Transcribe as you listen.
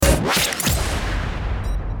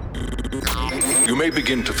you may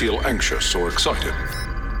begin to feel anxious or excited.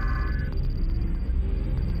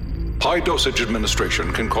 High dosage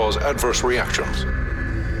administration can cause adverse reactions.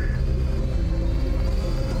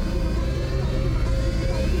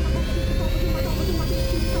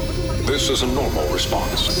 This is a normal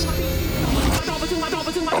response.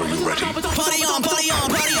 Are you ready? Party on, party on,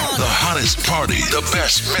 party on. The hottest party, the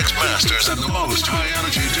best mix masters, and the most high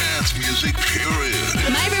energy dance music,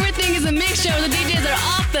 period. My favorite thing is a mixture where the DJs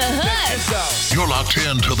are off the hook. You're locked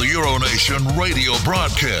in to the Euronation radio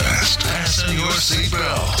broadcast. Fasten your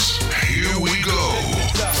seatbelts. Here we go.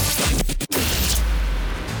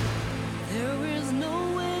 There is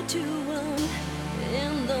nowhere to run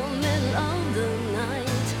in the middle of the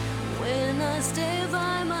night when I stay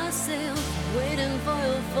by myself waiting for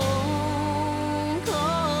your phone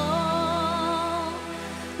call.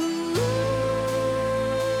 Ooh.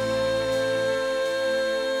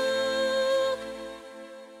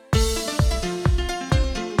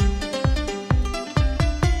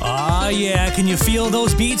 Yeah, can you feel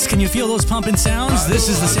those beats? Can you feel those pumping sounds? This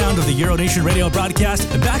is the sound of the Euronation radio broadcast.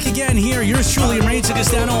 And back again here, yours truly, Enrique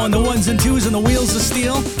Castano on the ones and twos and the wheels of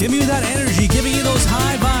steel. Give me that energy, giving you those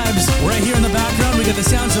high vibes. Right here in the background, we got the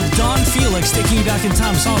sounds of Don Felix taking you back in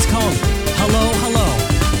time. The song's called Hello, Hello.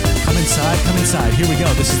 Come inside, here we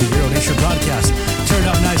go. This is the Euronation broadcast. Turn it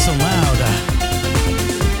up nice and loud.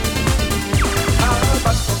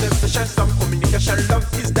 Some communication, love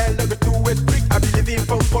is dialogue, two-way street. I believe in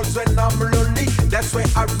phone calls when I'm lonely. That's why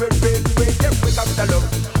I will wait. Wake up the love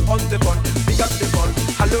on the phone, pick up the phone.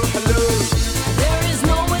 Hello, hello. There is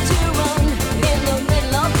nowhere to run in the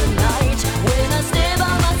middle of the night when I stay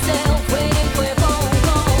by myself waiting for your phone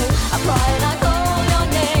call. I cry and I call your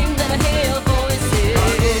name, then I hear your voice say,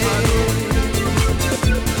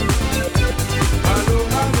 Hello,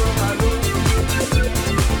 hello, hello.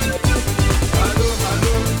 Hello,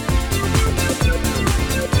 hello.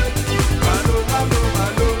 Hello, hello,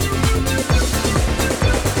 hello.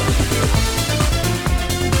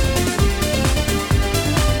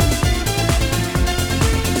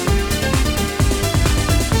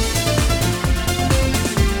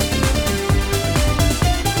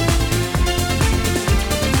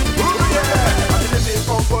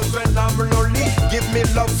 When I'm lonely, give me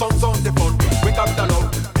love songs on the phone. Wake up the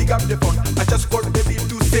love, pick up the phone. I just called baby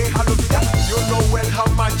to say hello. You know well how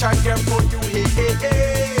much I care for you. Hey, hey,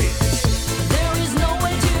 hey. there is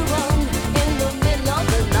nowhere to run in the middle of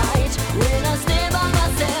the night when I stay by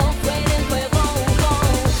myself waiting for your phone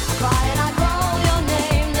call. I cry and I call your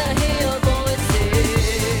name, then I hear your voice say,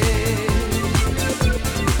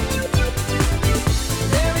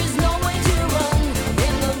 there is nowhere to run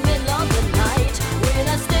in the middle of the night when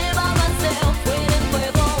I stay by myself waiting for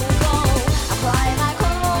your phone call. I cry and I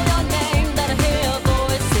call your name, then I hear your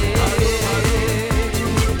voice say,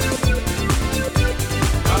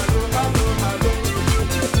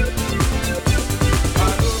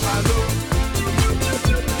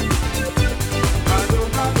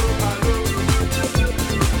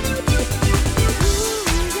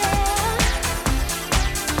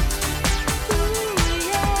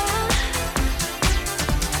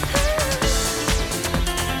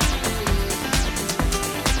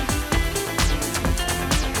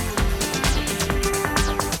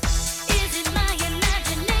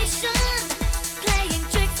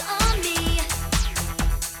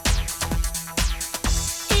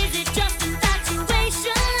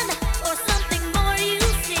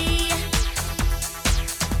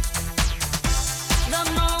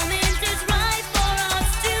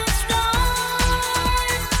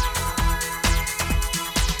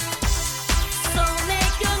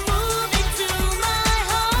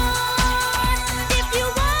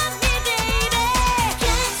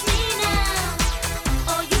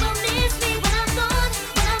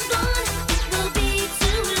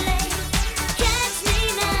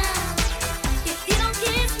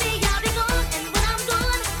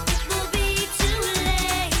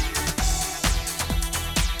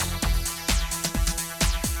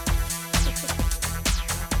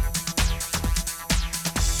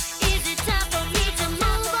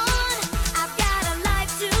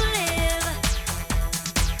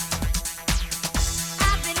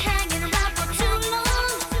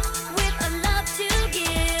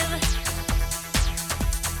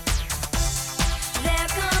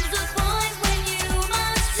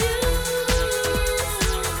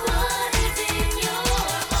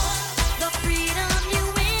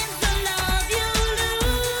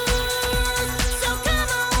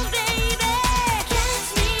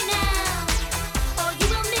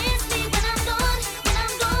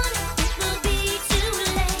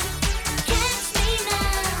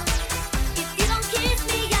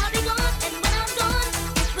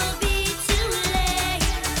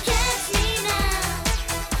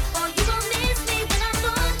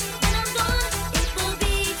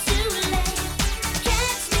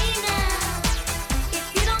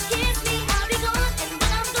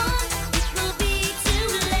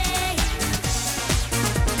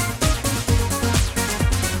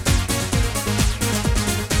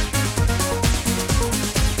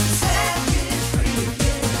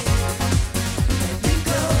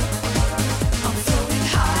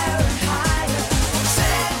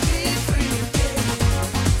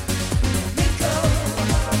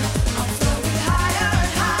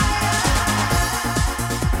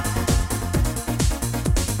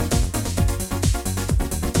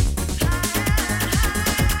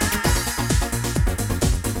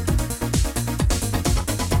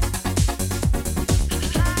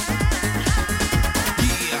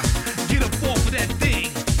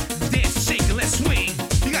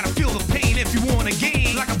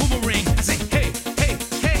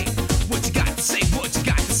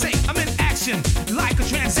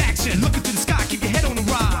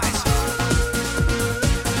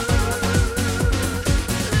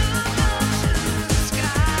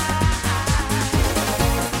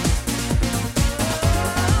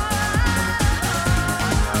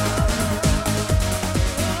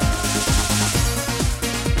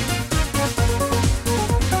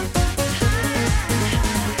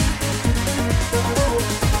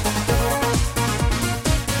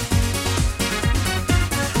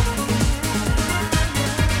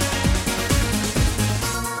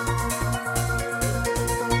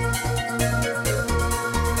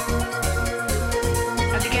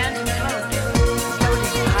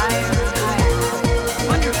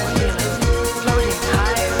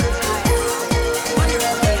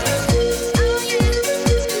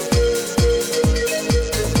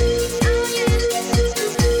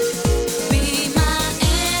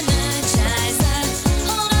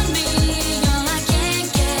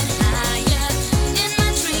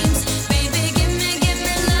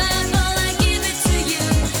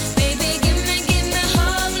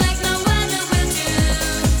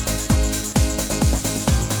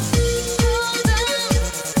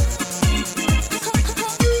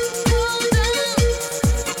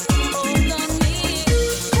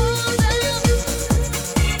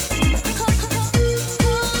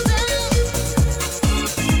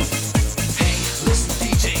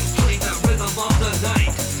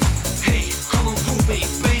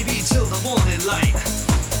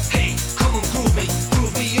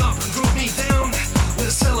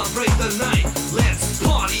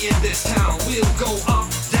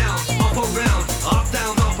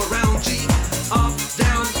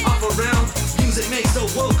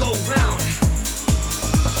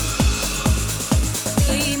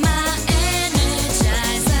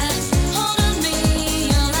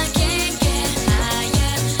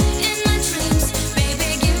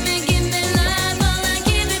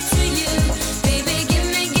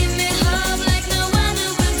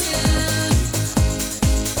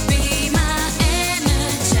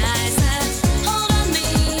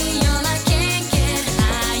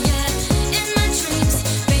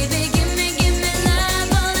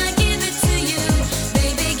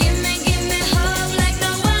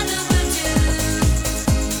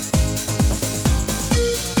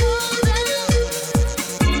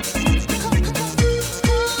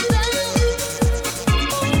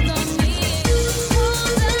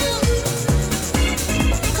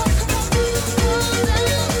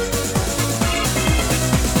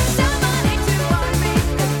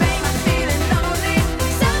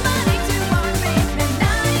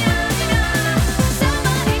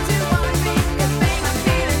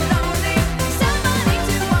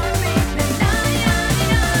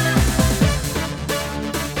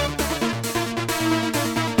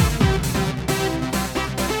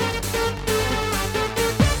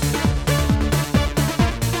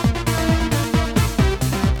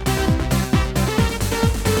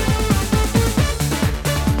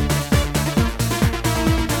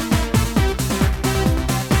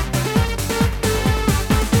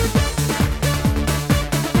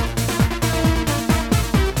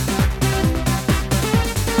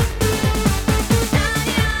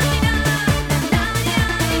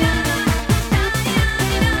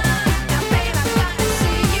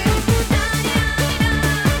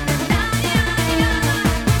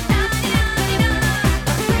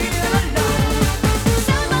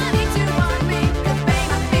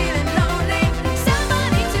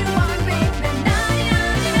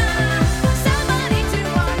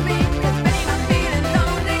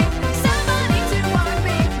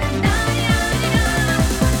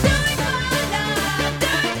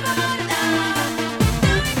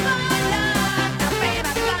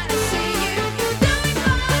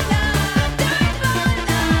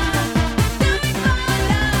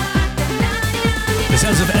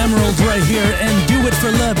 Emerald right here, and Do It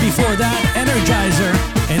For Love before that, Energizer,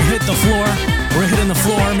 and Hit the Floor. We're hitting the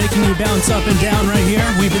floor, making you bounce up and down right here.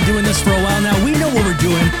 We've been doing this for a while now. We know what we're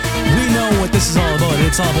doing. We know what this is all about.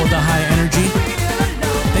 It's all about the high energy.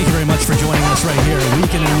 Thank you very much for joining us right here,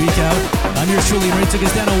 week in and week out. I'm yours truly, Enrique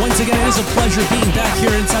Castano. Once again, it is a pleasure being back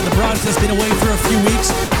here inside the broadcast. Been away for a few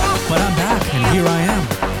weeks, but I'm back, and here I am.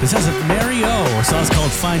 This has a Mary O. A song's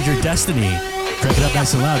called Find Your Destiny. Crank it up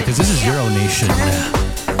nice and loud, because this is Euro Nation.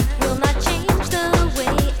 Will not change the way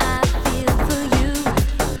I feel for you,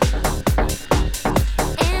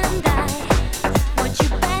 and I want you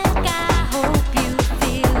back. I hope you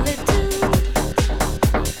feel it too.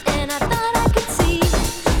 And I thought I could see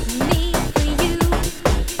me for you,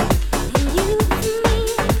 and you for me.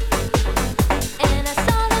 And I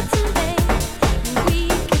saw that someday we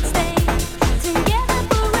could stay together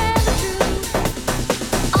forever true.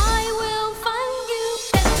 I will find you,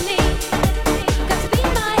 destiny. Got to be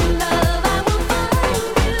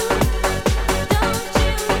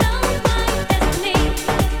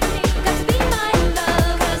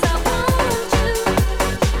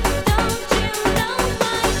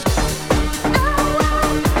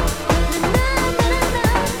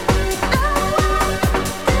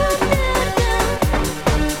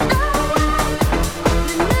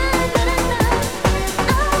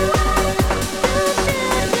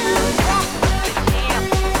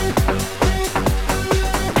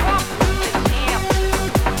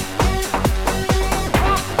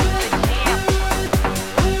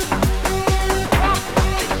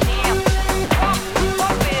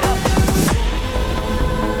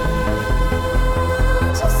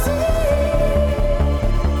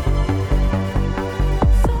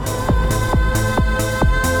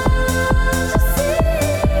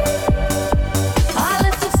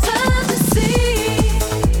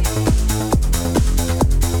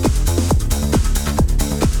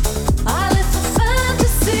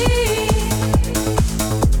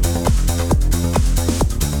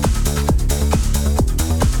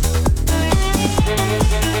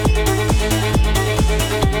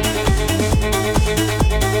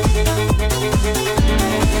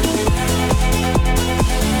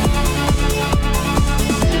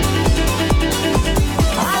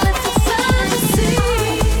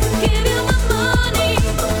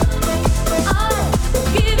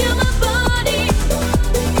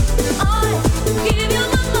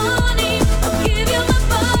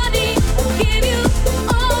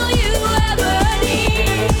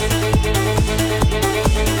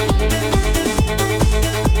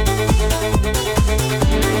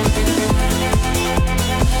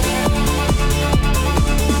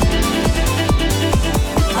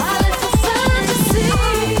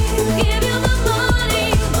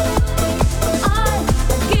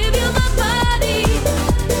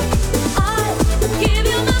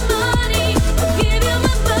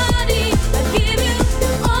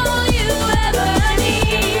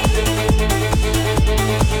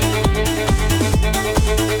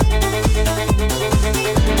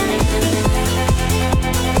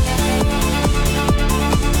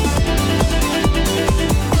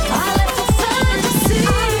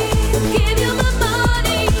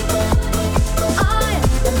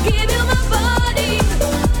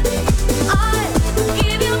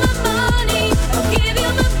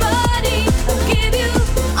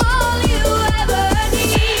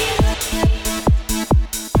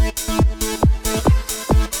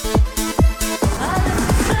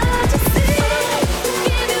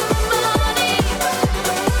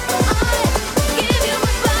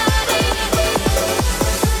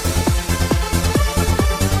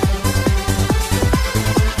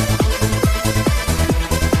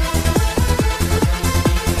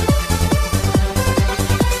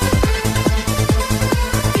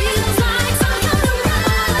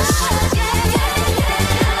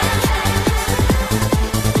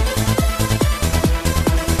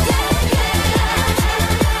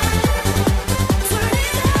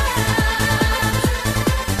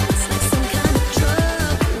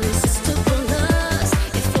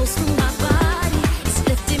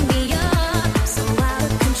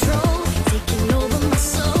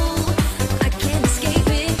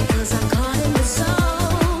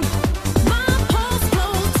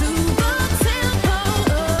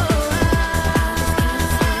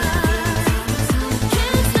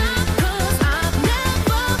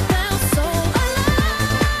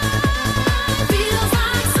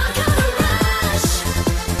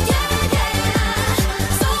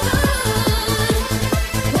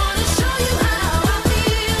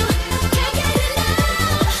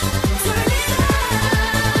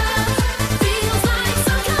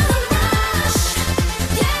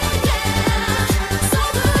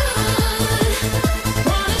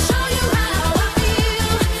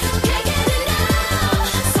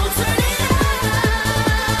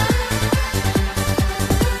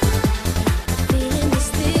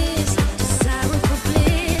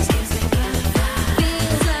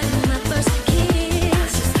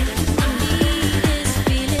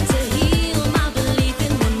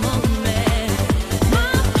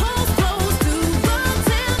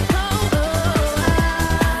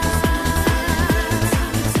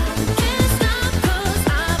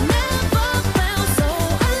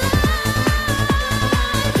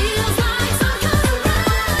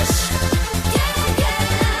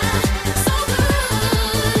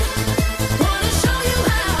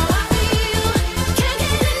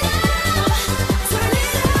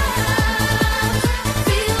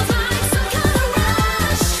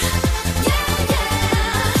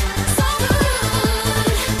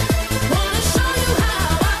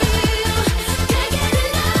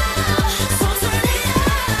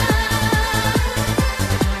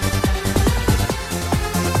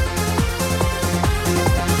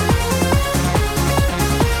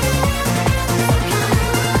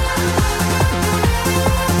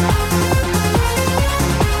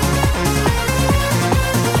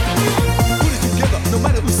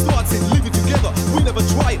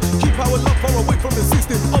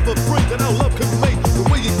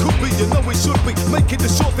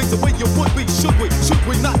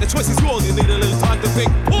need a little time to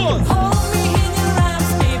think. Pause. Hold me in your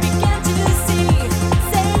arms, baby, can't you see?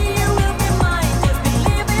 Say you will be mine, just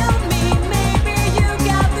believe in me. Maybe you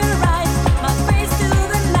got the right, my face to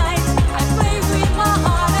the night. I play with my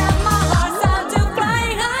heart and my heart starts to fly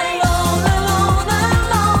high. Alone, alone,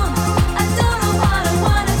 alone, I don't know what I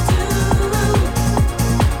wanna do.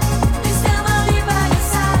 This time I'll be by your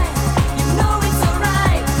side, you know it's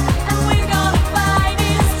alright, and we're gonna fight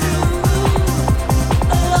this through.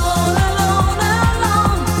 Alone, alone,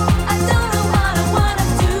 alone, I don't know what I wanna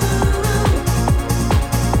do.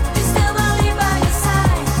 This time I'll be by your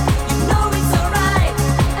side, you know it's alright,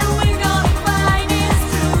 and we're gonna fight this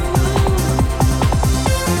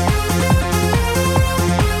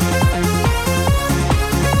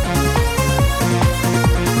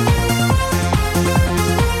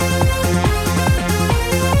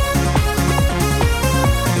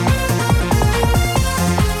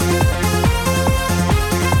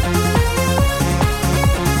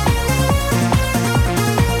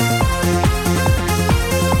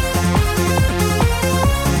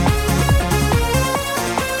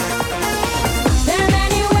There are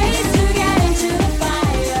many ways to get into the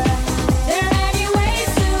fire. There are many ways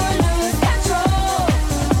to lose control.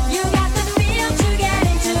 You got the feel to get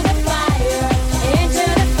into the fire, into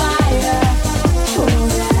the fire.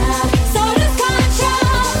 So lose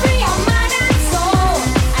control, free your mind and soul.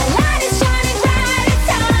 A light is shining bright, it's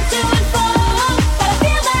time to unfold. But I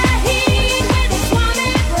feel the heat with this warm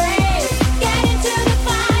embrace. Get into the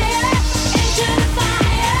fire, into the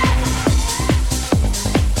fire.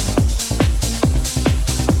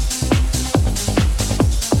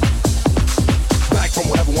 Back from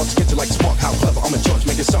whatever wants to get you like spark. How clever, I'm in charge,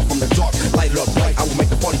 making something from the dark. Light it up bright, I will make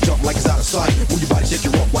the party jump like it's out of sight. Move your body, shake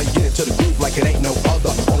your rump while you get into the groove like it ain't no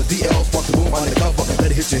other. On the DL, spark the boom undercover.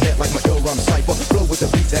 Let it hit your head like my ill rhyme cipher. Flow with the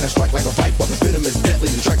beats and I strike like a viper. Venom is deadly,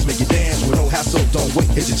 the tracks make you dance with no hassle. Don't wait,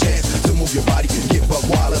 here's your chance to move your body. Get buck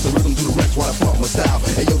wild as the rhythm do the rest while I pump my style.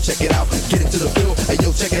 Hey yo, check it out, get into the feel. Hey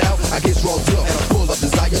yo, check it out, I get raw deal and I'm full of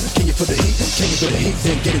desire. Can you feel the heat? Can you feel the heat?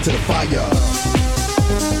 Then get into the fire.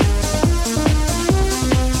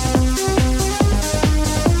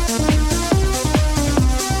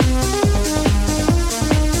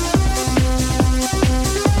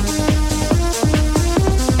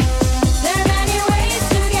 There are many ways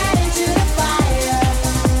to get into the fire.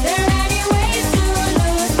 There are many ways to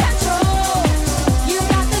lose control. You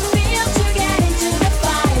got the feel to get into the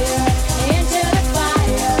fire, into the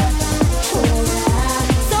fire.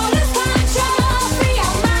 So lose control, free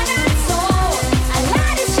your mind and soul.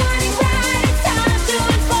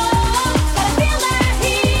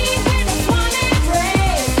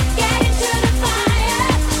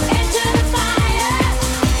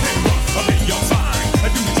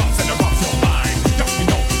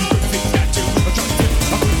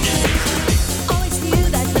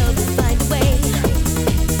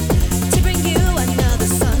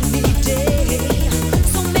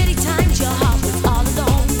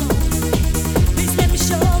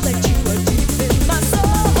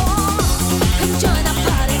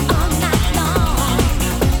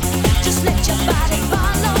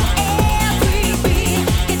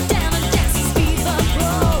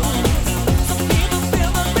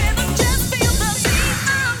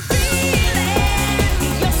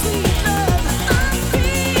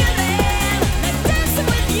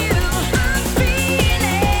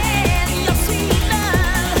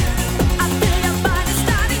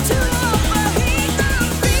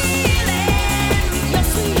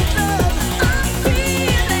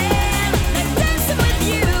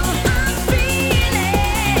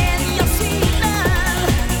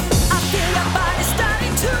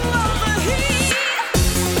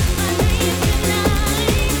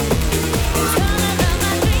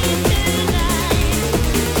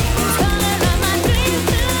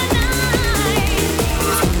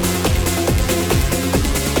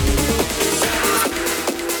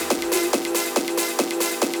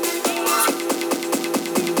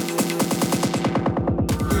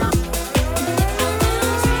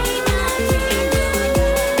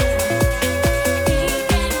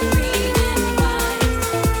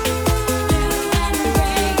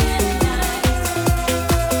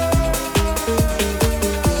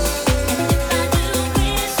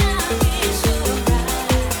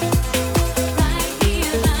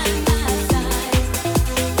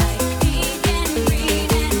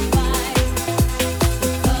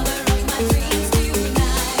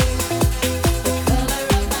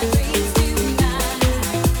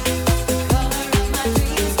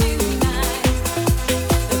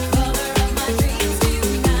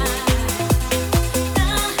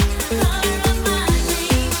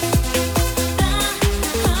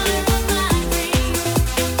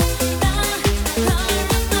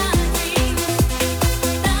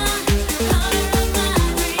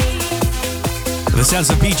 sounds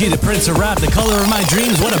of BG, the Prince of Rap, The Color of My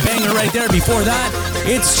Dreams. What a banger right there. Before that,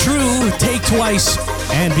 It's True, Take Twice.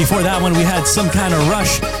 And before that one, we had Some Kind of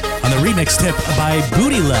Rush on the remix tip by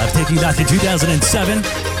Booty Love, taking you back to 2007.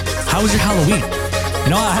 How was your Halloween?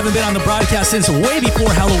 You know, I haven't been on the broadcast since way before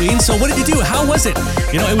Halloween, so what did you do? How was it?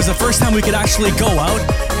 You know, it was the first time we could actually go out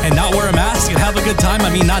and not wear a mask and have a good time. I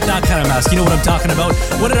mean, not that kind of mask. You know what I'm talking about.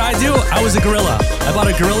 What did I do? I was a gorilla. I bought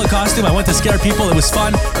a gorilla costume. I went to scare people. It was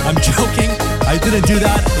fun. I'm joking. I didn't do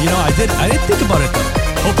that. You know, I didn't think about it, though.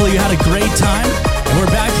 Hopefully you had a great time. And we're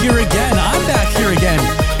back here again. I'm back here again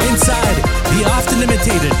inside the often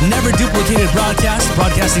imitated, never duplicated broadcast,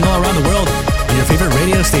 broadcasting all around the world on your favorite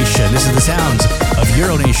radio station. This is the sounds of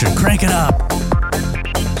Euro Nation. Crank it up.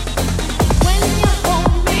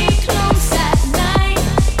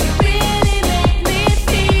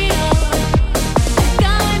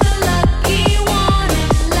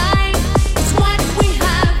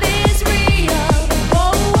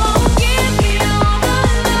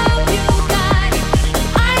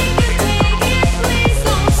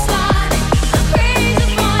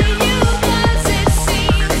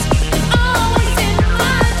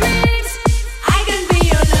 I can be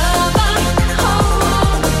your lover.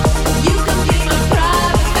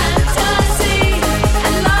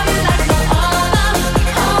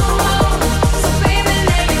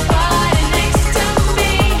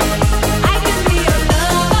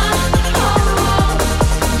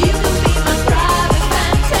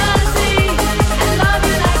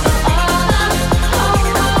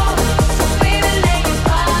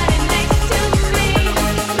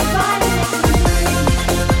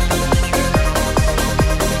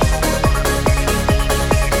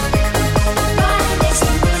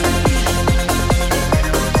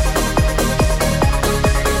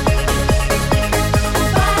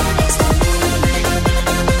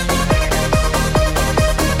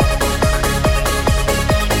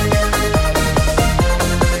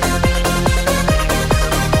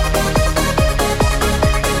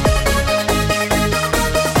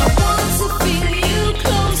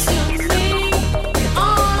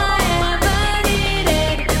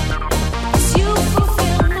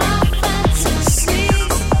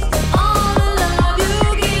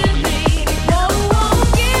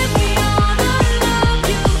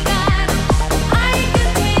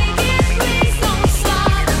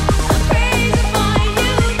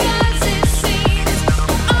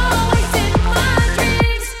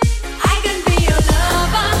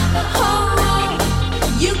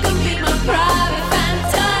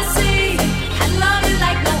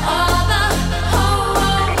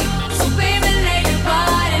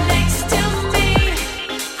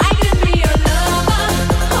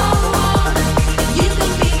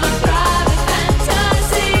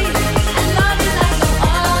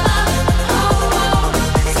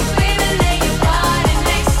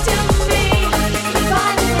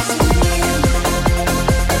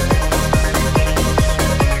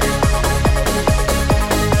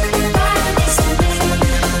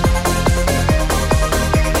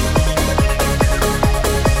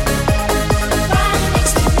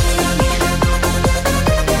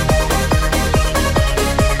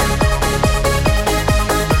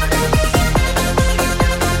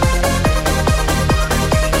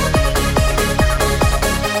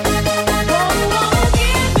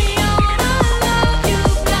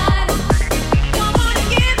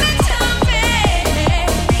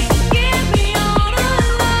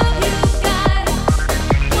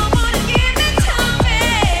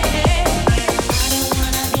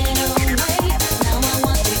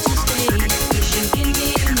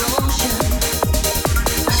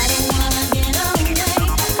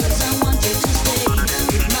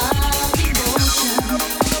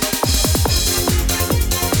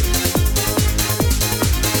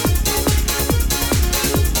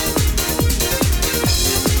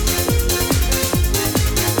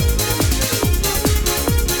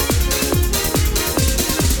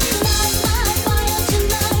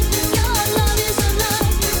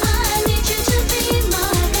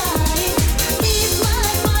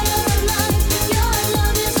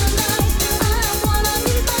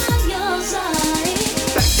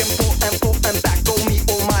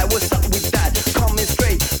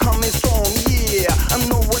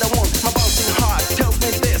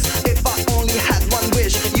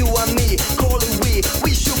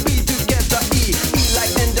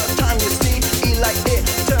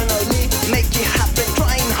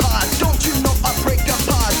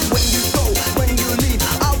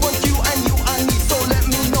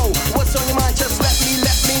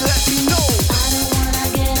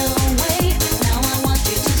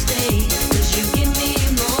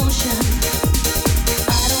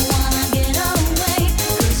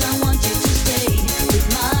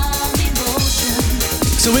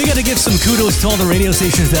 some kudos to all the radio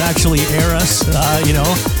stations that actually air us,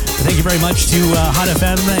 Thank you very much to Hot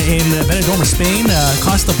FM in Benidorm, Spain,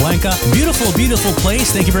 Costa Blanca. Beautiful, beautiful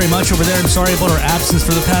place. Thank you very much over there. I'm sorry about our absence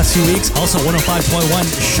for the past few weeks. Also 105.1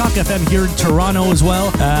 Shock FM here in Toronto as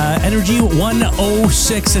well. Energy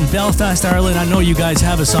 106 in Belfast, Ireland. I know you guys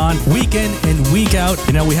have us on week in and week out.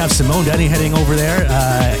 We have Simone Denny heading over there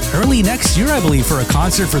early next year, I believe, for a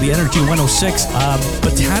concert for the Energy 106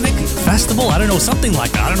 Botanic Festival. I don't know, something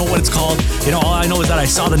like that. I don't know what it's called. All I know is that I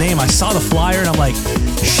saw the name, I saw the flyer, and I'm like,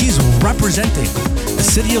 she's representing the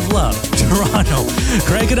city of love, Toronto.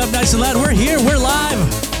 Crank it up nice and loud. We're here. We're live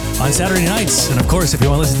on Saturday nights. And of course, if you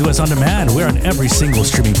want to listen to us on demand, we're on every single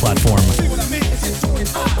streaming platform. You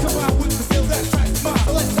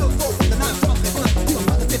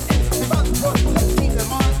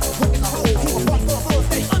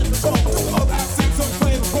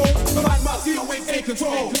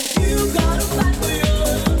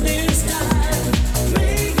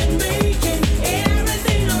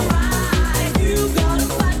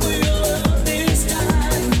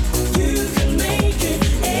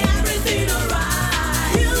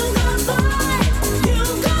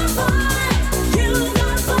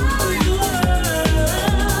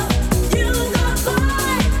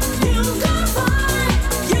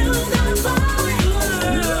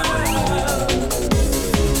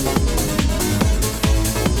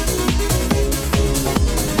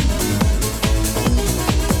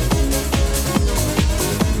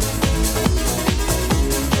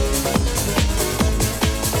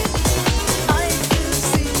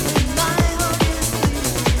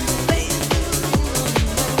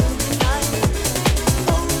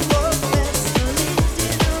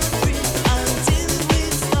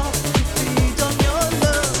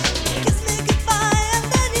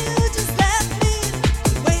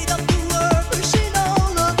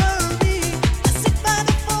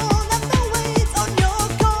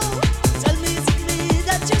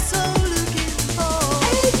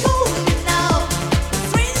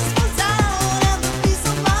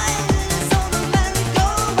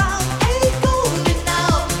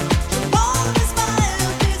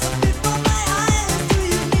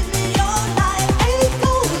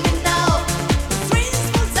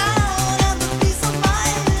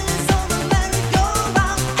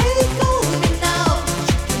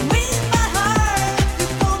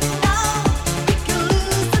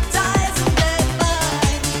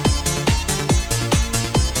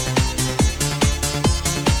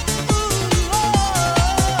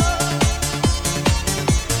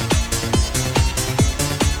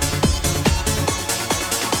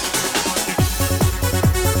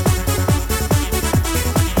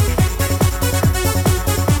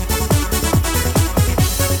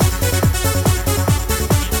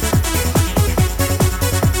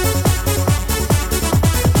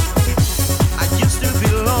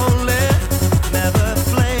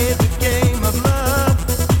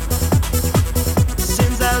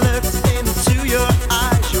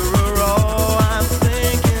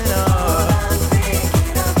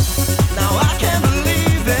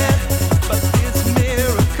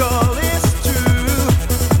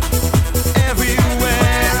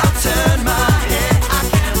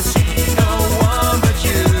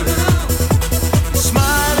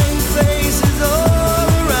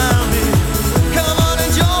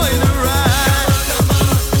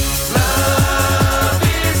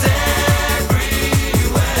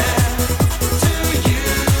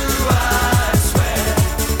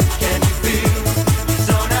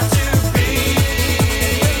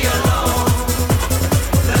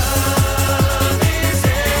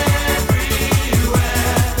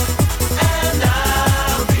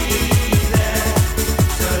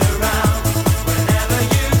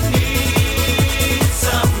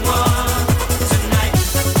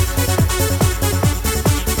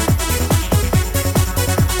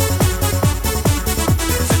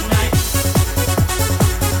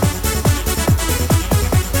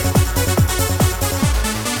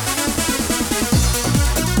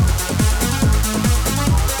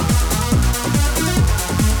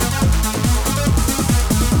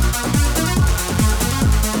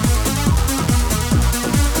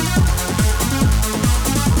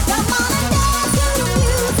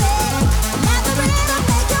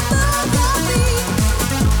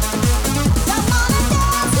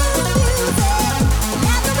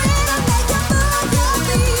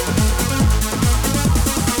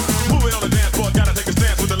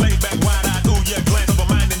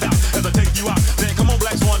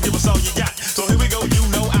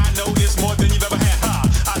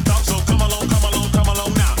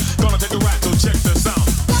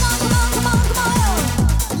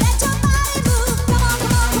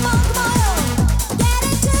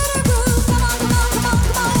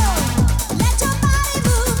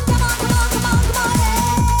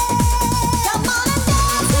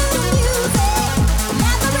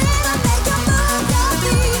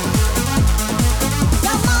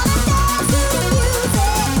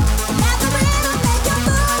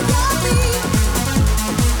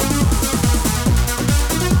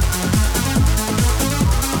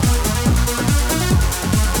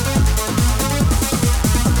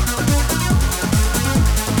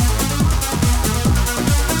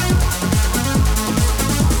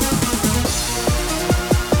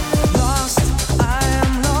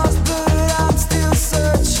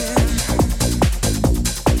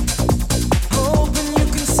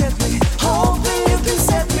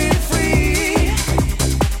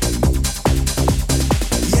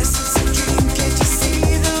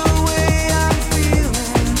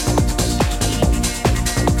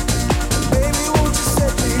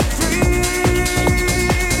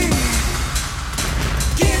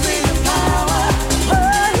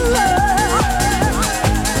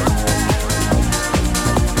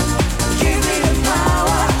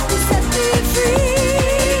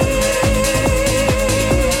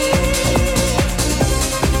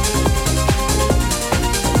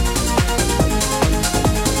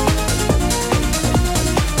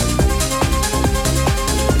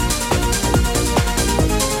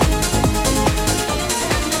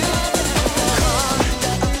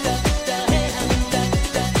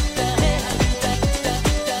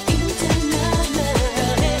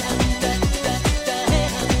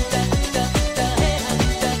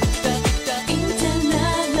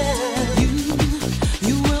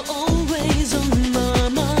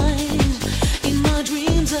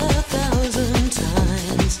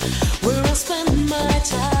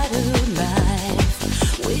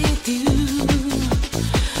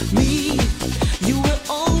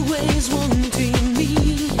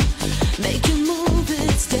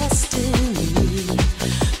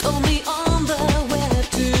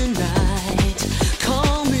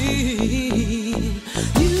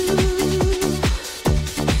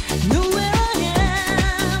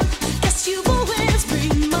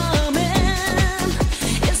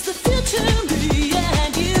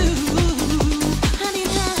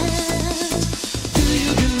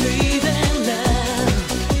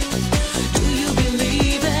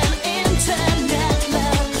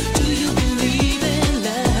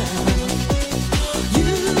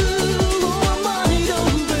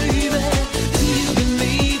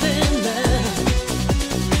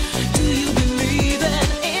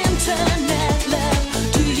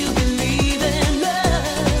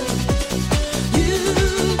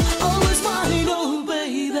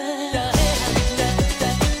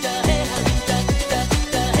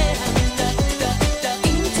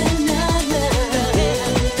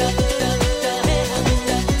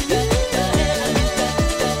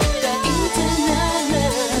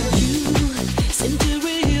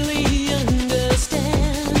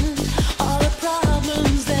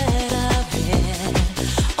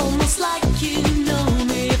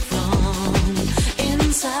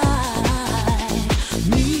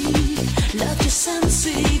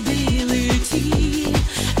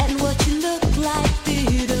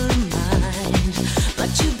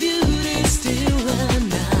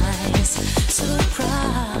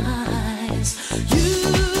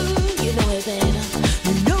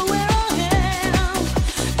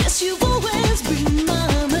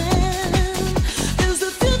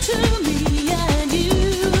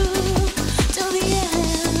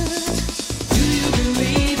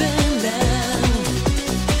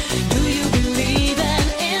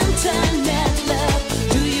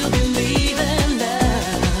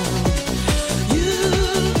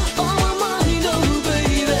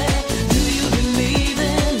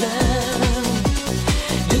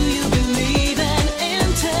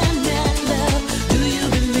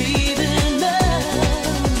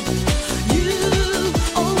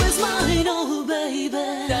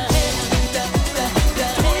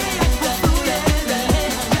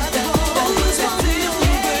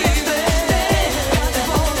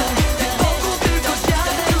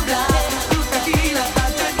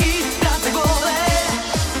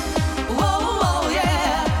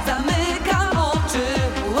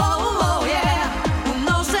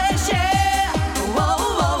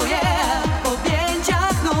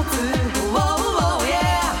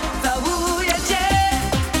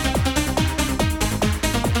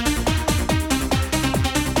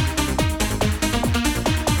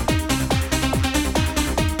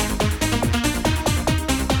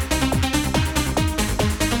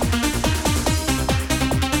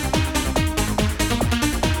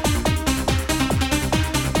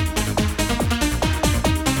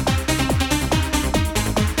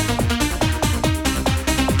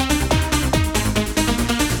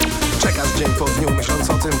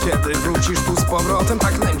powrotem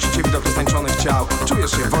tak nęci cię widok roztańczonych ciał.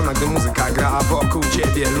 Czujesz się wolna, gdy muzyka gra, a wokół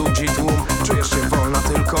ciebie ludzi tłum. Czujesz się wolna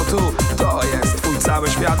tylko tu, to jest twój cały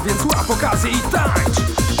świat, więc łap okazję i tańcz.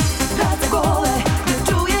 Tracę głowę,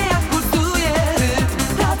 gdy czuję jak pulsuje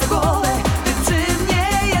rytm. Tracę głowę, gdy przy mnie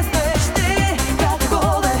jesteś ty. Tracę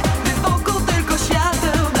głowę, gdy wokół tylko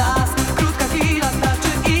świateł blask. Krótka chwila starczy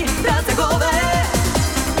i tracę głowę.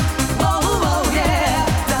 Oh, oh yeah,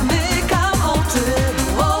 zamykam oczy.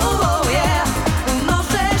 Oh, oh yeah,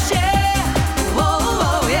 unoszę się. Oh,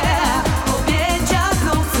 oh yeah, w objęciach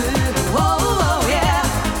nocy. Oh, oh yeah,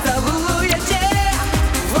 całuję cię.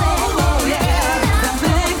 Oh, oh yeah,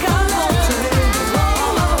 zamykam oczy.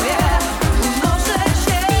 Oh, oh yeah, unoszę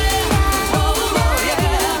się. Oh, oh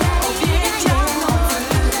yeah, w objęciach nocy.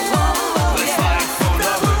 Oh, oh yeah.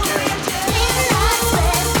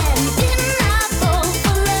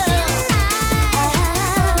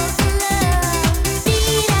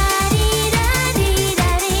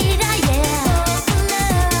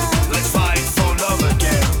 Let's fight for love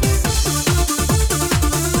again.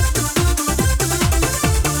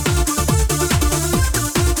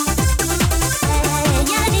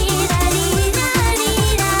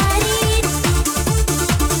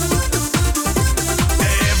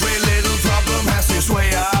 Every little problem has its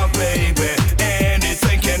way out, baby.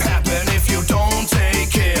 Anything can happen if you don't take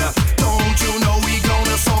care. Don't you know we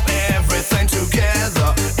gonna solve everything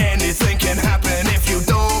together? Anything can happen if you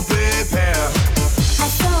don't prepare. I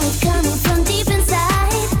saw it coming from deep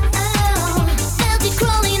inside. Oh, felt it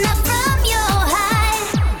crawling up from your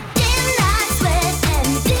hide. Didn't I sweat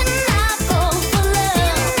and didn't I fall for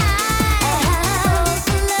love?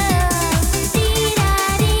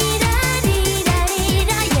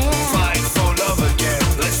 Dee-da-dee-da-dee-da-dee-da, yeah. Fight for love again.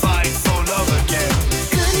 Let's fight for love again.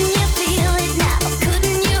 Couldn't you feel it now?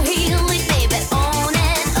 Couldn't you heal it, baby? On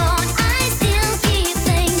and on, I still keep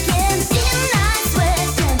thinking. Didn't I sweat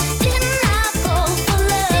and didn't I fall for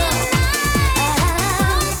love?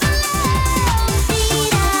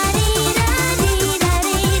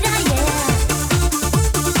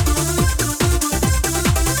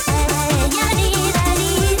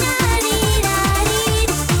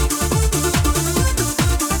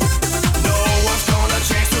 No one's gonna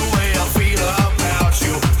change the way I feel about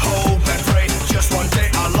you. Hope and pray, just one day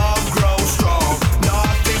our love grows strong.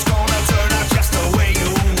 Nothing's gonna turn out just the way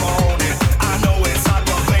you want it. I know it's hard,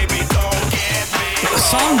 but baby, don't get me A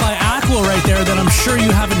song by Aqua right there that I'm sure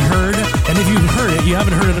you haven't heard. And if you've heard it, you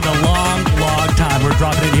haven't heard it in a long, long time. We're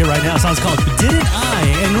dropping it here right now. The song's called Didn't I?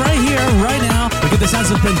 And right here, right now, we get the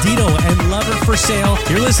sounds of Bandito and Lover for Sale.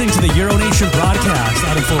 You're listening to the Euro Nation broadcast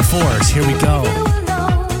out in full force. Here we go.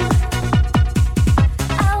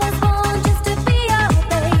 I was born just to be your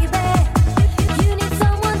baby. You need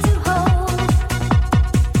someone to hold,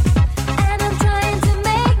 and I'm trying to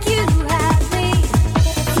make you happy.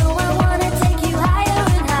 So I wanna take you higher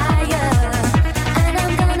and higher, and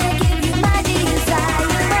I'm gonna give you my desire.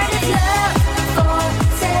 But it's love for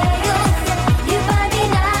sale. You find me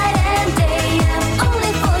night and day. I'm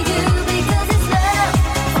only for you because it's love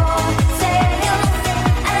for sale,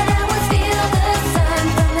 and I always feel the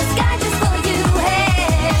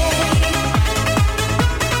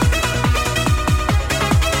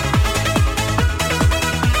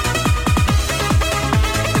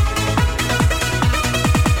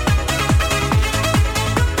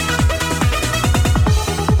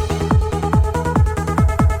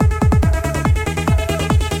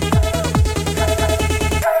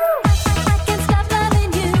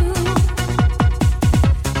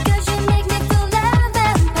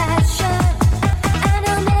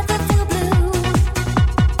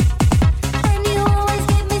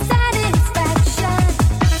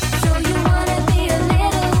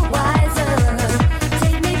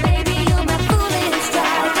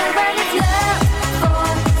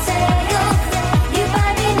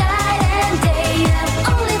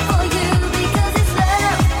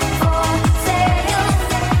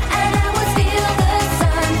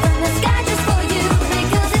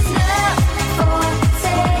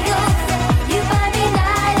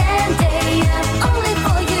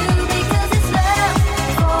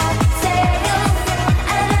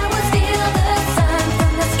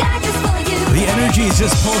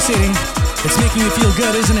just pulsating. It's making you feel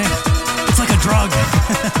good, isn't it? It's like a drug.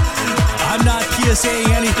 I'm not PSAing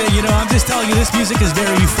anything, you know, I'm just telling you this music is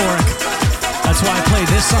very euphoric. That's why I played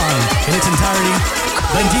this song in its entirety.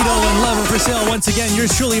 Bandito and Lover for sale once again.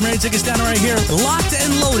 Yours truly, Married to Castano right here. Locked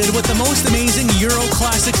and loaded with the most amazing Euro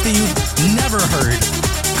classics that you've never heard.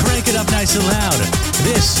 Crank it up nice and loud.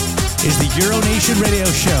 This is the Euro Nation Radio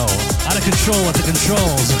Show. Out of control at the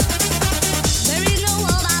controls. There is no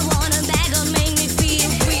world I wanna that could make me feel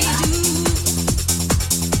free to.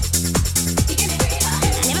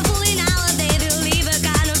 I never fully nowadays believe a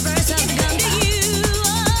kind of verse of come to you.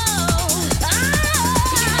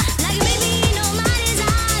 Like you made me know my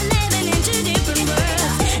desire, living in two different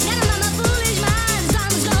worlds. Never mind my foolish mind, the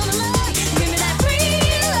time is gonna love. Give me that free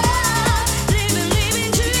love,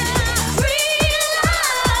 living true love, free love.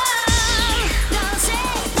 Gonna say,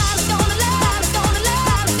 love is gonna love, love is gonna love,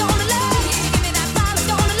 love is gonna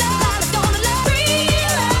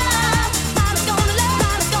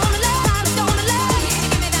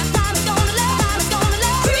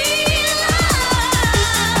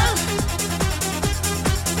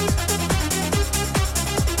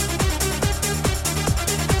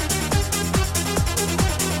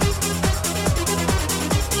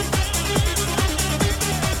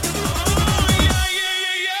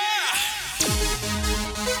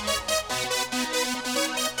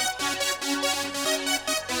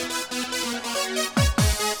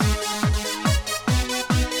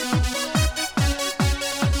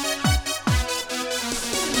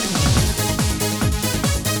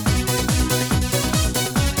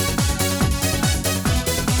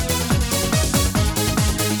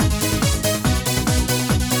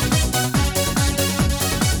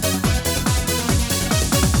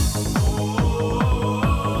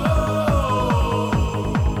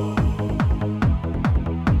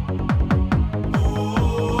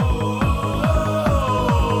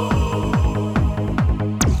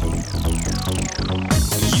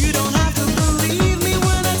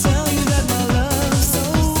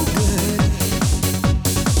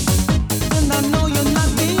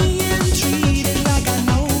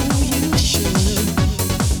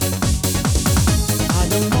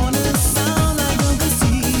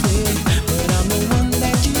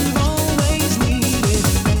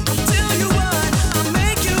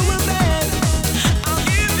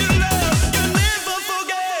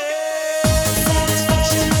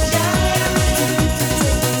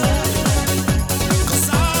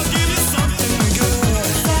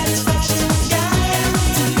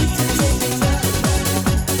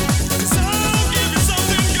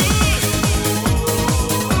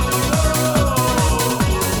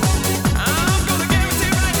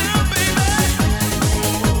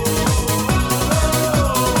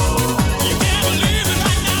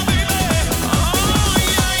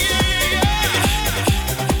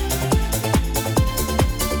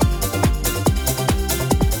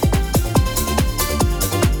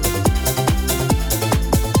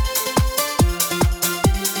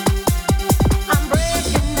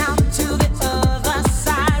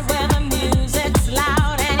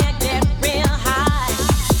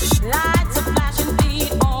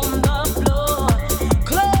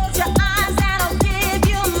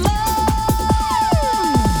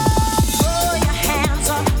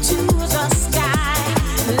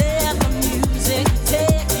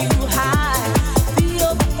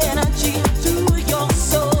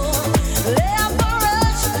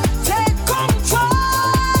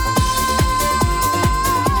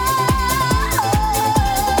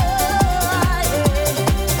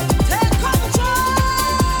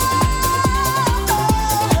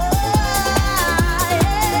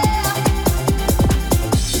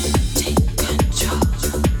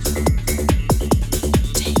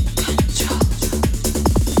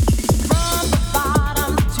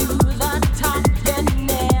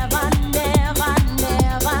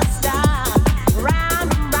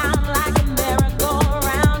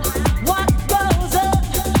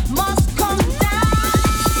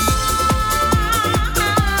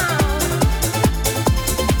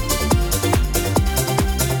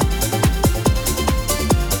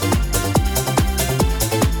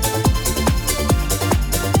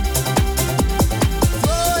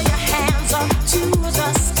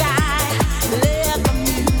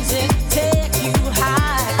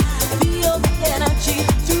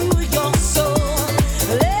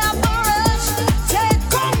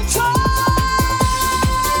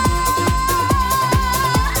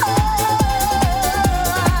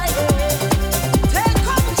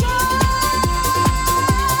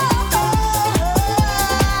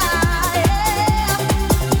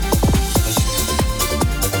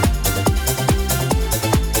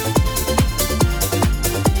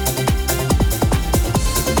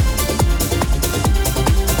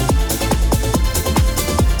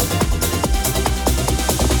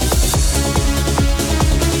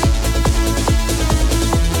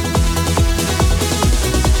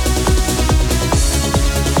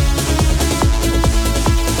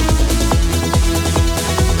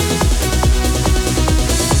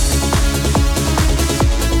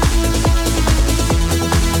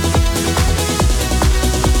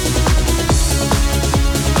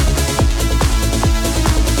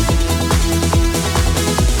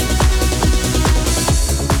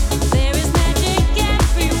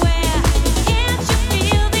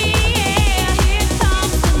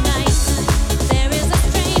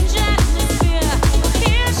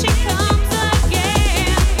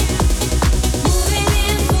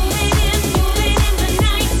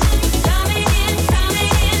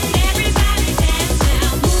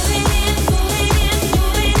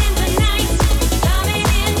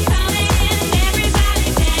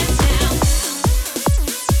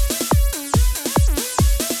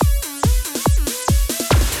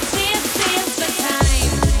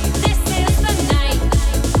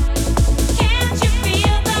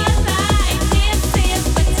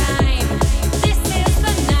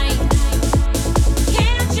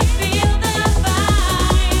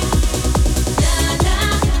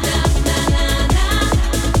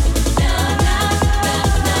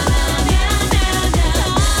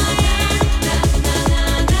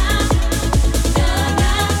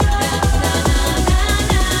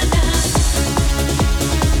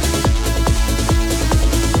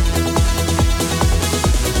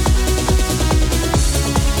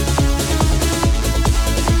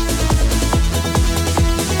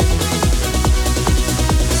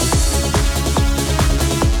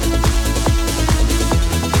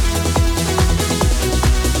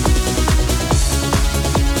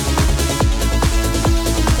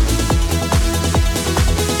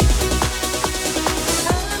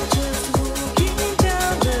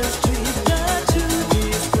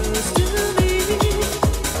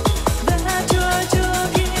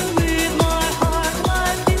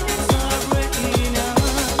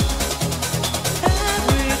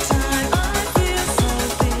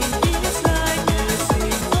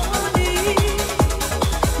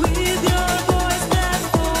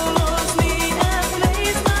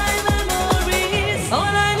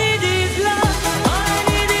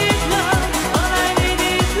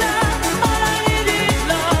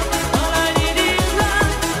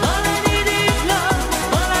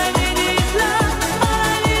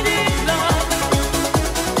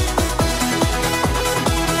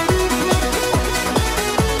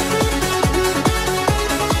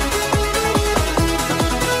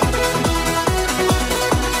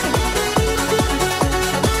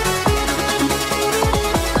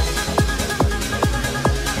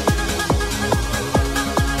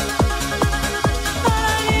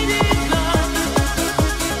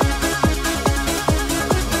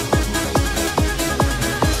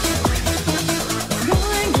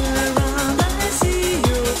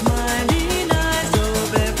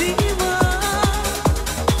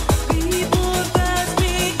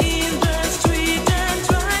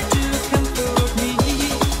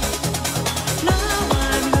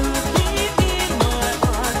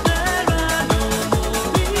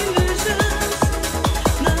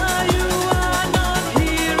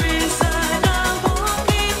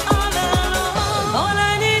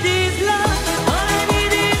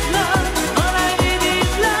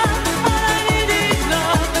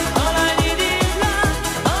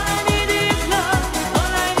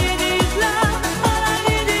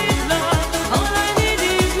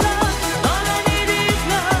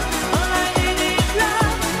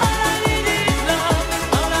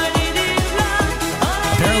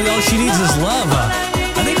she needs is love.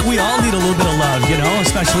 I think we all need a little bit of love, you know,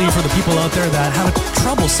 especially for the people out there that have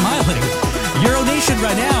trouble smiling. Euro Nation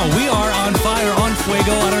right now, we are on fire, on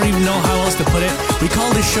fuego. I don't even know how else to put it. We call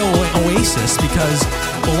this show Oasis because,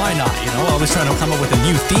 well, why not? You know, always trying to come up with a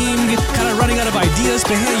new theme, kind of running out of ideas.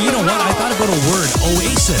 But hey, you know what? I thought about a word,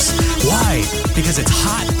 Oasis. Why? Because it's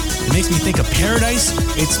hot. It makes me think of paradise.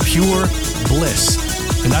 It's pure bliss.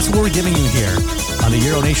 And that's what we're giving you here on the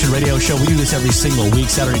Euro Nation Radio Show. We do this every single week,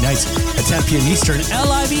 Saturday nights at 10 p.m. Eastern,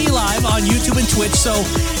 LIV live on YouTube and Twitch. So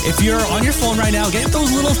if you're on your phone right now, get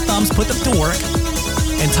those little thumbs, put them to work,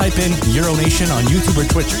 and type in Euro Nation on YouTube or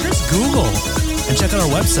Twitch, or just Google and check out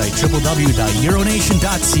our website,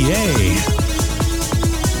 www.euronation.ca.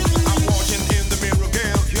 I'm watching in the mirror,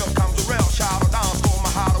 girl. Here comes the real shout out for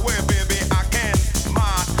my heart away, baby. I can't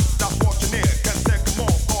mind. That's what you need. Can take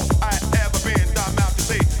more, cause I ever been down out to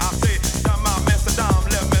sea. I say, down my mess down,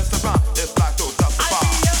 let mess around. It's like to justify. I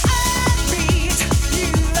feel your heartbeat,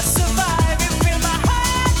 you are surviving. Feel my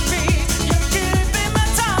heartbeat, you're giving my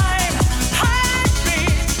time.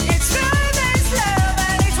 Heartbeat, it's today's love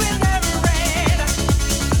and it will never end.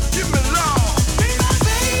 Give me love, be my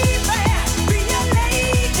baby, be your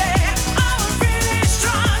lady. I will feel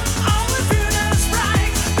strong, I will feel this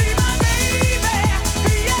right. Be my baby,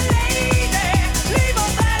 be your lady. Leave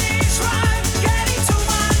all that is right, get into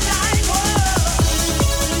my life.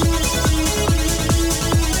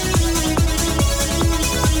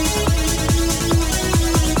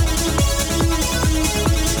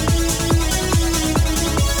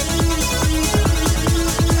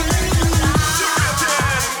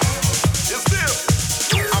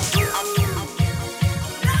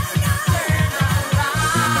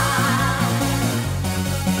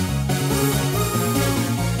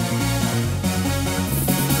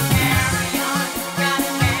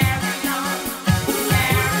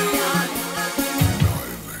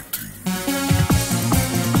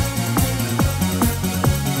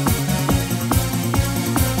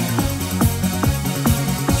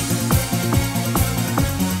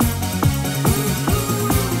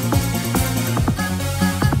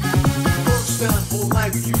 All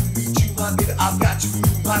night with you, need you, my nigga, I've got you.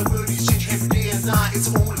 My word is change every day and night. It's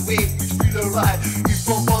the only way we feel alright. We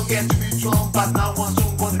both want get to be drunk, but now one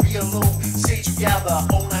don't wanna be alone. Stay together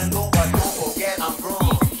all night long, but don't forget I'm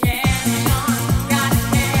wrong.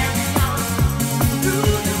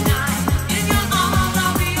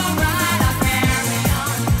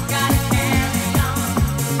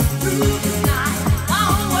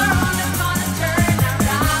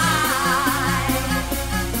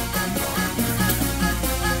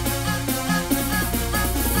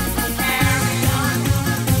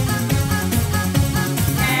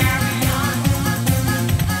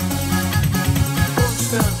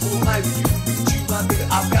 All night with you, need you, my nigga,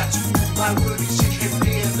 I've got you. My word is change every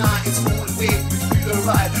day and night. It's the only way we feel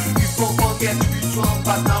alright. We both want get to be drunk,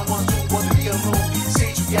 but now one don't wanna be alone.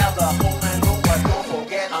 Stay together all night long, but don't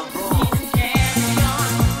forget I'm wrong.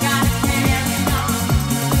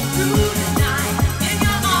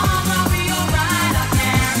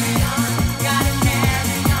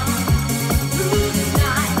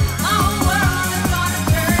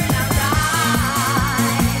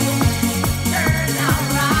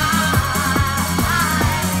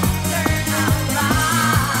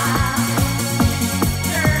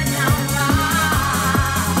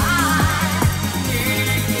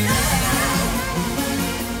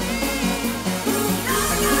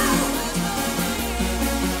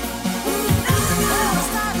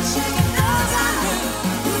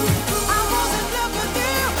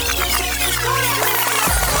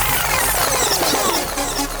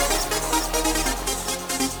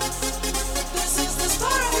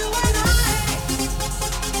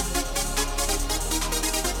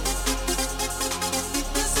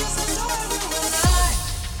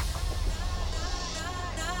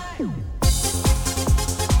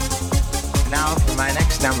 Now, for my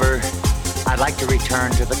next number, I'd like to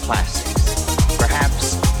return to the classics.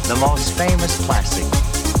 Perhaps the most famous classic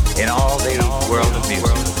in all the world of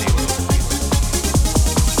music.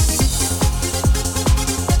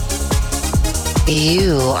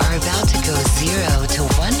 You are about to go 0 to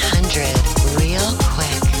 100 real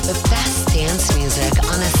quick. The best dance music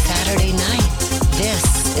on a Saturday night.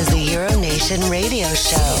 This is the Euro Nation Radio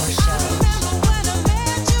Show.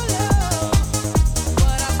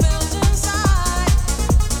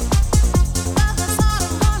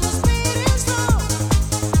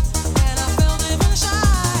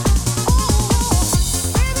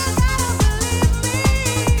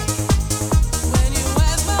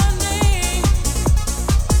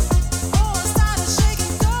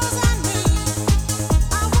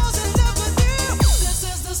 This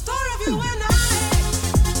is the story.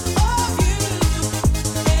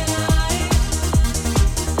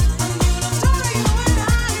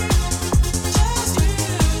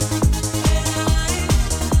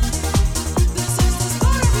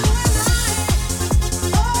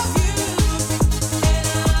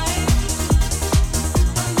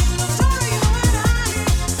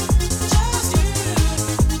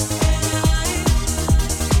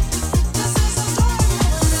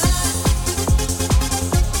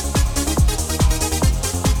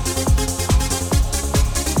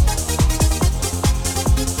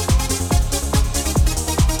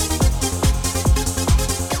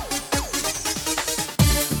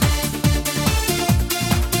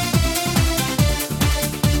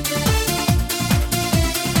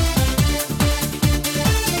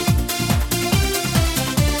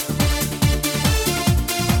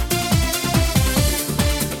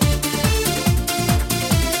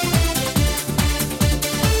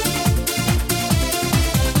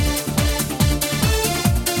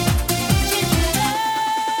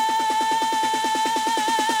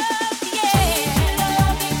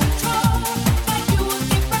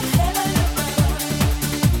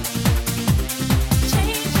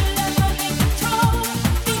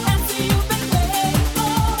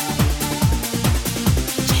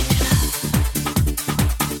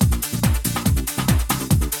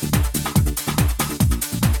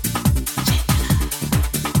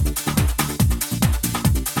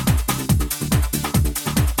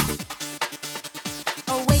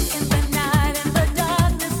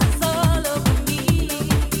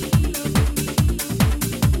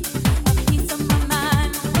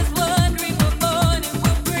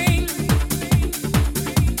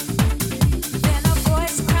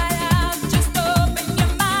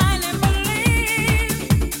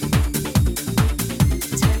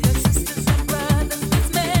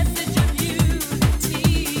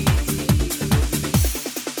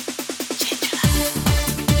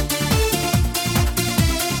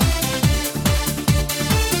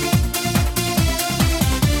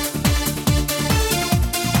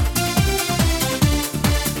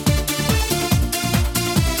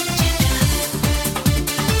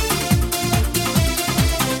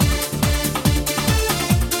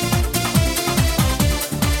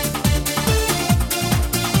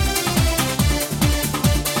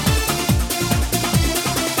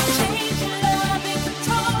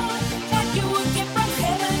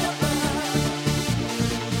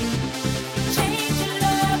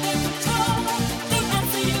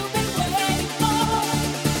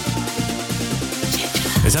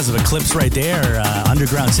 The sounds of Eclipse right there.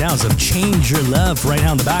 Underground sounds of Change Your Love right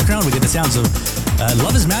now in the background. We get the sounds of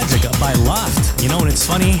Love is Magic by Loft. You know, and it's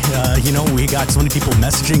funny, we got so many people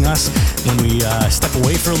messaging us when we step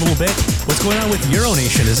away for a little bit. What's going on with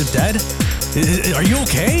Euronation? Is it dead? Are you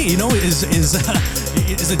okay? You know, is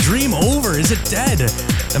the dream over? Is it dead?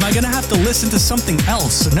 Am I gonna have to listen to something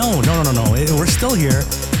else? No. We're still here.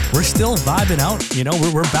 We're still vibing out. You know,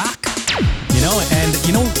 we're back. You know, and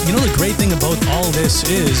you know the great thing about all this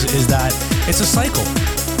is that it's a cycle.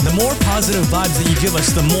 The more positive vibes that you give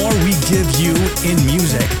us, the more we give you in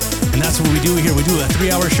music. And that's what we do here. We do a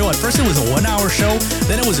 3-hour show. At first it was a 1-hour show,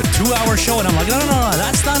 then it was a 2-hour show, and I'm like, no,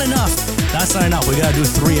 that's not enough. That's not enough. We gotta do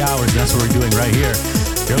 3 hours. That's what we're doing right here.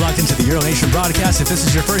 You're locked into the Euro Nation broadcast. If this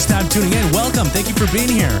is your first time tuning in, welcome. Thank you for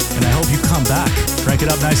being here. And I hope you come back. Crank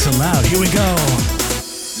it up nice and loud. Here we go.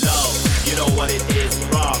 Love, you know what it is,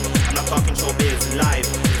 wrong. I'm not talking showbiz, life.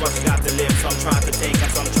 It's what you got to live. Some try to take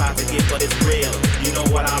and some try to give, but it's real. You know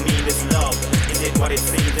what I mean, it's love. Is it what it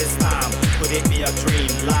seems this time? Could it be a dream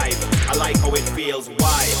life? I like how it feels.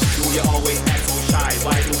 Why do you always act so shy?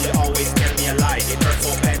 Why do you always tell me a lie? It hurts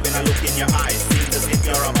so bad when I look in your eyes. Seems as if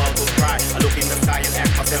you're about to cry. I look in the sky and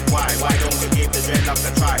ask myself why. Why don't you give the dreadlocks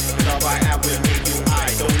a try? The love I have will make you high.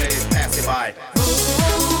 Don't let it pass you by.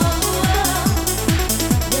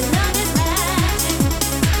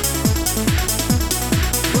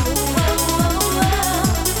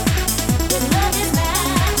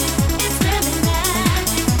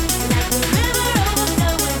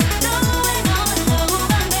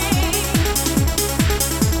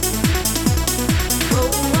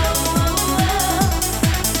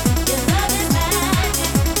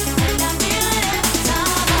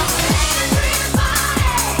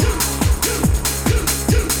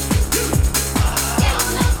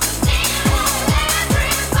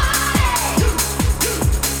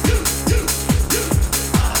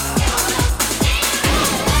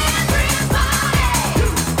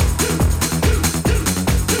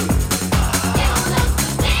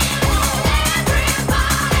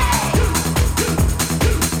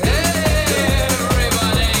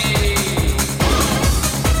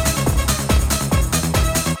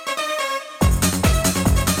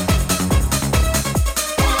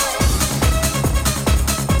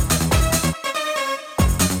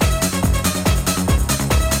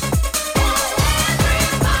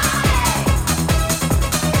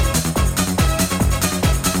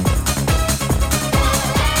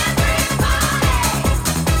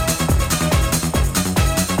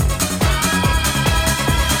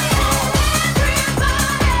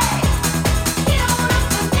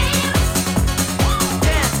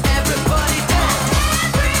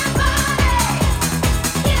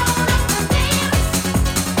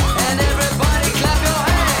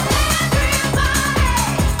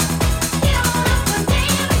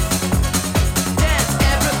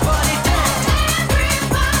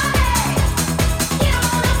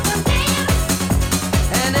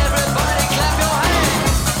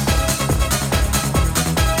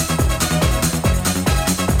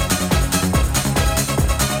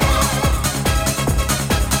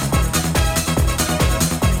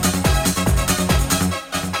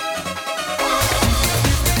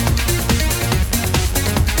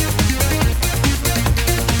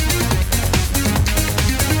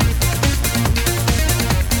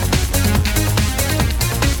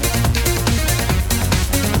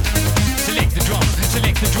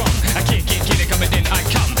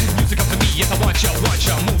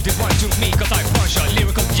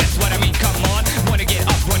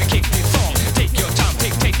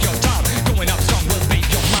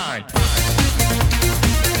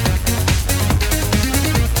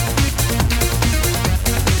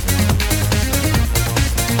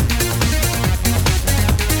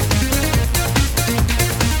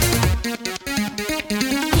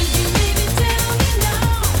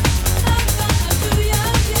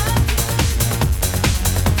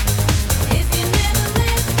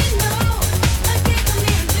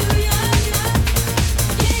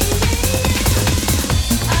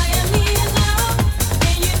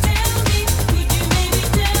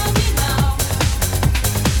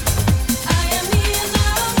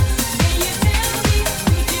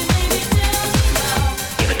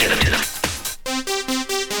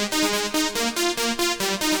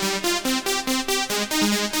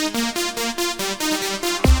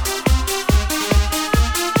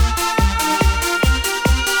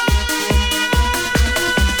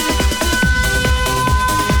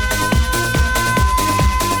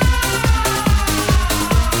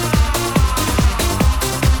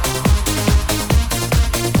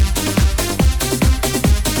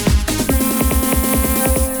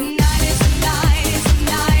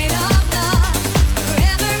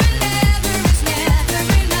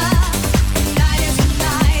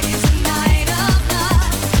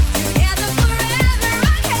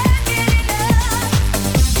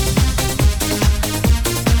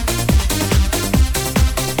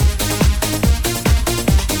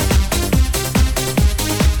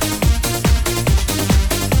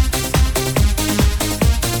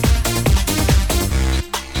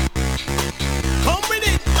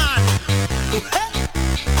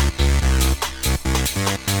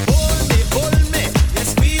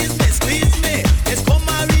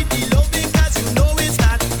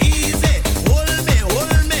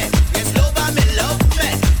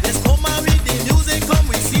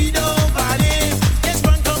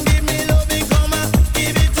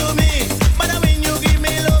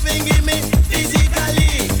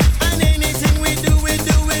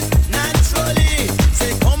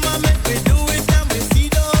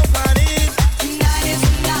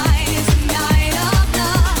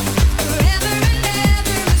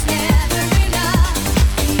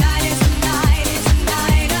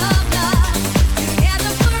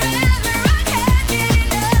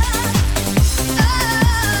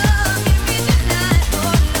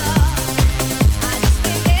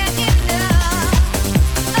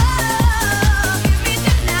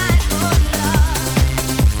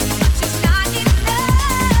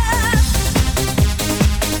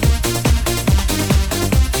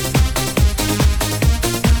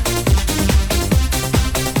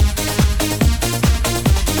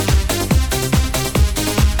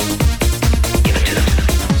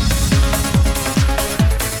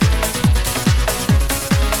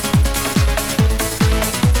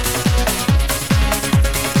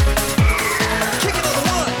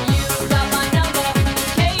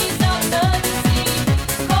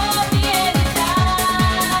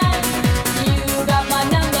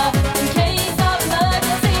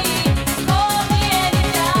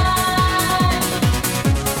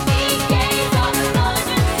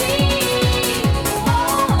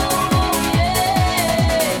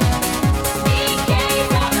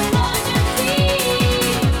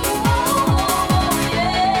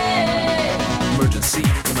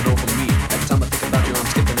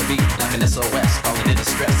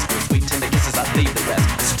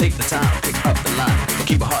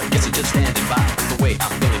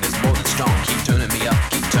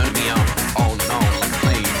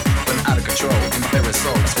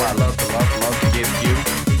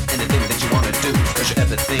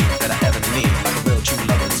 that I ever need. Like a real true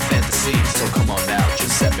lover's fantasy. So come on now,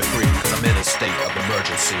 just set me free, cause I'm in a state of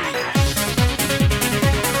emergency.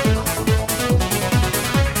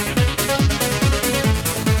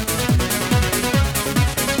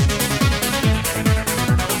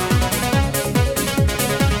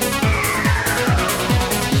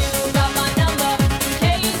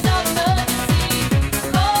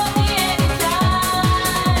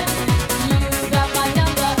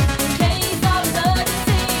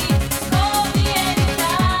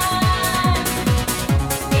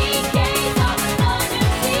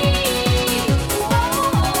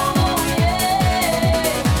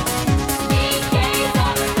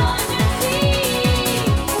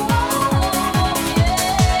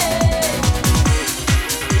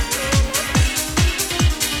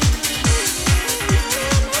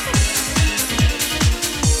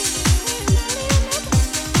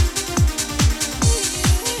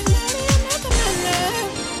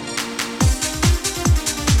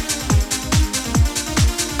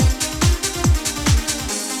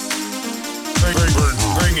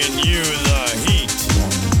 Bringing you the heat.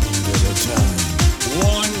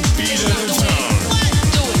 One beat at a time.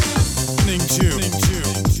 Listening to.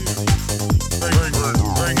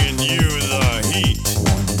 Bringing you the heat.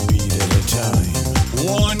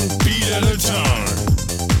 One beat at a time.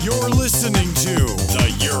 You're listening to the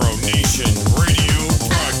Euro Nation Radio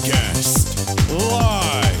Broadcast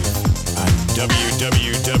live on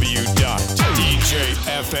www.djfm.ca.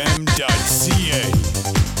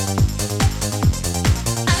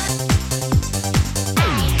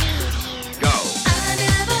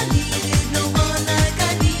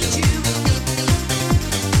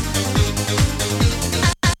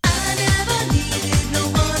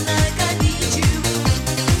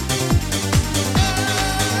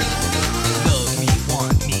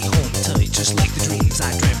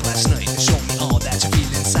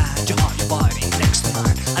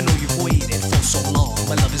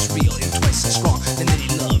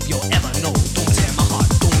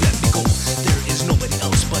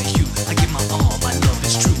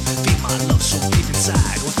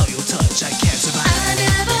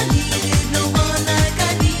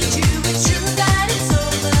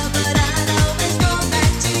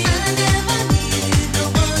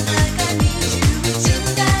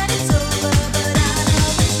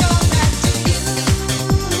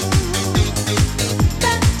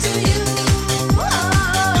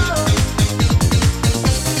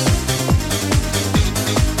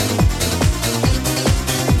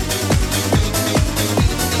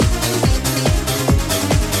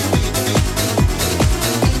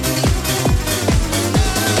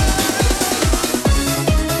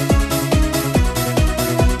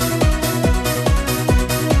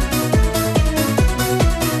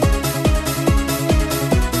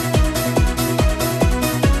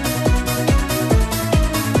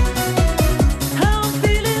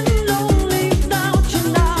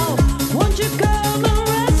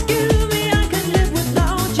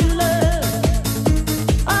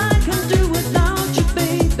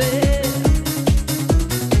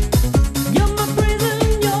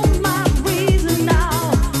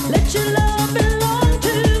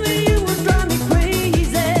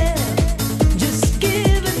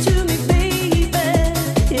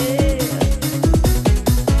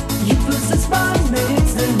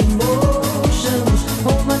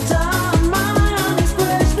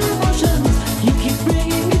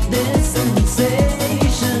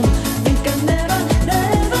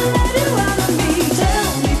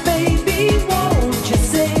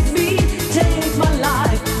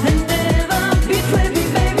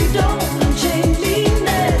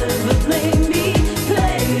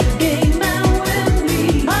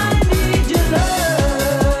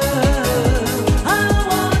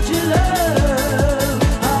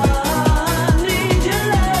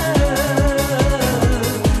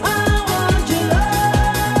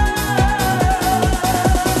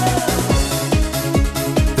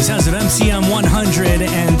 MCM 100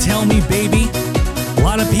 and Tell Me Baby. A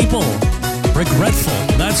lot of people regretful.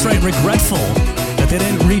 That's right, regretful that they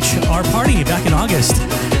didn't reach our party back in August.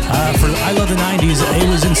 For I Love the 90s, it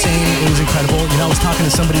was insane. It was incredible. You know, I was talking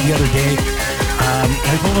to somebody the other day. I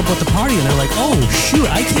told them about the party, and they're like, "Oh shoot,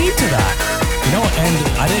 I came to that." You know, and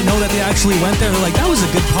I didn't know that they actually went there. They're like, "That was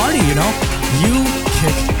a good party." You know, you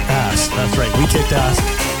kicked ass. That's right, we kicked ass.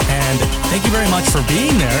 And thank you very much for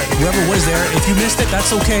being there. Whoever was there, if you missed it,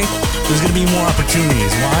 that's okay. There's going to be more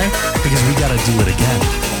opportunities. Why? Because we got to do it again.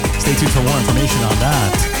 Stay tuned for more information on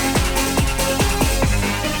that.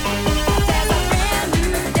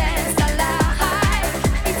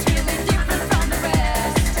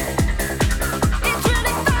 It's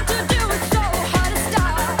really fun to do it so hard to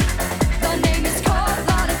stop.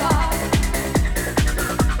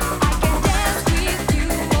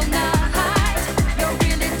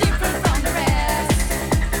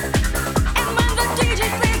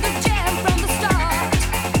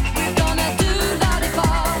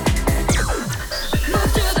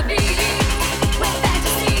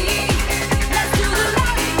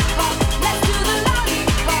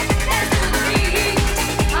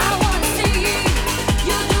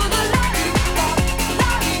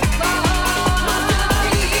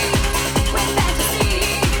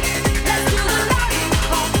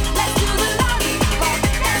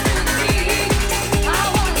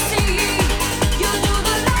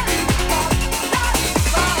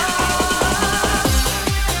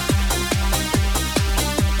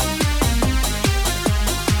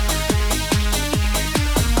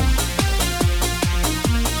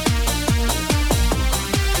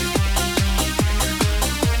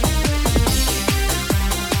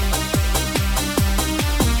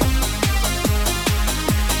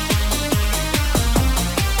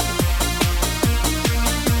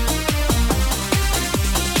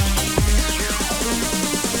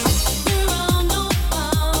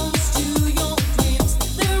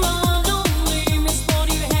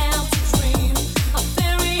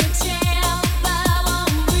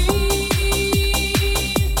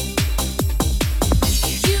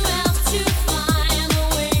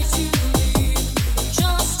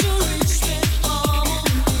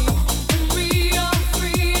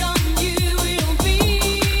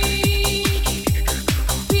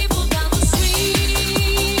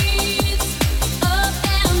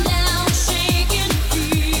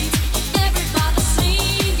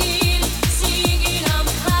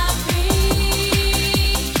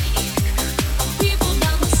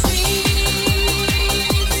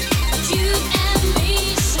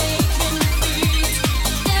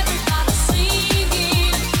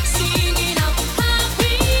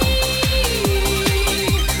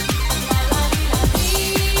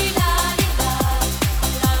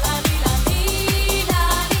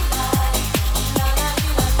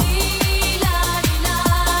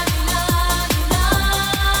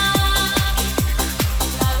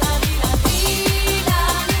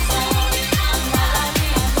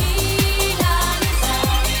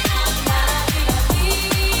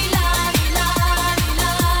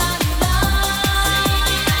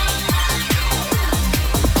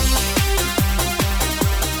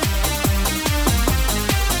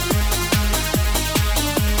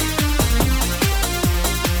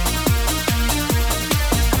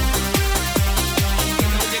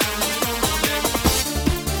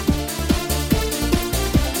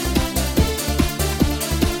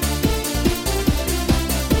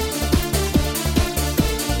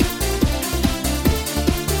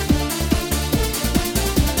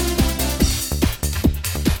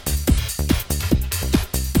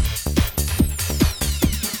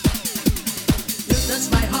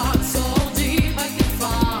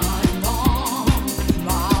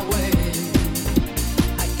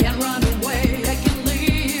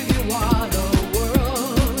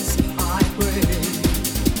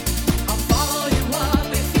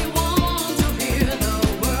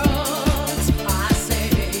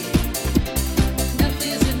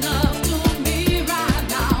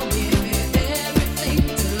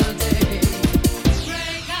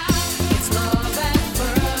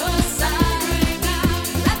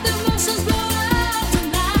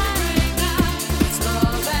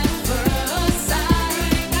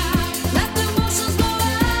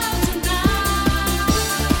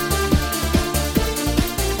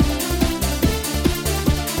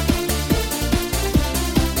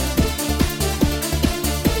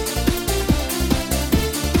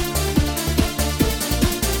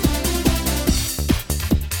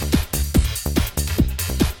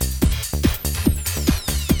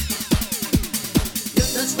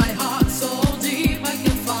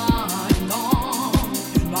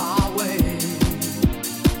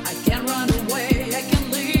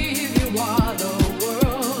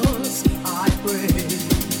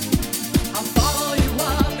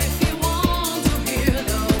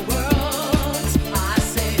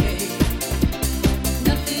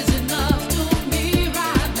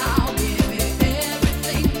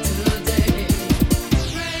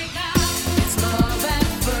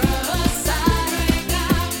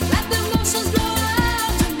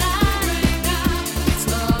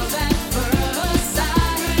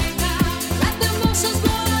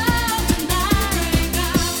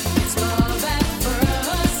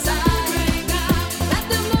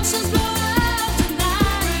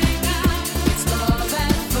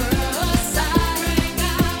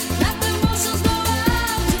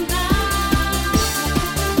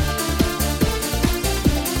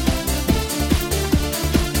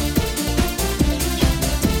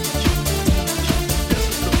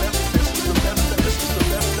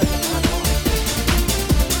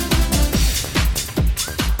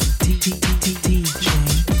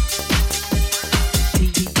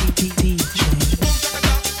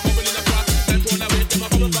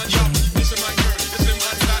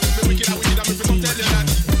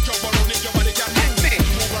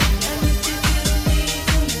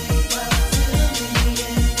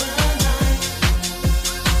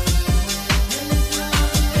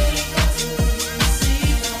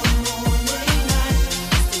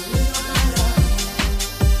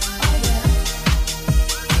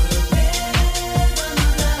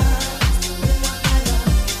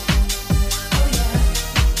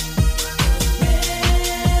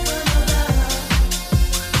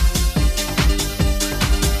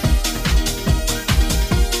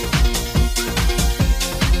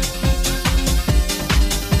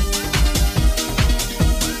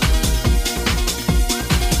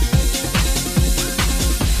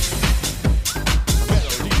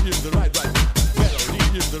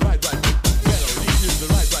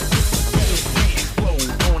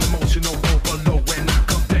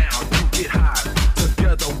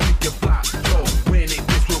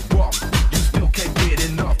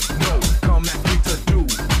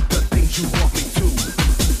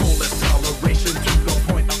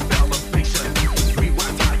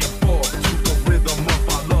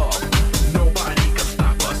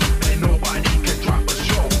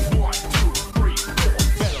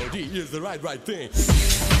 right thing.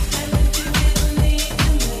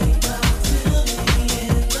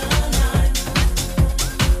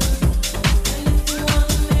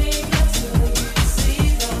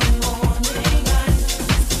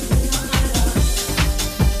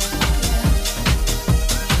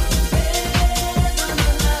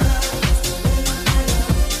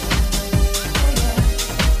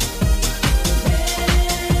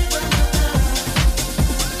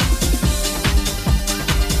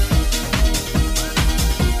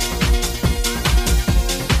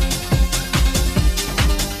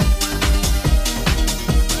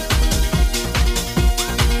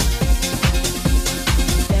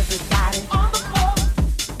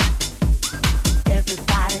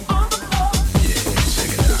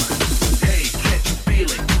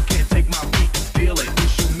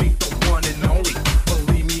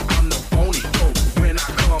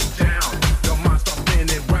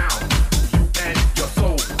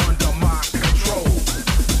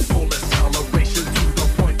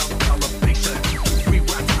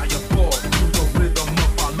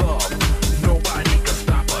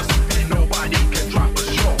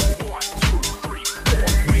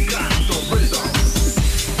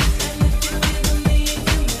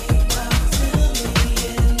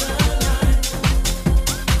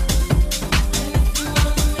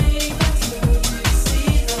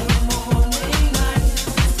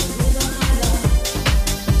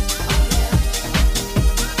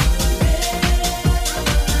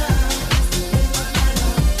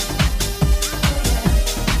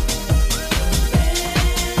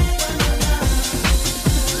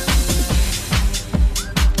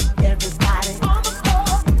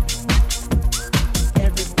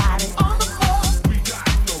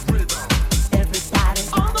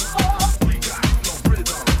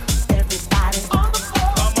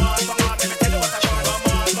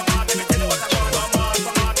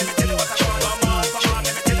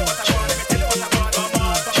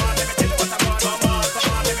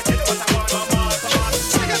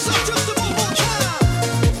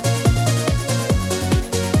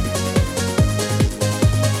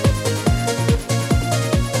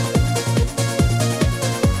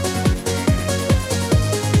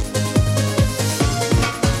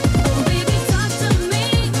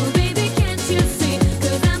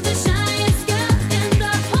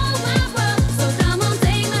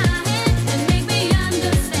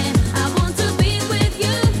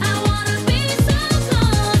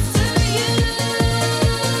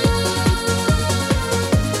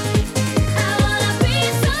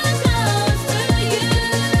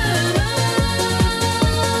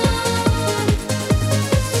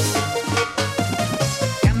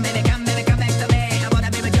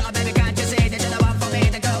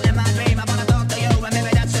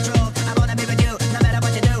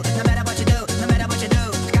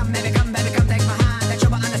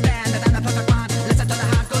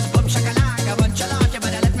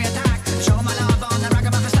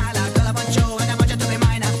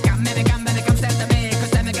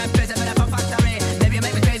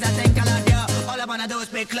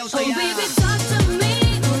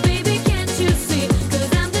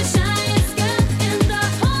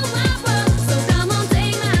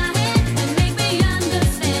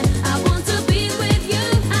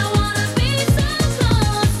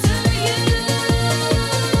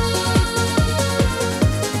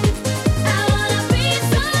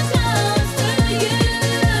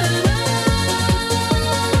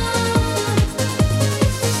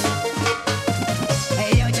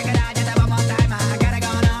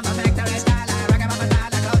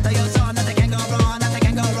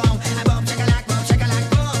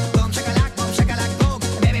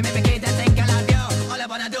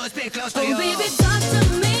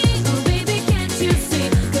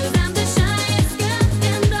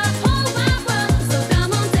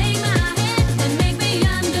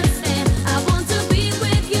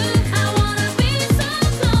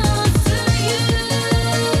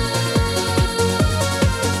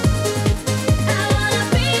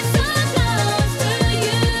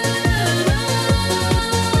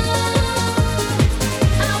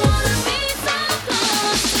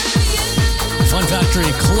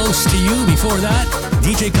 Factory, Close to You. Before that,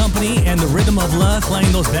 DJ Company and The Rhythm of Love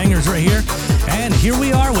playing those bangers right here. And here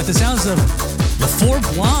we are with the sounds of the Four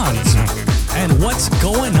Blondes. And what's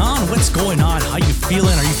going on? What's going on? How you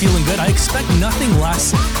feeling? Are you feeling good? I expect nothing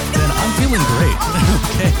less than I'm feeling great.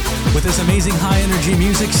 Okay, with this amazing high energy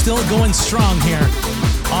music still going strong here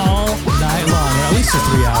all night long, or at least for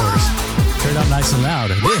 3 hours. Turn it up nice and loud.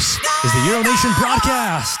 This is the Euro Nation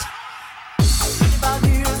broadcast.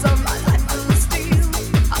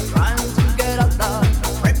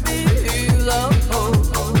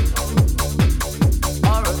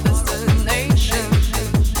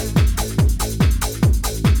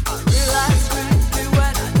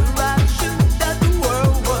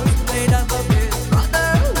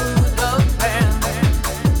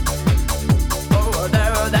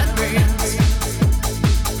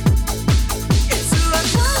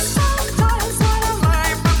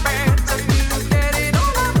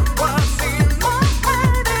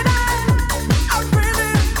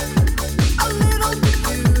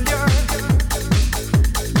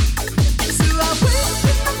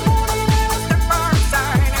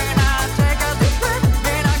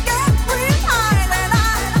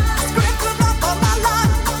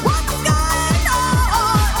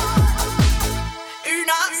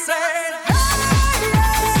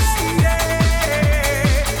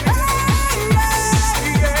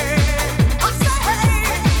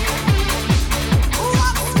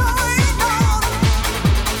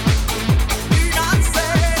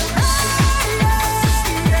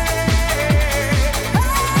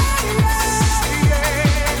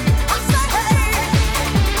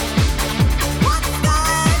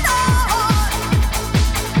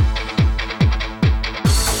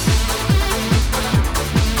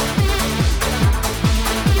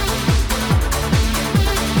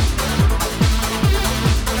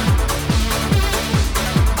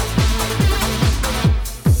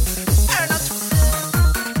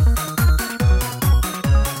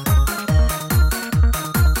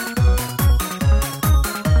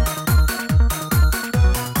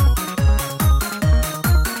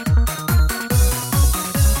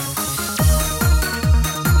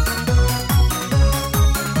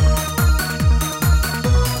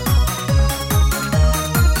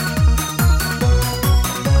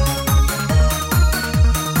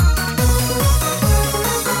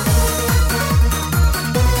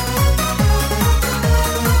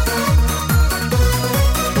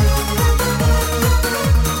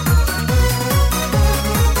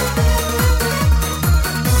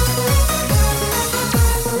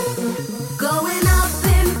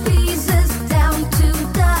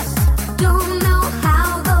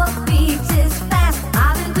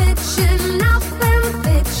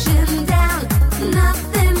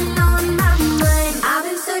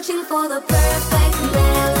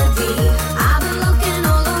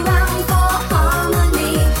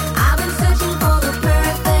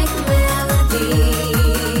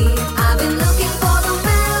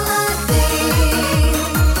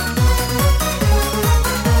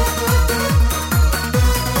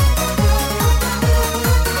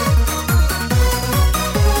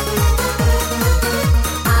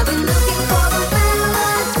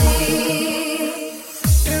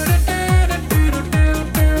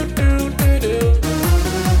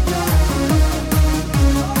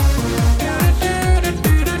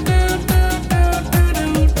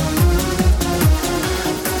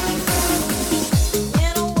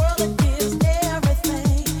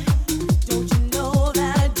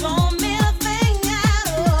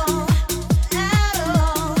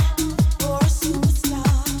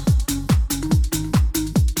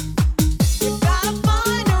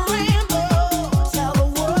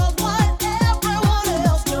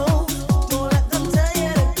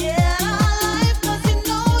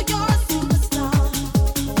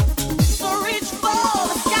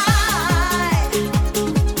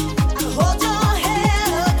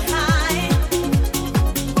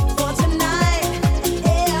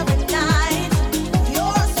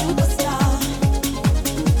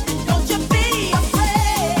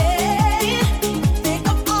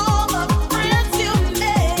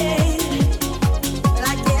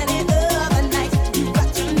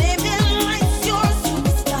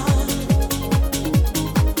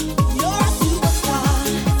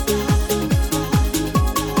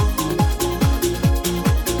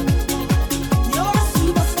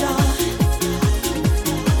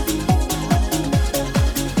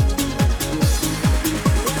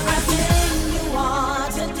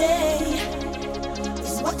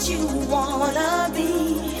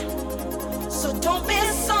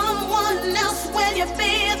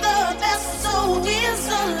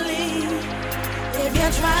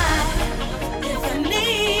 try, if you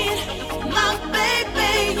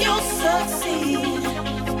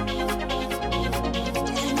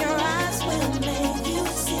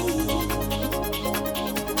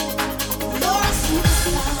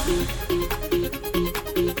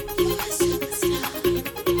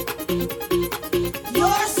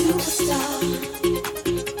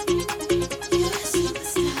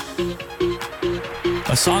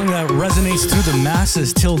A song that resonates through the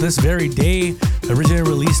masses till this very day. Originally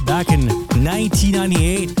released back in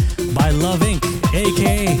 1998 by Love Inc.,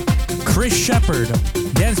 aka Chris Shepherd,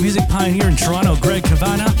 dance music pioneer in Toronto, Greg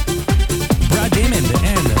Cavana, Brad Damon,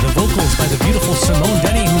 and the vocals by the beautiful Simone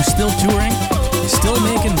Denny, who's still touring, still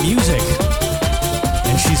making music.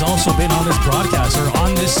 And she's also been on this broadcast or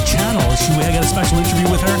on this channel. I got a special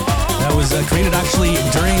interview with her that was created actually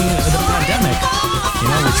during the pandemic,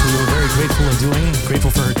 which we were very grateful in doing,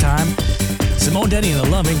 grateful for her time. Simone Denny and the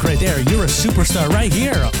Love Inc. right there. You're a superstar right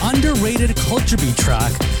here. Underrated culture beat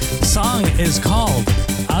track. The song is called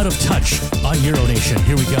Out of Touch on Euronation.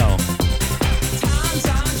 Here we go.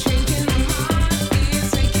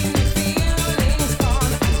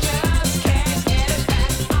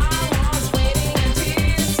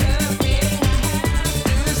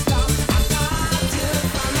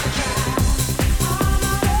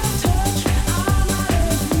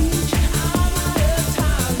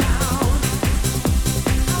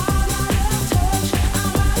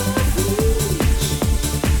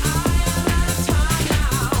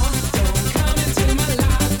 Don't come into my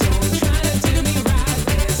life, don't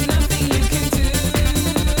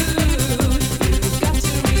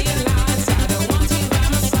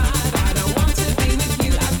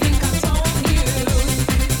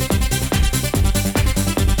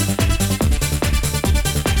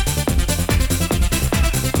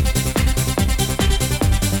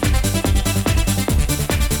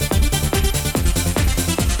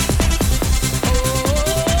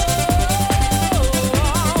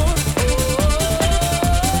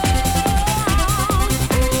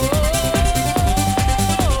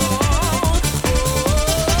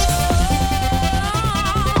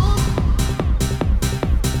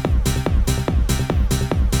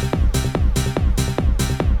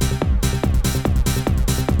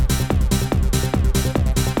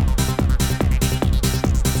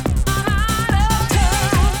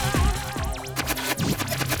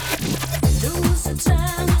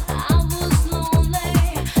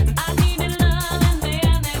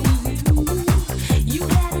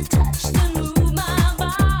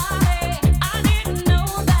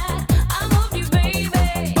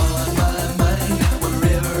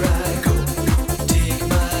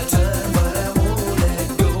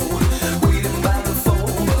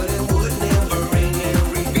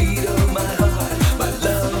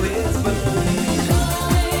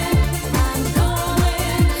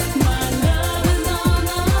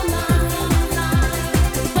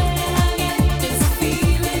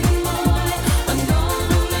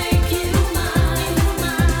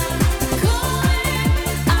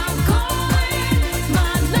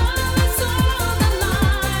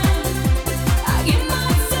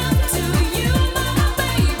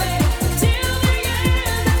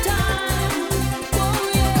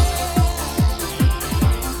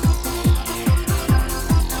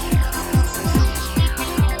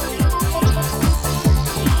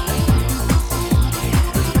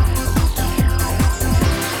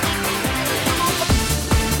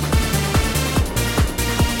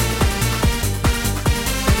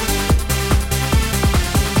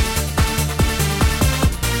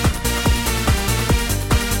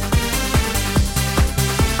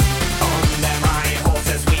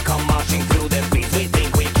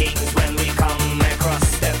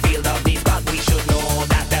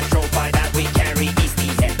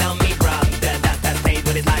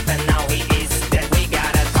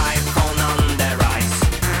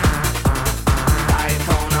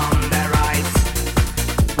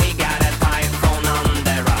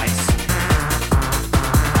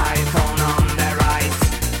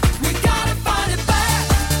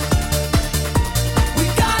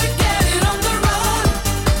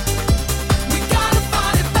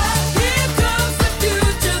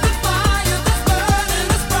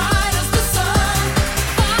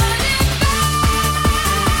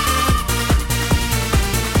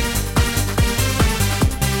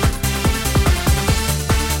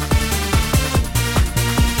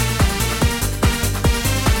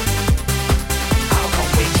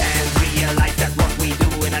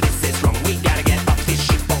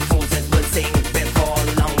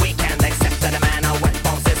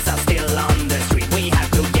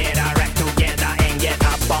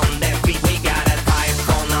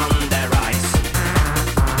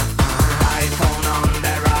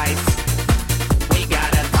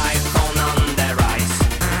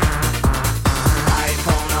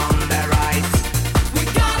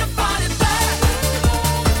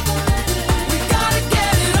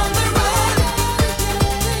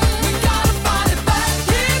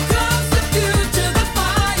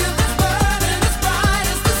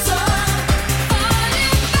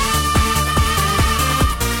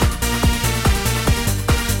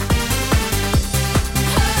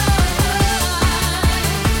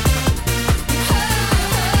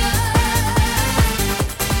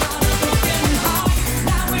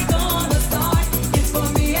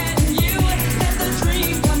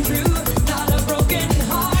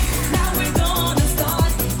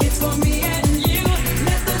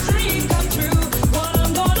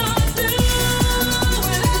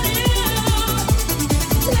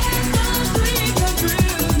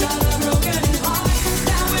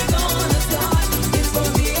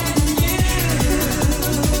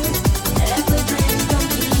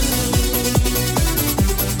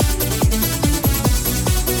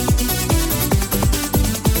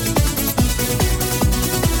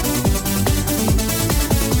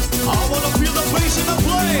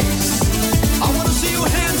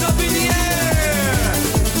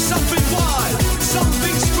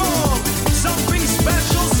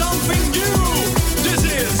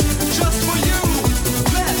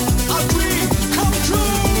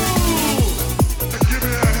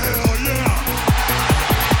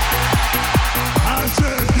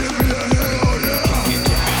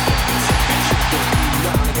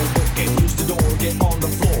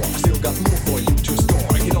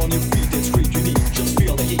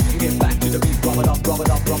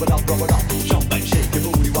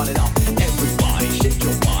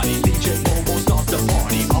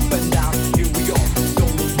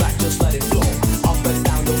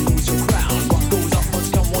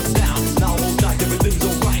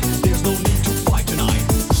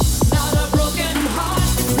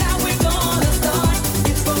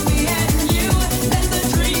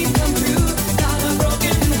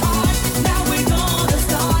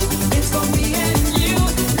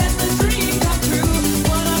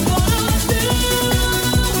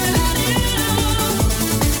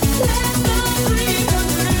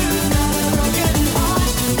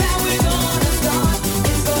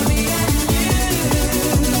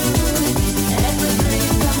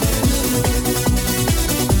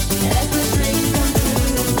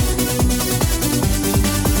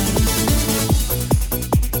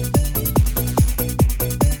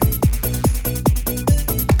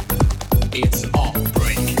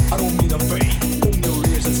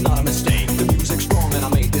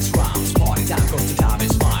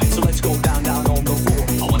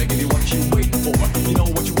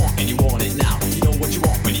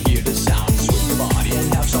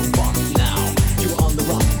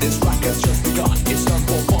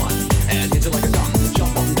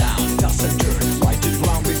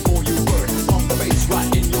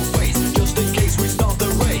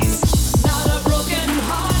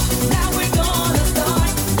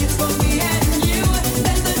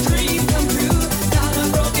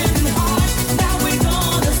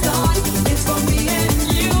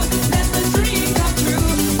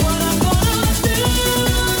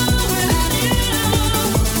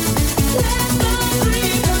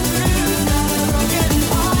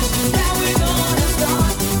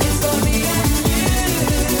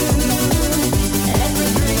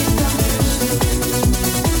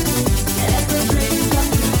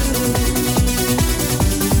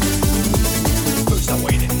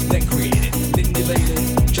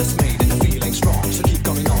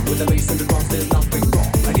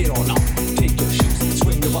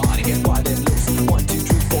party, get wild and loose. 1, 2,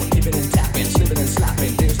 3, 4, giving and tapping, slipping and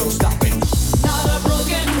slapping, there's no stopping. Not a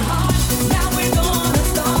broken heart, now we're gonna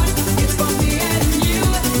start. It's for me and you,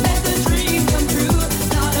 let the dream come true.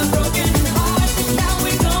 Not a broken heart, now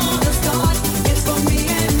we're gonna start. It's for me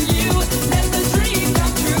and you, let the dream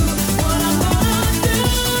come true. What I'm gonna do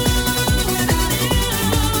without you,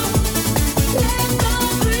 let the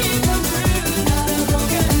dream come true. Not a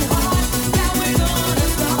broken heart, now we're gonna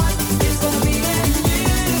start. It's for me and you.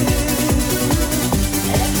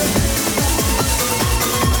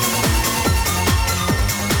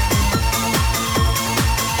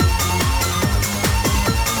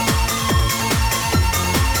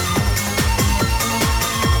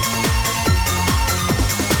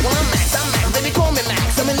 Well, I'm Max, baby, call me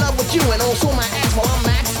Max. I'm in love with you and also my ex. Well, I'm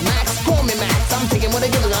Max, call me Max. I'm taking what I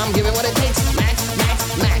give, I'm giving what it takes. Max.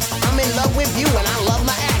 I'm in love with you and I love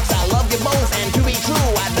my ex. I love you both, and to be true,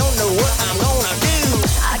 I don't know what I'm gonna do.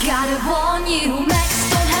 I gotta warn you, Max,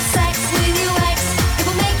 don't have sex with your ex. It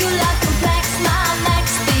will make your life complex, my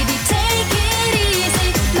Max, baby, take it easy.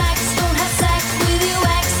 Max, don't have sex with your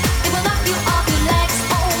ex. It will knock you off your legs.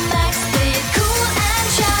 Oh, Max, play it cool and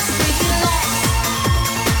just relax.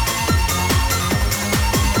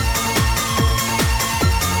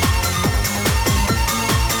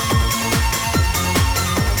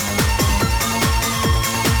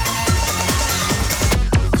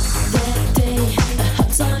 That day, a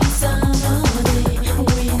hot sunny summer day,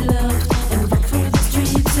 we loved and walked through the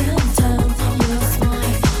streets of town. Your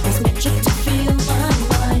smile was magic to fill my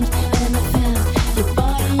mind, and I felt your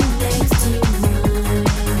body next to mine.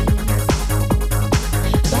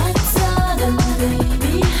 But suddenly,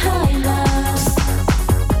 behind us,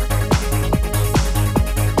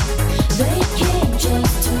 they came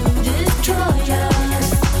just to destroy us.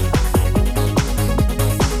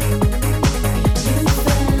 You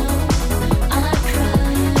fell, I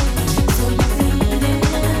cried, so you bleeding.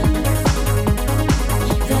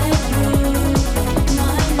 They broke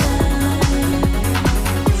my life.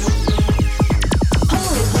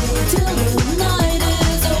 Hold me till the night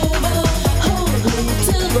is over. Hold me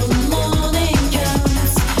till the morning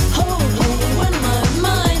comes. Hold me when my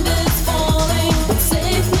mind is falling.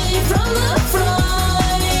 Save me from the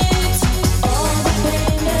fright. All the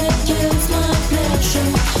pain that kills my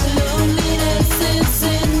pleasure. Loneliness is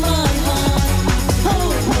in my heart.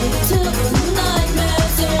 Hold me till the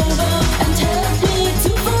nightmare's over and help me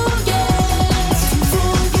to forget.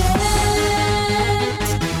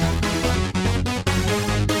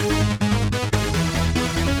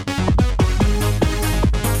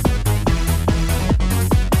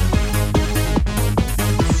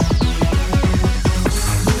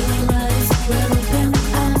 Your eyes were open,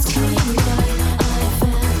 asking why. I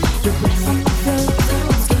felt your breath on my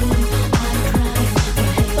frozen skin. I cried,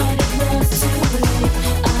 but it was too late.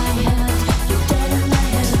 I held you dead and I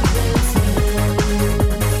held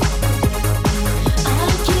I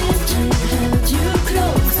kissed you, held you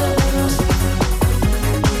closer.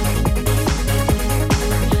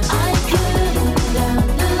 I couldn't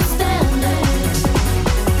understand it.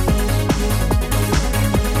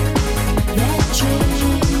 That changed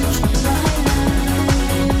my life.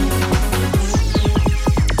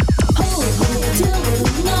 Hold me till the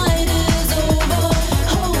night is over.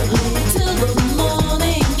 Hold me till the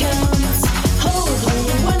morning comes. Hold me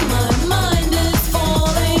when my mind is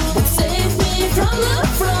falling. Save me from the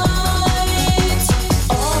fright.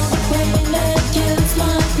 All the pain that kills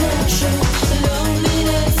my pleasure.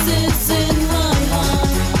 Loneliness is in my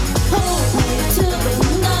heart. Hold me till the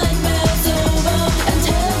nightmare's over and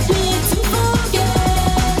help me to forget.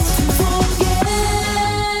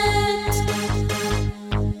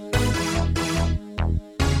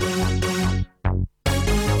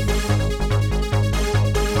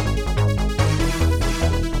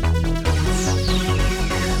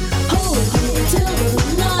 Hold me till the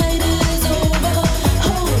night is over.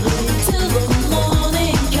 Hold me till the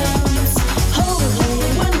morning comes. Hold me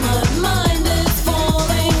when my mind is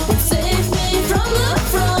falling. Save me from the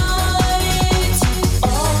fright.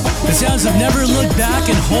 The sounds of Never Look Back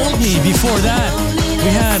and Hold Me. Before that, we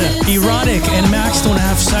had Erotic and Max Don't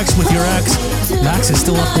Have Sex With Your Ex. Max is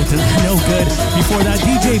still up with the no good. Before that,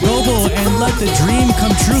 DJ Bobo and Let the Dream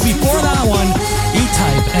Come True. Before that one,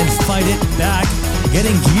 E-Type and Fight It Back.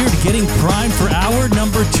 Getting geared, getting primed for hour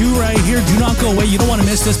number 2 right here. Do not go away. You don't want to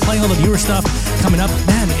miss this. Playing all the viewer stuff coming up.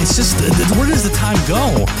 Man, it's just, where does the time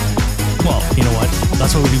go? Well, you know what?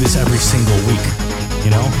 That's why we do this every single week. You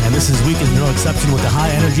know, and this week is no exception with the high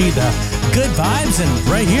energy, the good vibes, and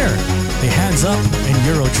right here, the hands up and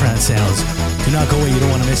Eurotrance sounds. Do not go away, you don't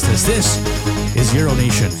want to miss this. This is Euro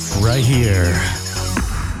Nation right here.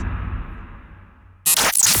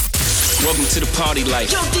 Welcome to the party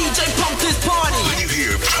life. Yo, DJ, pump this party. When you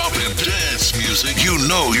hear pumping dance music, you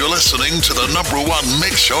know you're listening to the #1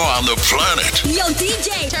 mix show on the planet. Yo,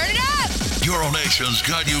 DJ, turn it up. Euronation's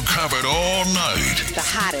got you covered all night. The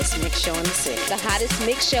hottest mix show in the city. The hottest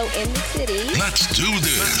mix show in the city. Let's do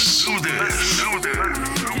this. Let me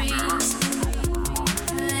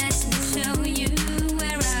show you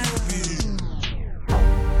where I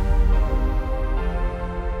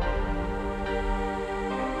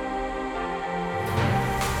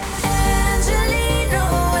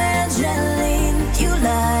Angelino, Angeline, you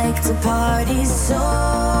like to party so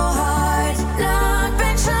hard. Long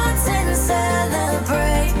break shots and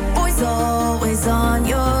celebrate. Boys always on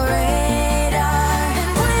your radar.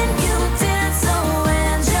 And when you dance, oh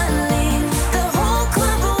Angeline, the whole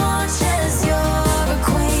club watches. You're a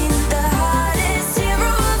queen, the hottest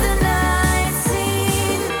hero of the night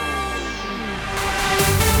scene.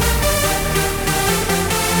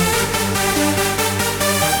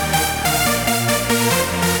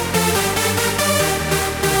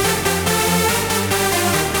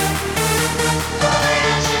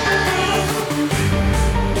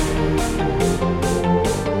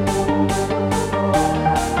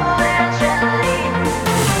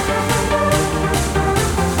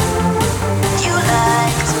 You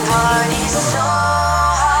like to party so hard.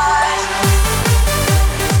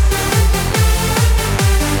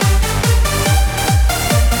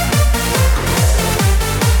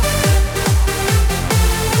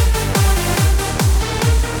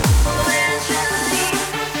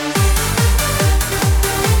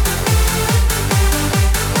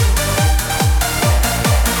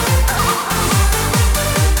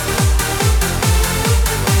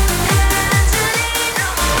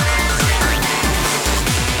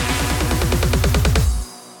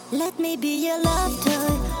 Let me be your love toy,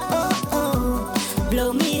 oh oh.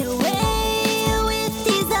 Blow me away with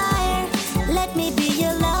desire. Let me be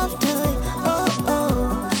your love toy, oh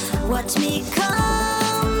oh. Watch me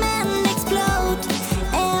come and explode.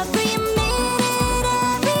 Every minute,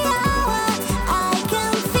 every hour, I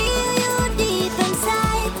can feel you deep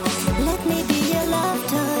inside. Let me be your love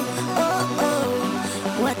toy, oh oh.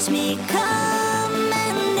 Watch me come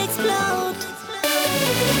and explode.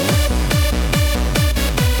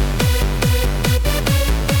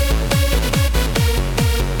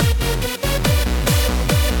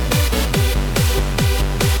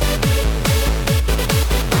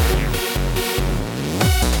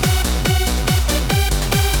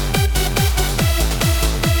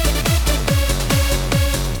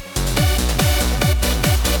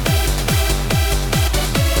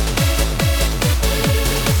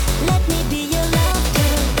 Let me be your love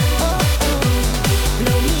toy, oh oh.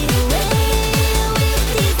 Blow me away with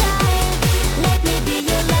desire. Let me be your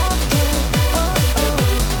love toy, oh oh.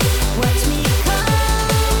 Watch me come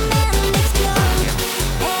and explode.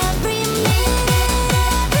 Every minute, every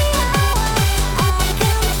hour, I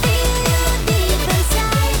can feel you deep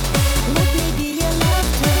inside. Let me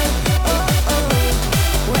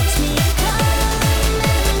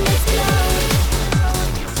be your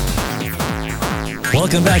love toy, oh oh. Watch me come and explode.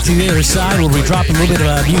 Welcome back to the other side, where we drop a little bit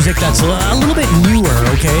of music that's a little bit newer,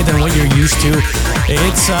 okay, than what you're used to.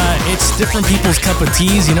 It's different people's cup of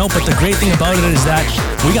teas, you know, but the great thing about it is that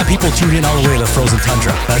we got people tuned in all the way to the frozen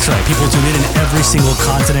tundra. That's right, people tuned in every single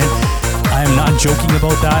continent. I am not joking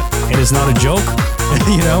about that. It is not a joke,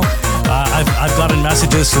 you know. I've gotten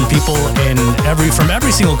messages from people from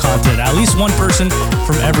every single continent, at least one person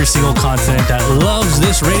from every single continent that loves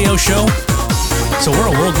this radio show. So we're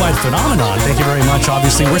a worldwide phenomenon. Thank you very much.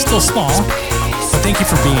 Obviously, we're still small, but thank you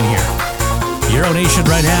for being here. Euro Nation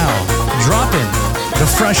right now, dropping the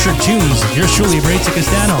fresher tunes. Yours truly, Ray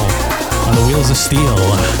Castano, on the Wheels of Steel.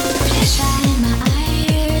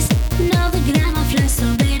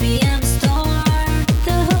 Baby, I'm a star,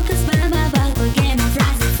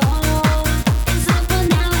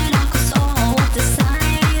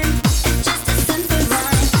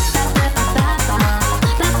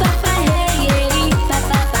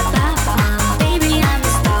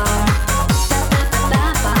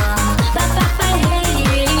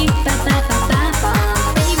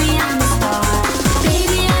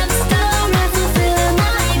 I fulfill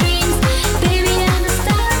my dreams.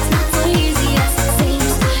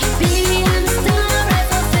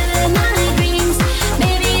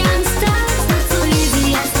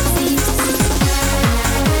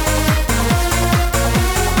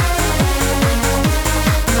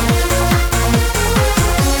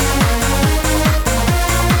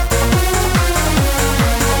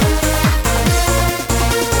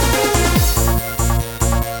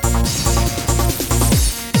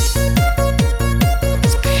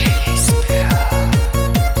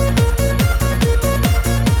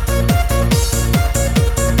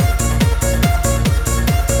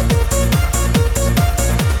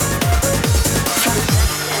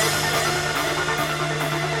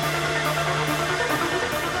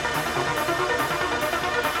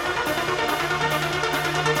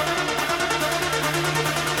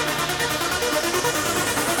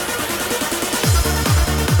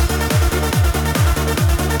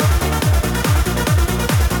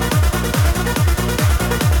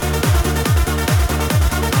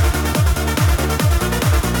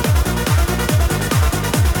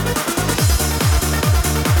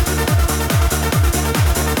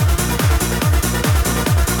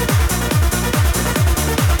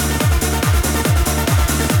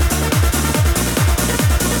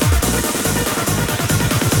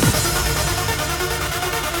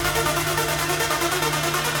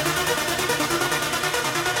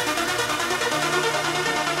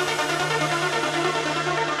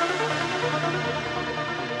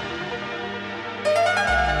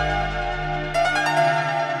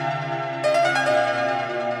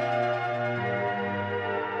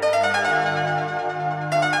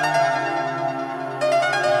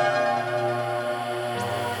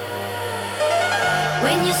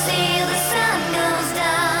 When you see the sun goes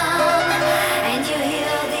down and you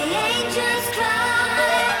hear the angels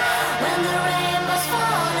cry, when the rainbow's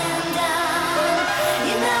falling down,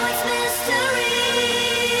 you know it's mystery.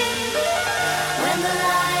 When the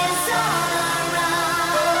light is all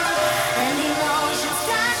around and emotions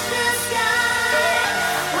touch the sky,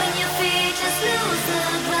 when your feet just lose the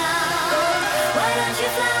ground, why don't you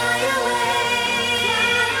fly away?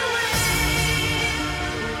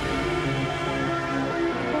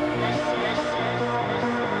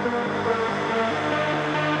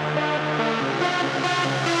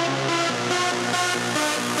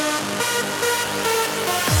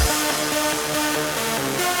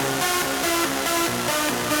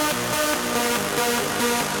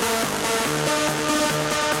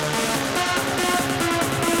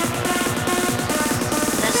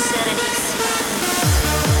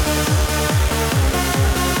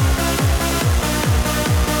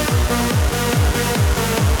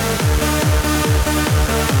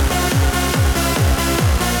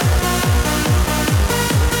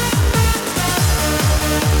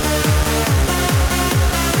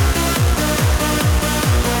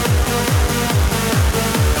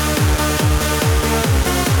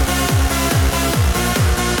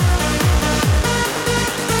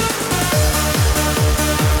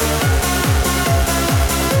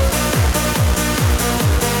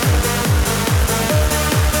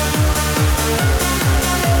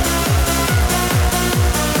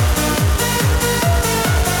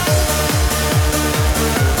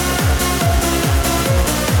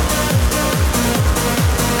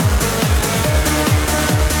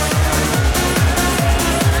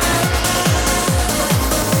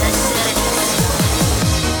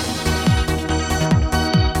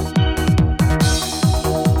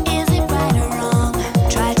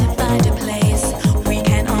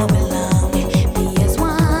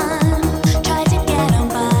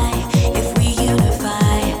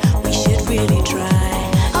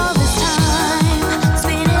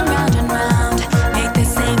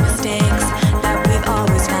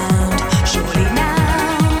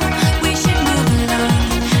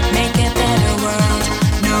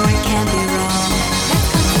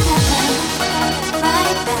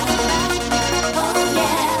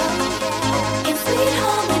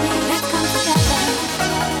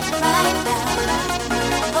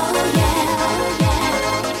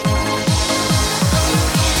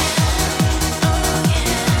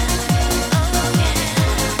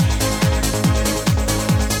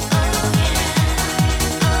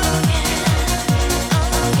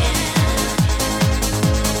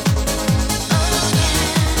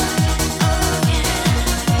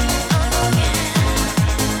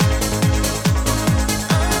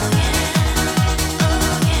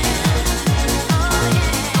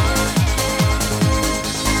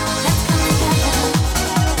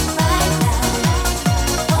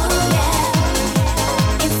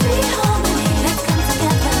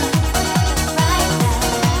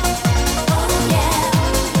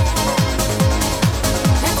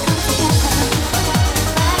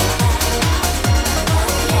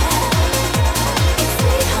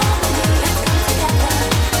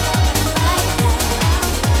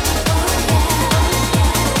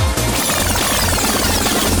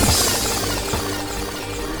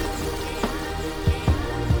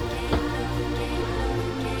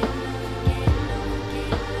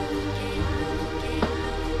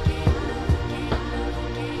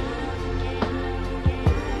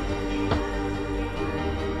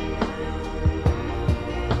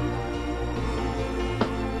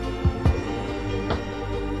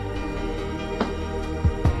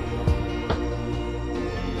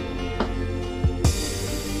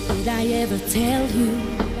 Did I ever tell you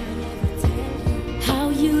how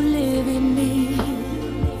you live in me?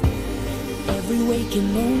 Every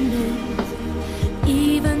waking moment,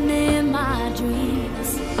 even in my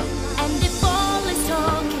dreams. And if all this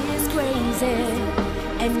talk is crazy,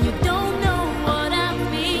 and you don't know what I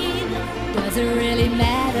mean, does it really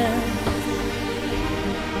matter?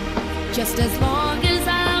 Just as long as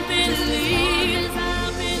I believe.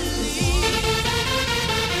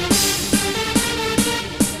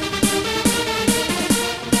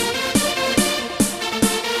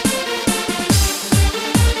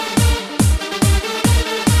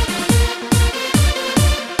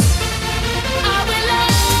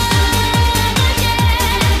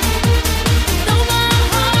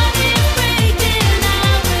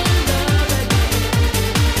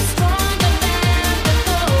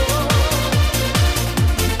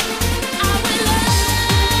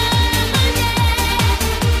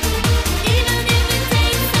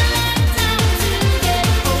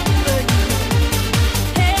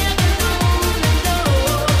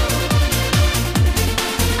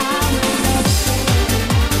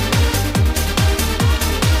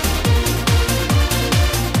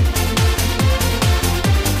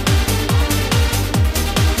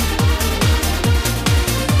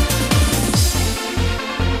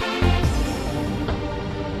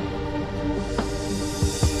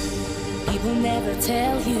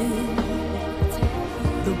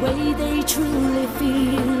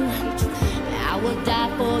 would die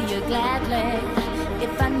for you gladly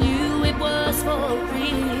if I knew it was for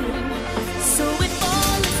real. So if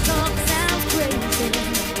all this talk sounds crazy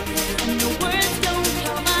and the words don't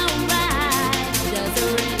come out right, does it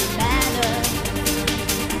really matter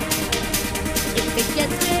if it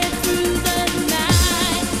gets me through the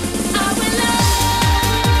night? I will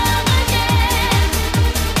love again,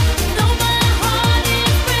 though my heart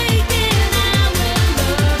is breaking. I will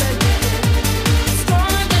love again,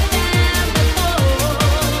 stronger than before.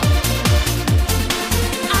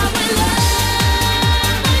 I will love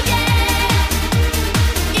again,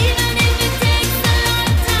 even if it takes a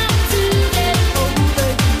lifetime to get over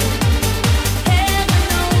you. Heaven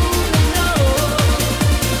only knows.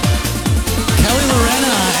 Kelly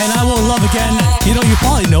Lorena, and I Will Love Again. You know, you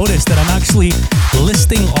probably noticed that I'm actually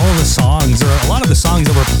listing all the songs, or a lot of the songs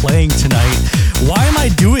that we're playing tonight. Why am I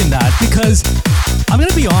doing that? Because I'm going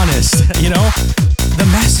to be honest, you know, the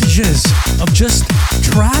messages of just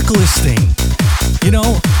track listing. You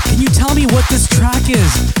know, can you tell me what this track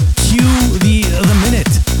is? Cue the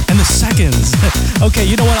minute and the seconds. Okay,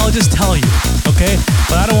 you know what? I'll just tell you, okay?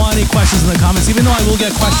 But I don't want any questions in the comments, even though I will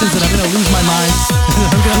get questions and I'm going to lose my mind.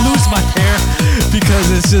 I'm going to lose my hair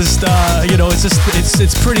because it's just, you know, it's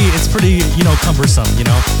pretty, you know, cumbersome, you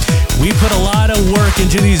know? We put a lot of work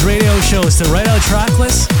into these radio shows to write out track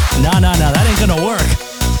lists. Nah, that ain't going to work.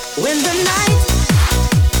 When the night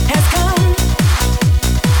has come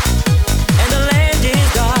and the land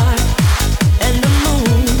is dark and the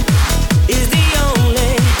moon is the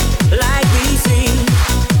only light we see,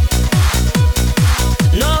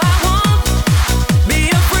 no, I won't be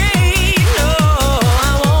afraid. No,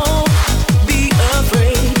 I won't be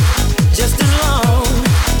afraid. Just as long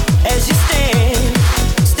as you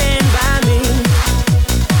stand by me.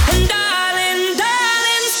 And darling,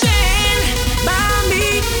 stand by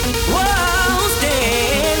me. Whoa,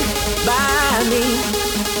 stand by me.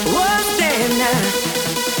 Whoa, stand now.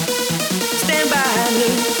 Stand by me.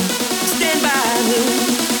 Stand by me.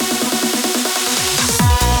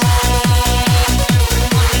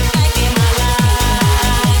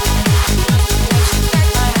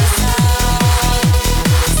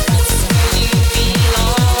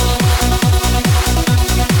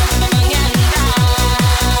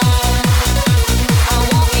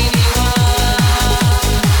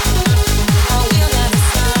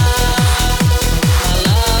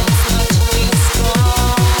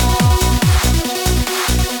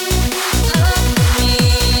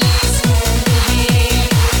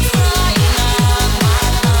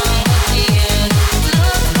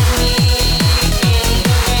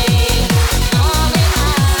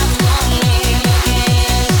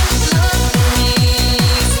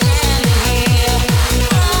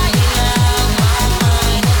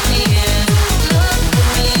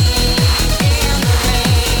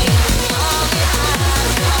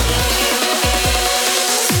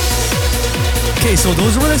 Okay, so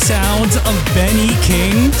those were the sounds of Benny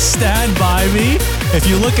King, Stand By Me. If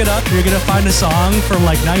you look it up, you're going to find a song from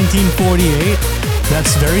like 1948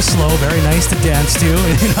 that's very slow, very nice to dance to.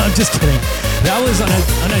 I'm just kidding. That was an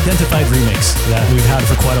unidentified remix that we've had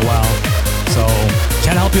for quite a while. So,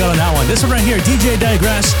 can't help you out on that one. This one right here, DJ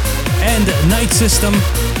Digress and Night System.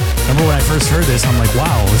 Remember when I first heard this, I'm like,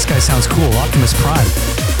 wow, this guy sounds cool. Optimus Prime.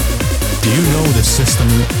 Do you know the system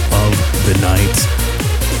of the night?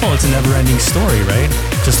 Well, it's a never-ending story, right?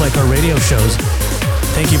 Just like our radio shows.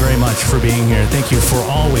 Thank you very much for being here. Thank you for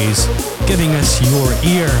always giving us your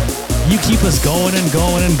ear. You keep us going and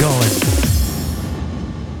going and going.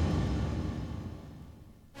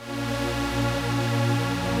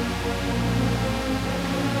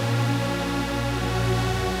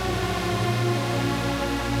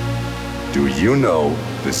 Do you know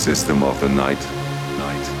the system of the night?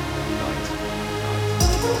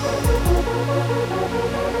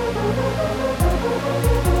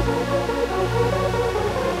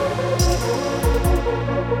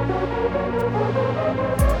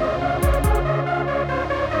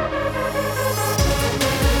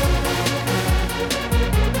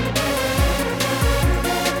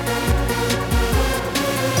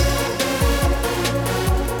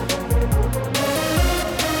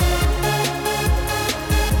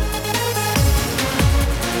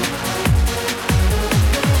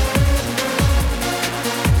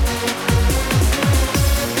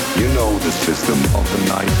 You know the system of the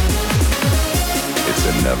night. It's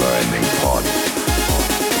a never-ending party.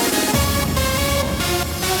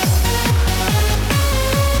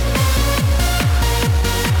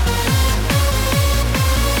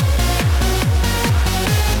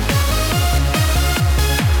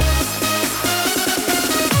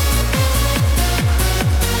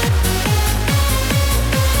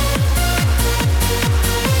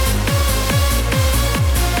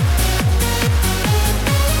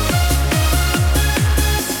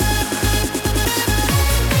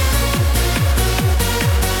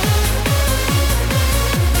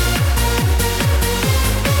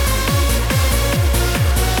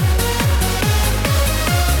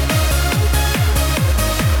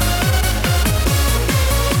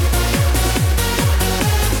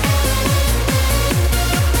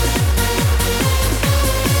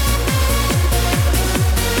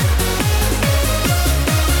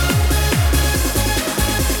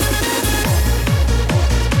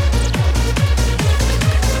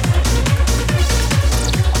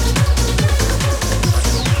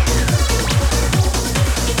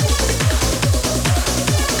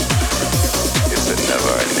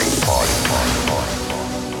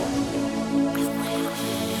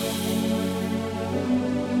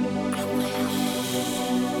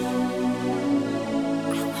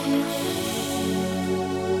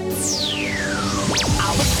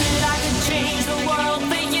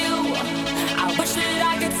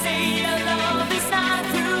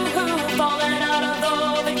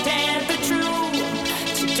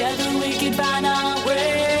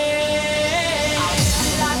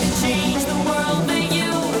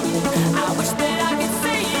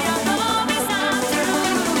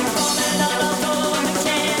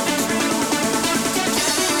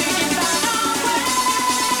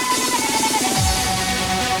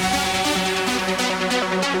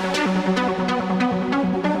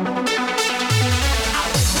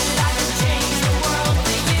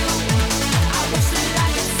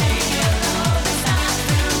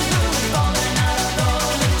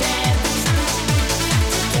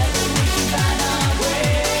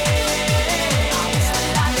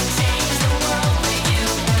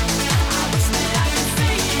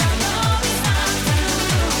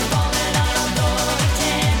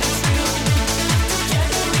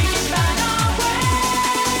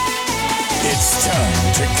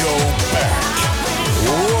 time to go back,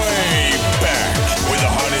 way back, with the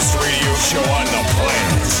hottest radio show on the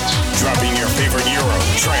planet, dropping your favorite Euro,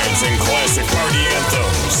 trance, and classic party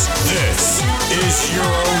anthems. This is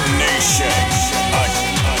Euro Nation.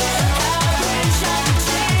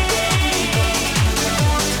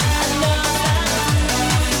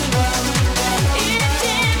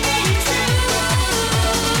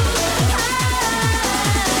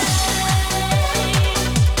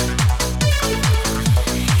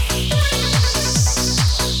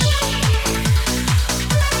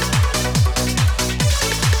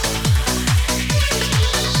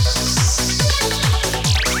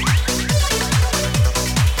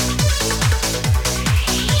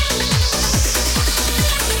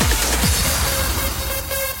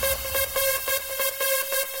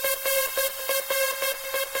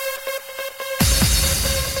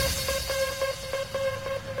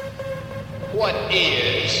 What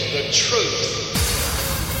is the truth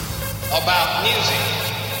about music?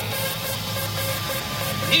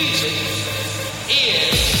 Music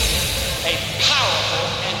is a powerful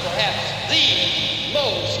and perhaps the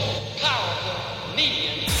most powerful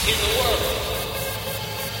medium in the world.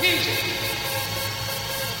 Music.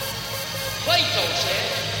 Plato said,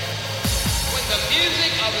 when the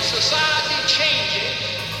music of a society changes,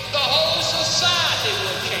 the whole society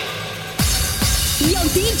will change. Yo,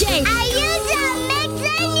 DJ! Are you done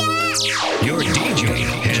mixing yet? Your DJ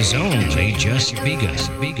has only just begun.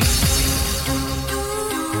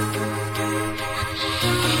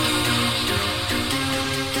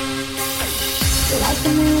 Like the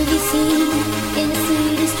movie scene in a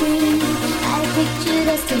sweetest dream, I pictured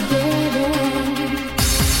us together.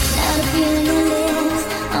 Now the feeling that lives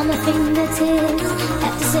on my fingertips,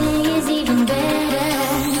 have to say is even better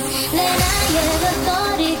than I ever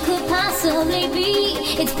thought it could possibly be.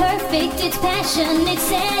 It's perfect, it's passion, it's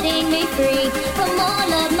setting me free from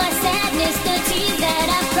all of my sadness, the tears that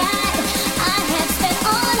I've cried. I have spent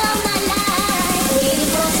all of my life waiting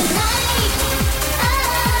for tonight.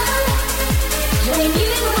 Oh, when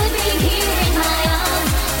you would be here in my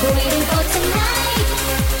arms, waiting for tonight.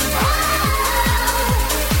 Oh,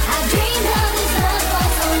 I dreamed of this love for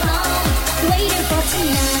so long, waiting for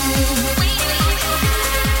tonight.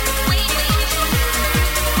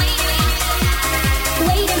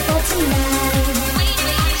 Waiting for tonight.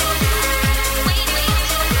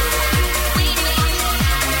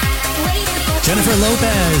 Jennifer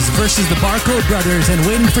Lopez versus the Barcode Brothers and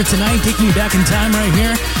Waiting for Tonight, taking you back in time right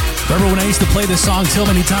here. Remember when I used to play this song so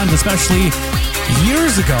many times, especially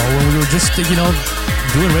years ago when we were just,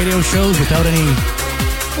 doing radio shows without any,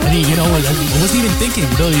 I wasn't even thinking.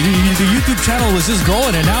 The YouTube channel was just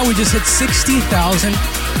growing, and now we just hit 60,000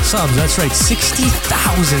 subs. That's right, 60,000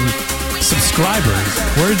 subscribers.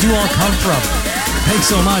 Where did you all come from? Thanks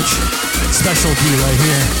so much. Specialty right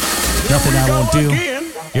here. Nothing I won't do.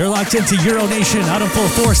 You're locked into Euro Nation, out in full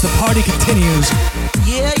force. The party continues.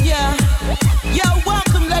 Yeah. Yo,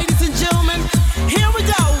 welcome, ladies and gentlemen. Here we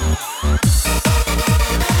go.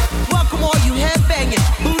 Welcome all you headbanging,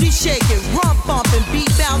 booty shaking, rump bumping, beat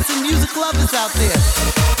bouncing music lovers out there.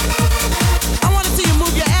 I want to see you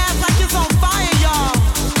move your ass like it's on fire, y'all.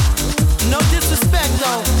 No disrespect,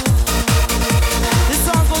 though. This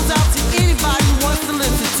song goes out to anybody who wants to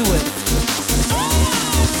listen to it.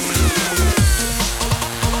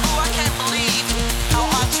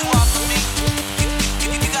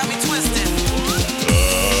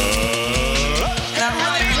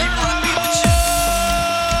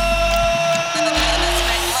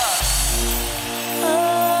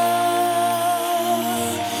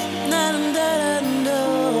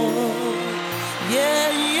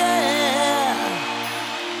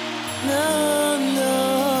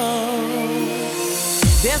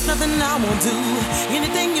 There's nothing I won't do.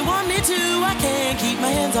 Anything you want me to, I can't keep my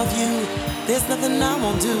hands off you. There's nothing I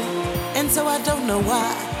won't do, and so I don't know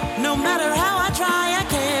why. No matter how I try, I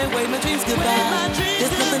can't wave my dreams goodbye.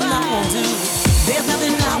 There's nothing I won't do. There's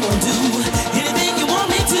nothing I won't do. Anything you want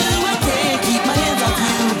me to, I can't keep my hands off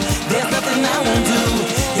you. There's nothing I won't do,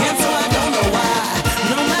 and so I don't know why.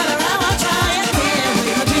 No matter how I try, I can't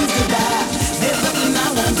wave my dreams goodbye. There's nothing I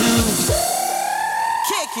won't do.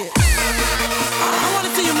 Kick it. I wanna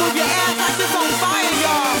see you move your ass like it's on fire,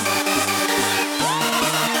 y'all.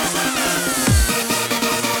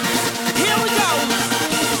 Here we go.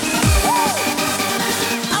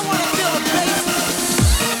 I wanna feel the bass.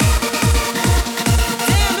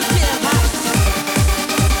 Damn, it's getting hot.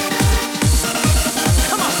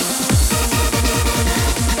 Come on.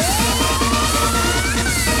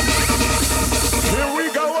 Here we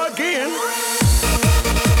go again.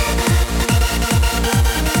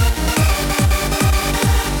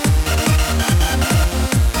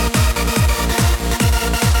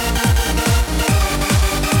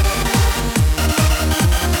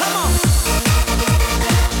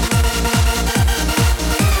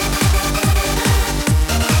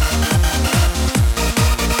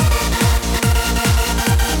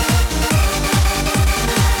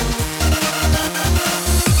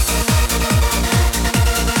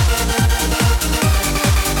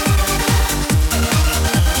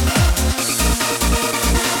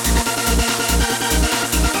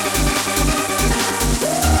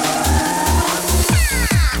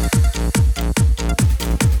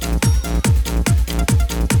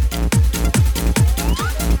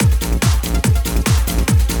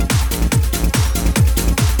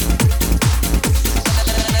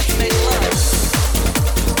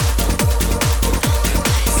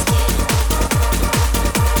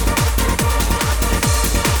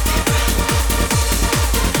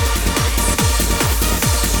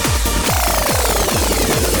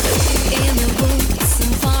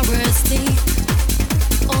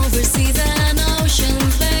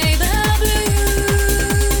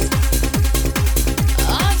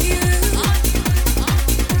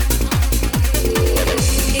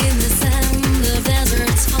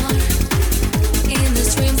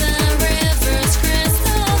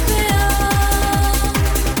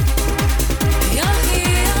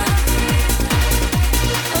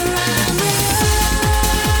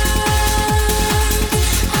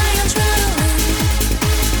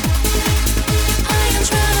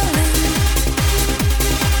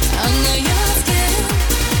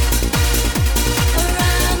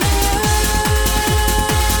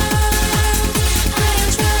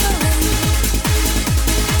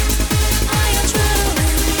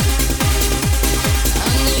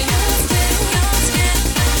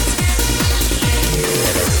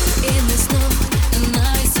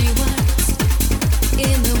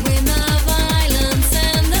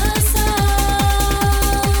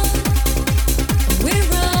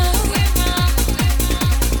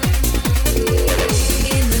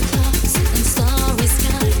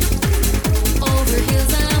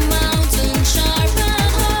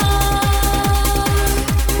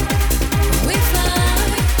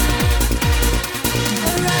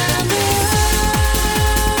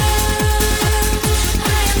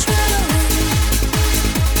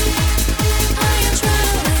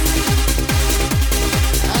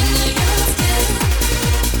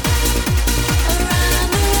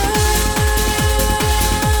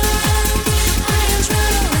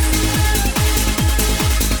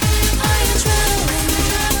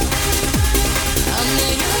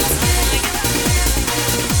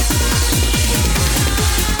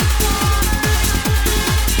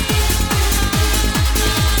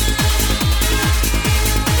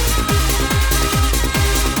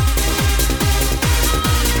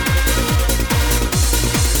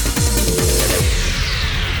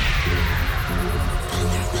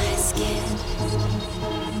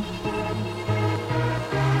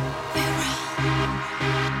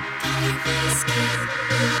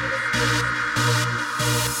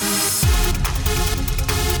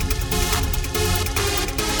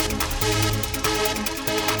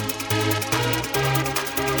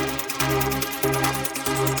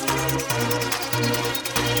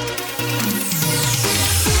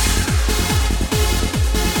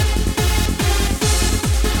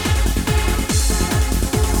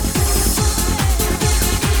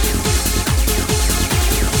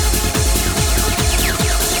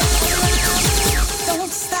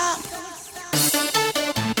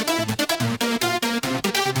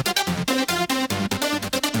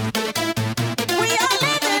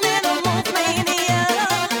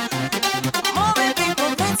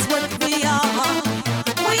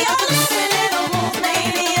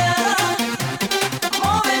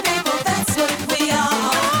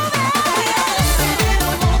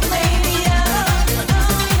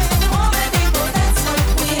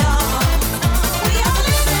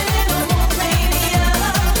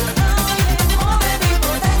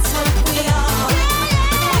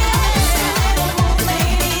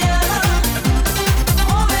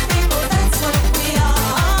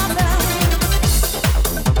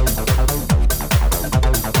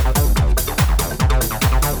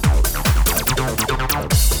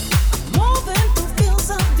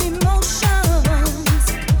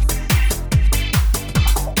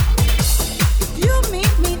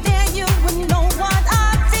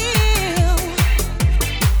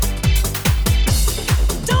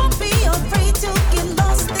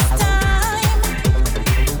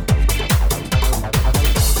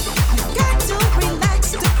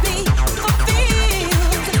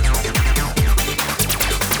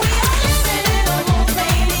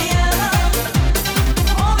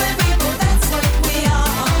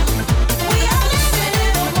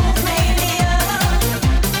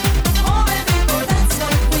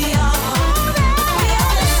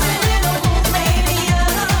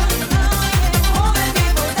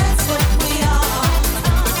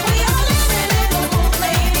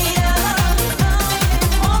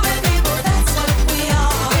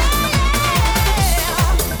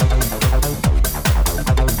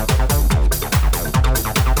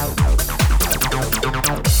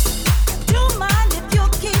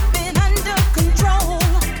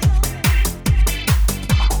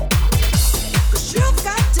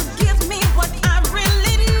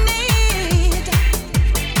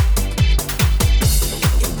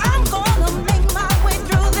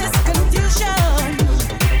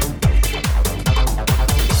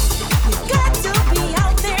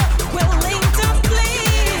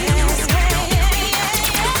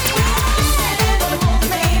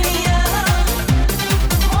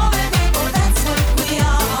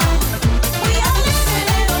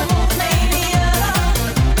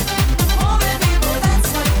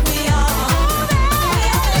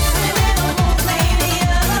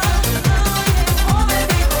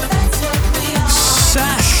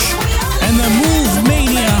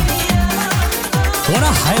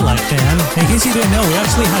 highlight fan. In case you didn't know, we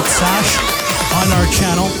actually had Sash on our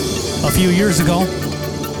channel a few years ago.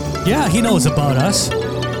 Yeah, he knows about us.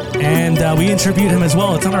 And we interviewed him as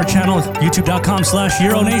well. It's on our channel,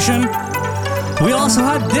 youtube.com/EuroNation. We also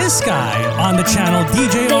had this guy on the channel,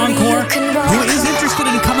 DJ Encore, who is interested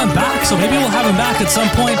in coming back. So maybe we'll have him back at some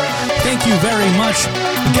point. Thank you very much,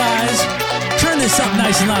 guys. Turn this up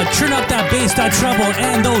nice and loud. Turn up that bass, that treble,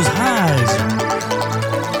 and those highs.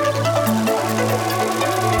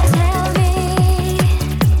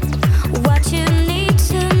 What you need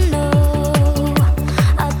to know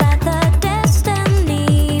about the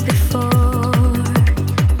destiny before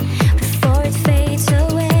it fades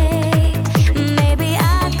away. Maybe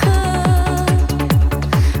I could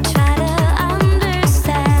try to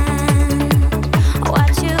understand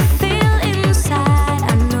what you feel inside.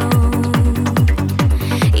 I know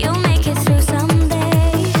you'll make it through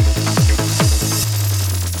someday.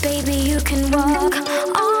 Baby, you can walk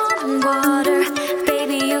on water.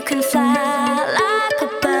 Baby, you can fly like a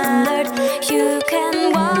bird. You can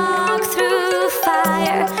walk through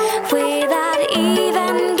fire without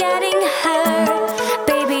even getting hurt.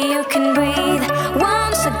 Baby, you can breathe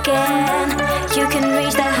once again. You can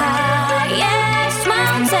reach the highest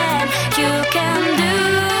mountain. You can do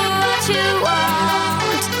what you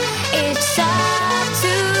want. It's up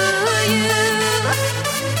to you.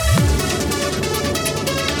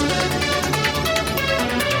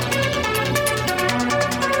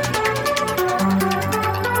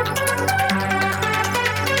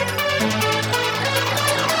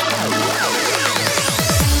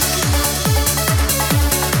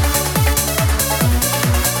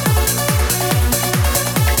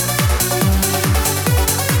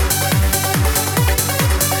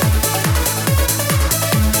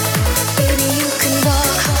 Baby, you can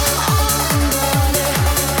walk on water.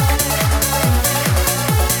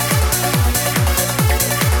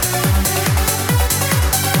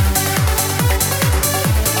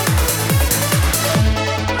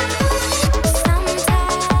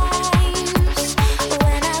 Sometimes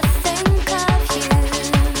when I think of you,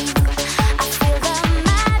 I feel the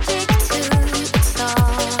magic too.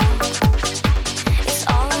 It's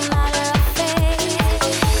all a matter of faith.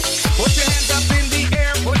 Put your hands up in the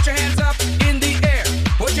air, put your hands up in the air.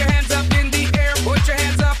 Put your hands up in the air, put your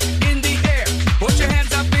hands up in the air. Put your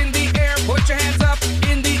hands up in the air, put your hands up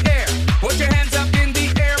in the air. Put your hands up in the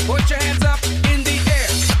air, put your hands up in the air.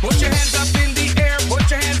 Put your hands up in the air, put your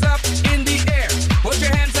hands up in the air. Put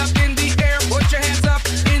your hands up in the air, put your hands up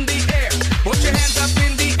in the air. Put your hands up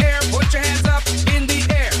in the air, put your hands up in the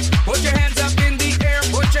air. Put your hands up in the air,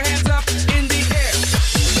 put your hands up in the air.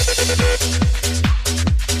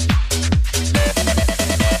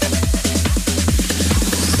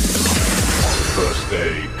 First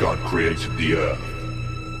day, God created the earth,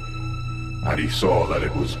 and he saw that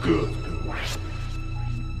it was good.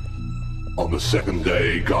 On the second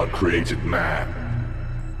day, God created man,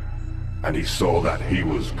 and he saw that he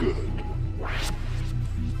was good.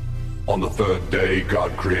 On the third day,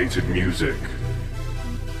 God created music,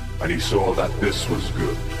 and he saw that this was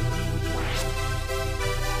good.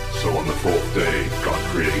 So on the fourth day, God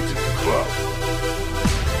created the club.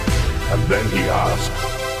 And then he asked,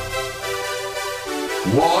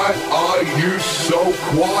 "Why are you so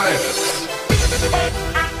quiet?"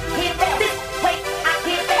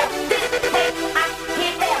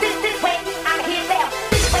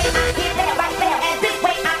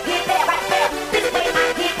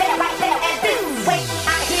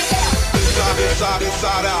 Inside,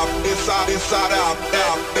 inside out, inside, inside out,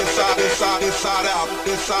 out, inside, inside, inside out,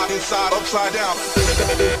 inside, inside, upside down.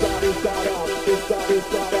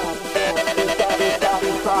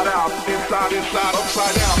 Inside out, inside, inside,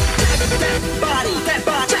 upside down. That body, that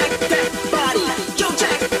body, check that body. Yo,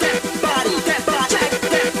 check that body, that body, check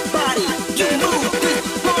that body. You move this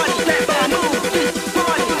body, that body, move this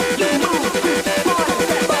body. You move this body,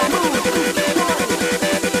 that body, move this body.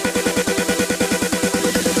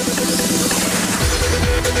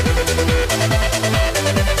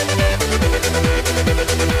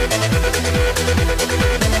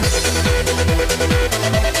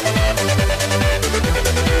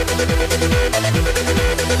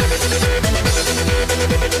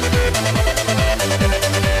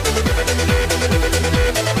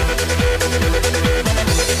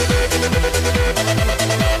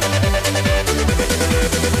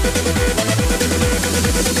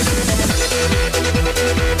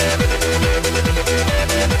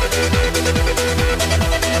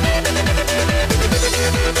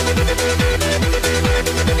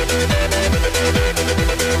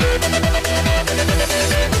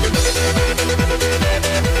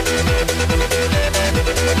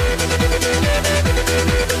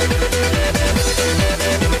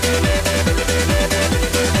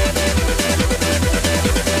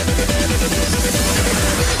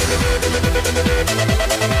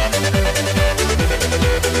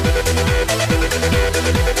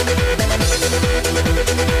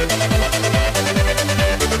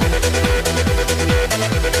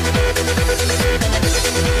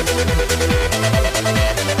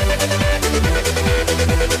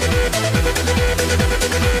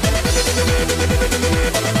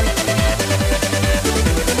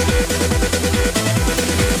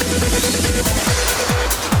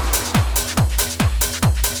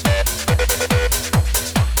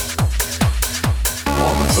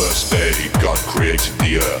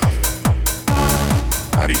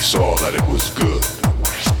 saw that it was good.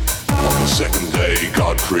 On the second day,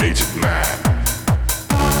 God created man,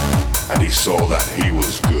 and he saw that he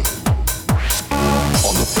was good.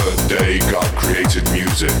 On the third day, God created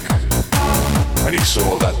music, and he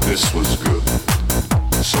saw that this was good.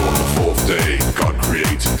 So on the fourth day, God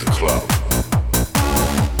created the club,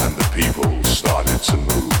 and the people started to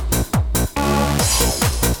move.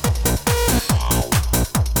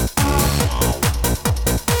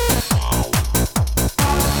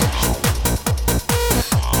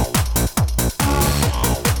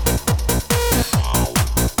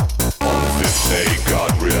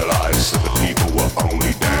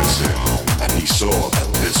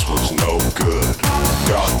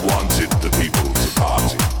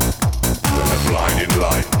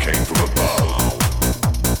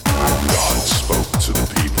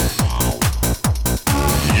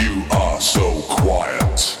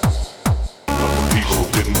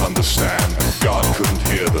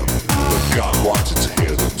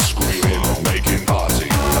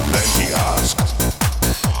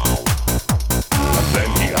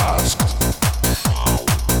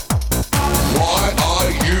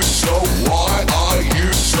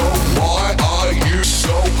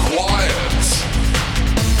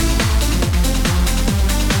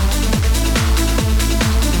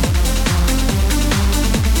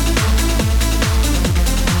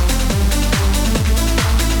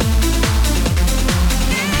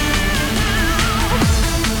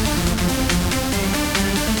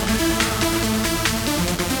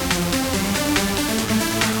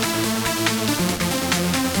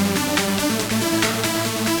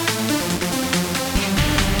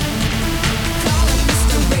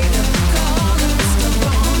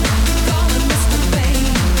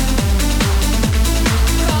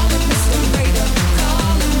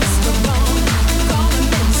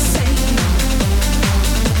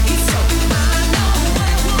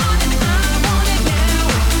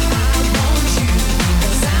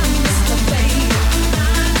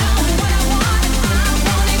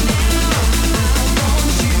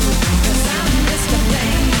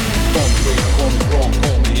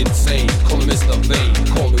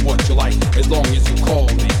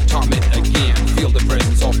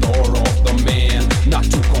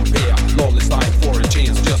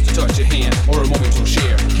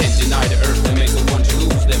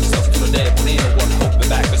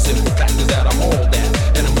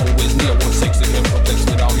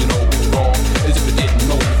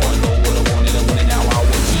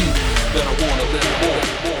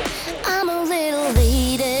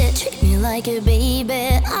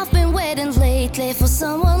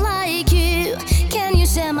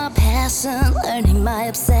 Learning my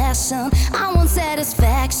obsession, I want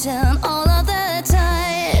satisfaction all of the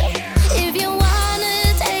time. If you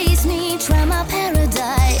wanna taste me, try my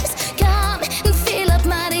paradise. Come and fill up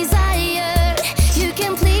my desire. You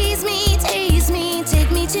can please me, taste me,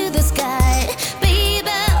 take me to the sky.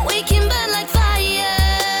 Baby, we can burn like fire.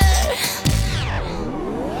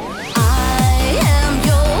 I am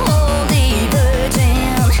your holy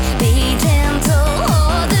virgin. Be gentle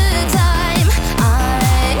all the time.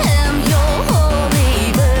 I am your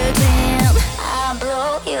holy virgin. I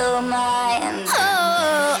blow your mind. Oh.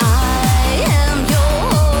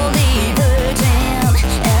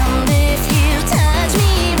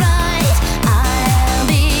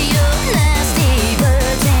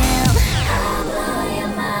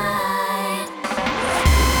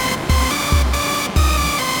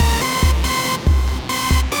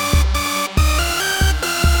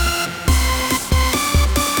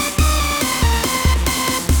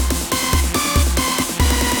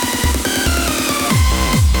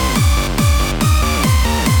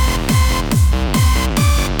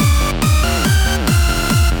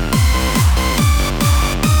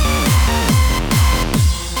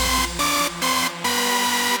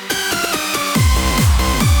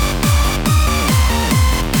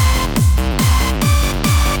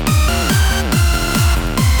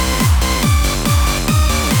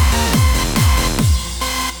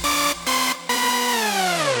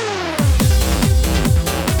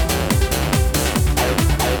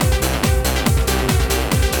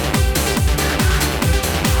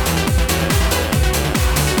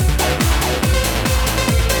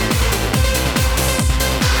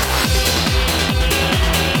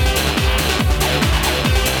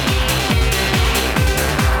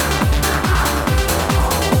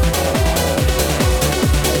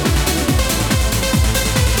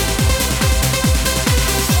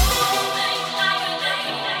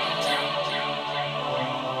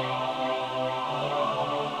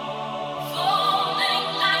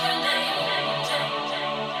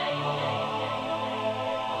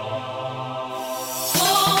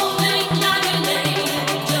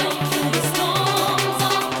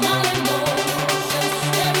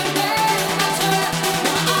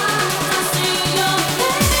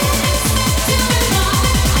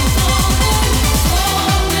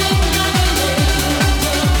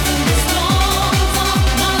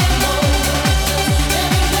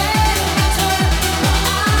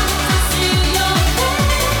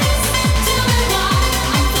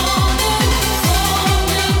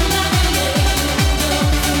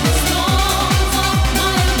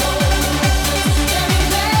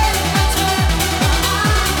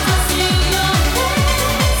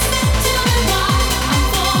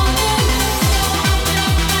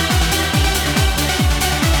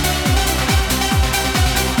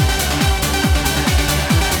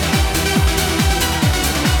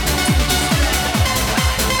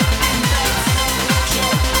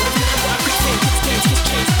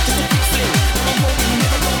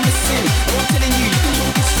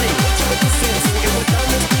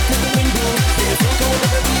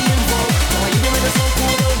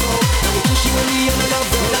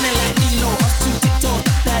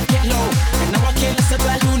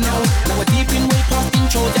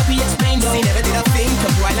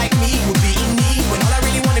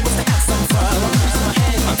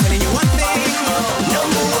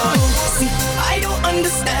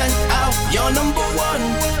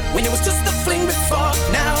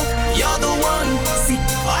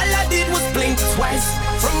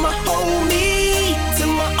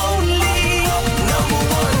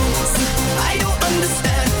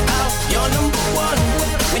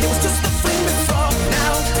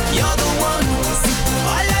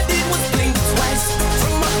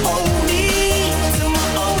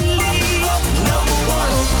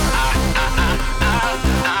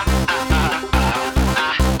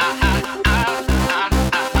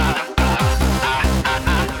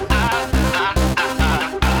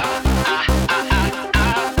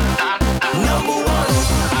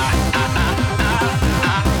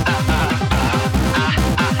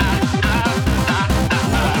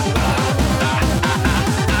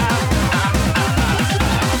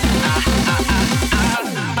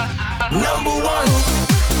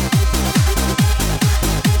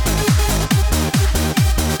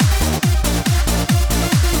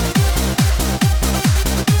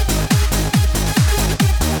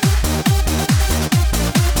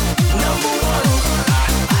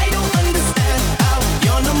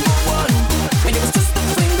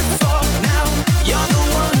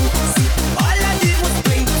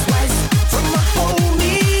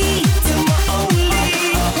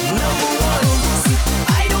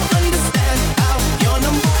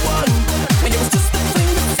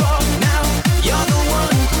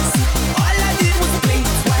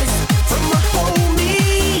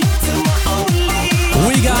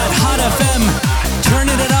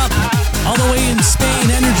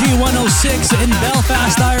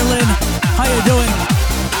 How you doing?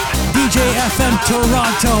 DJ FM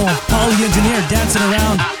Toronto. Paul the engineer dancing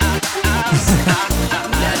around.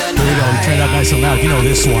 Here we go. We turn it up nice and loud. You know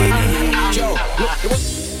this one.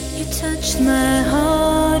 You touched my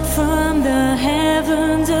heart from the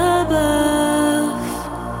heavens above.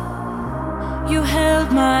 You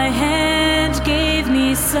held my hand, gave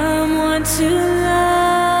me someone to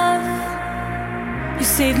love. You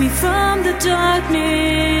saved me from the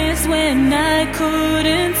darkness when I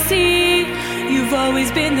couldn't see. You've always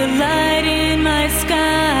been the light in my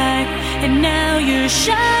sky, and now you're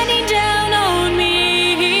shining down on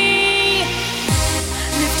me.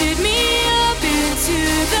 Lifted me up into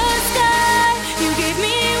the sky. You gave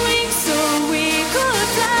me wings so we could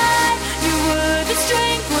fly. You were the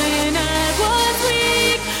strength when I was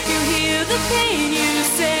weak. You healed the pain, you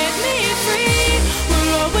set me free.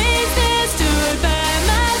 We're always there, stood by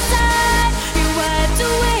my side. You wiped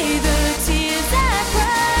away the tears I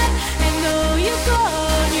cried. And though you're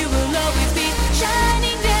gone, you will always be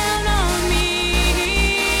shining down on me.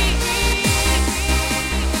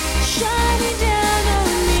 Shining down on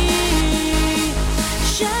me.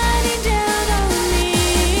 Shining down on me.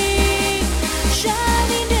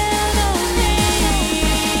 Shining down on me.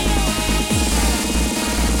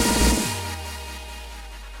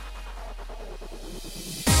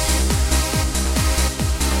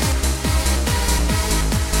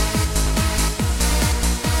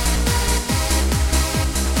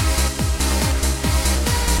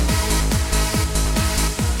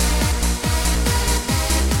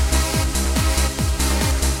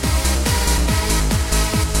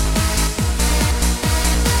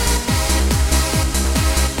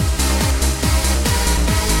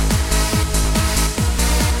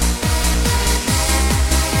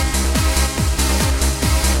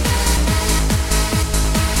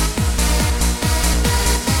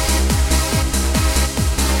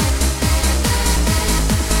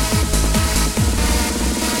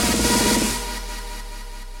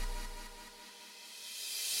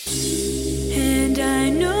 And I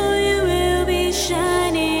know you will be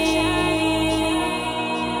shining,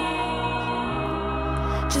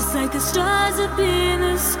 just like the stars up in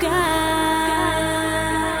the sky.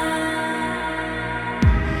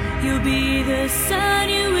 You'll be the sun,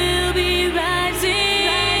 you will be rising.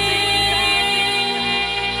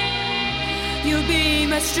 You'll be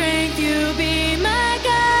my strength, you'll be my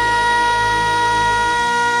guide.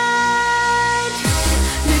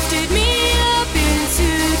 Lifted me up into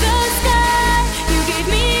the sky. You gave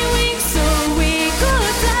me wings so we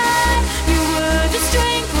could fly. You were the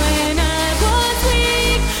strength when I was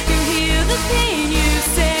weak. You healed the pain, you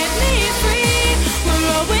set me free. We're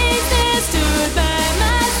always there, stood by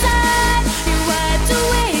my side. You wiped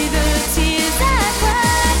away the tears I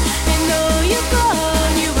cried. And though you're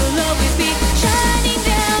gone, you will always be shining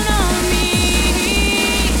down on me.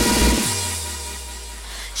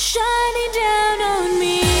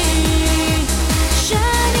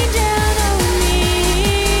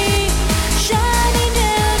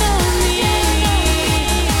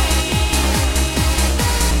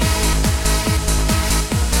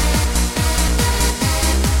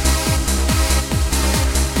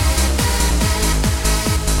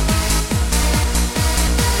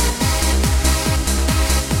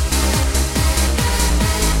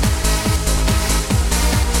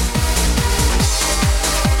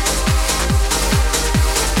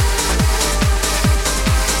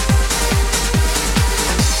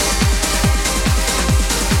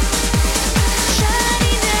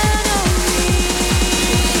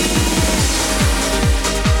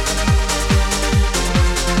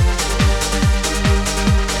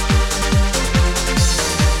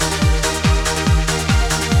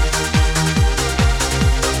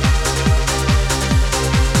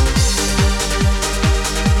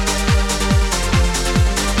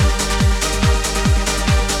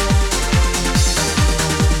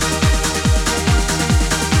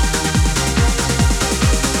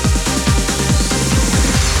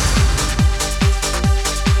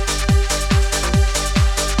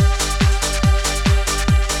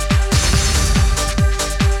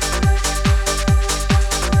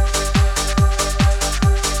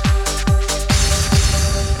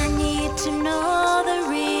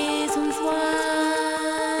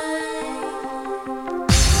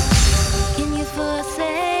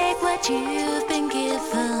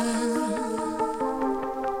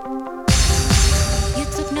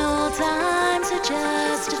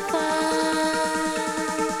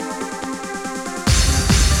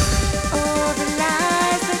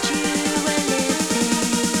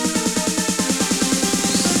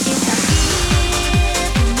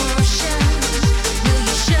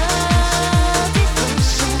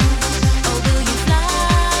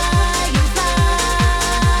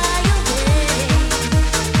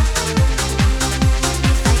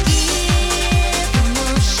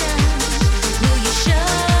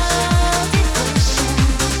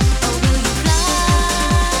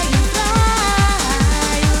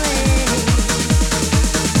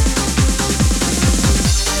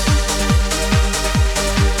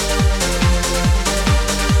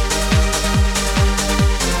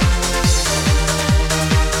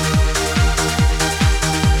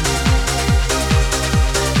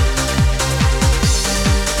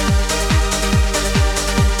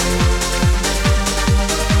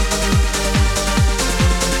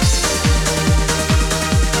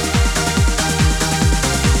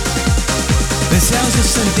 was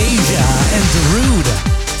a Synthesia and Darude.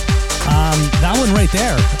 That one right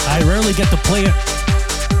there, I rarely get to play it.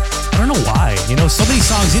 I don't know why. You know, so many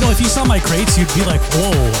songs, you know, if you saw my crates, you'd be like,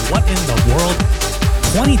 whoa, what in the world?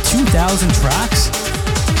 22,000 tracks?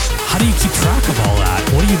 How do you keep track of all that?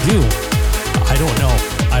 What do you do? I don't know.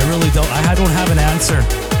 I really don't. I don't have an answer.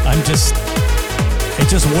 It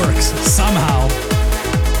just works somehow.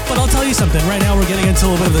 But I'll tell you something. Right now we're getting into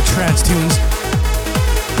a little bit of the trance tunes.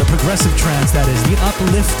 The progressive trance, that is. The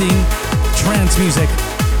uplifting trance music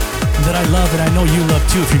that I love and I know you love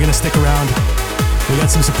too if you're going to stick around. We got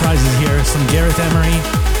some surprises here. Some Gareth Emery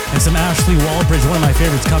and some Ashley Wallbridge, one of my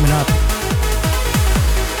favorites coming up.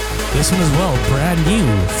 This one as well, brand new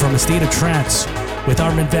from A State of Trance with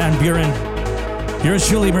Armin van Buuren. Yours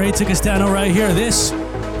truly, Marie Ticastano, right here. This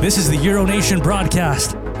is the Euro Nation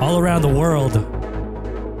broadcast all around the world.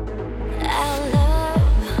 Our love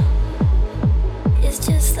is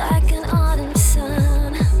just like an autumn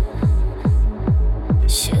sun.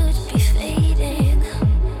 Should be fading,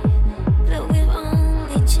 but we've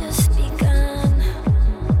only just begun.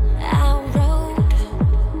 Our road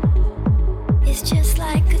is just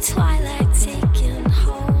like a twilight taking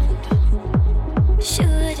hold.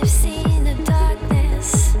 Should have seen the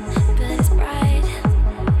darkness, but it's bright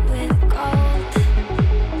with gold.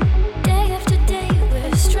 Day after day,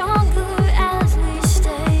 we're stronger as we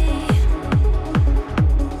stay.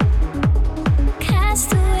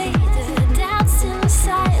 Cast away the doubts in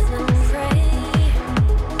silent pray.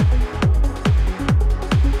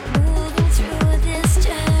 Moving through this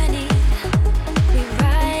journey, we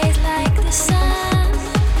rise like the sun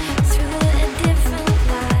through a different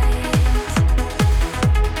light.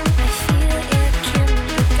 I feel it can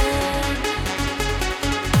be done.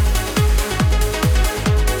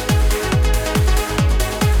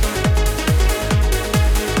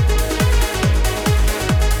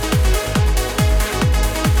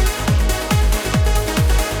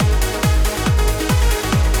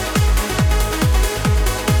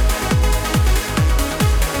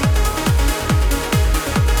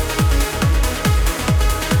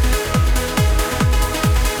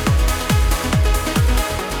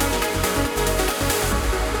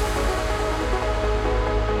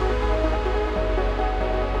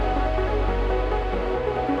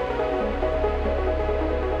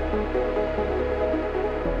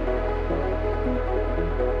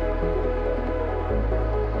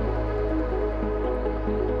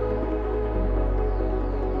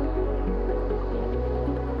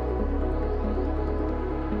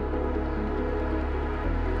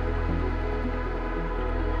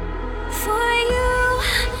 For you,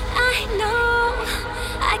 I know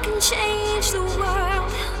I can change the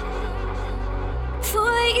world.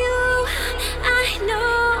 For you, I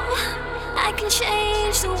know I can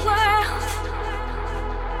change the world.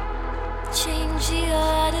 Change the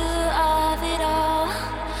order of it all.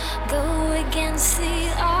 Go against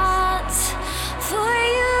the odds. For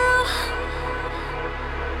you,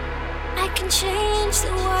 I can change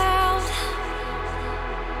the world.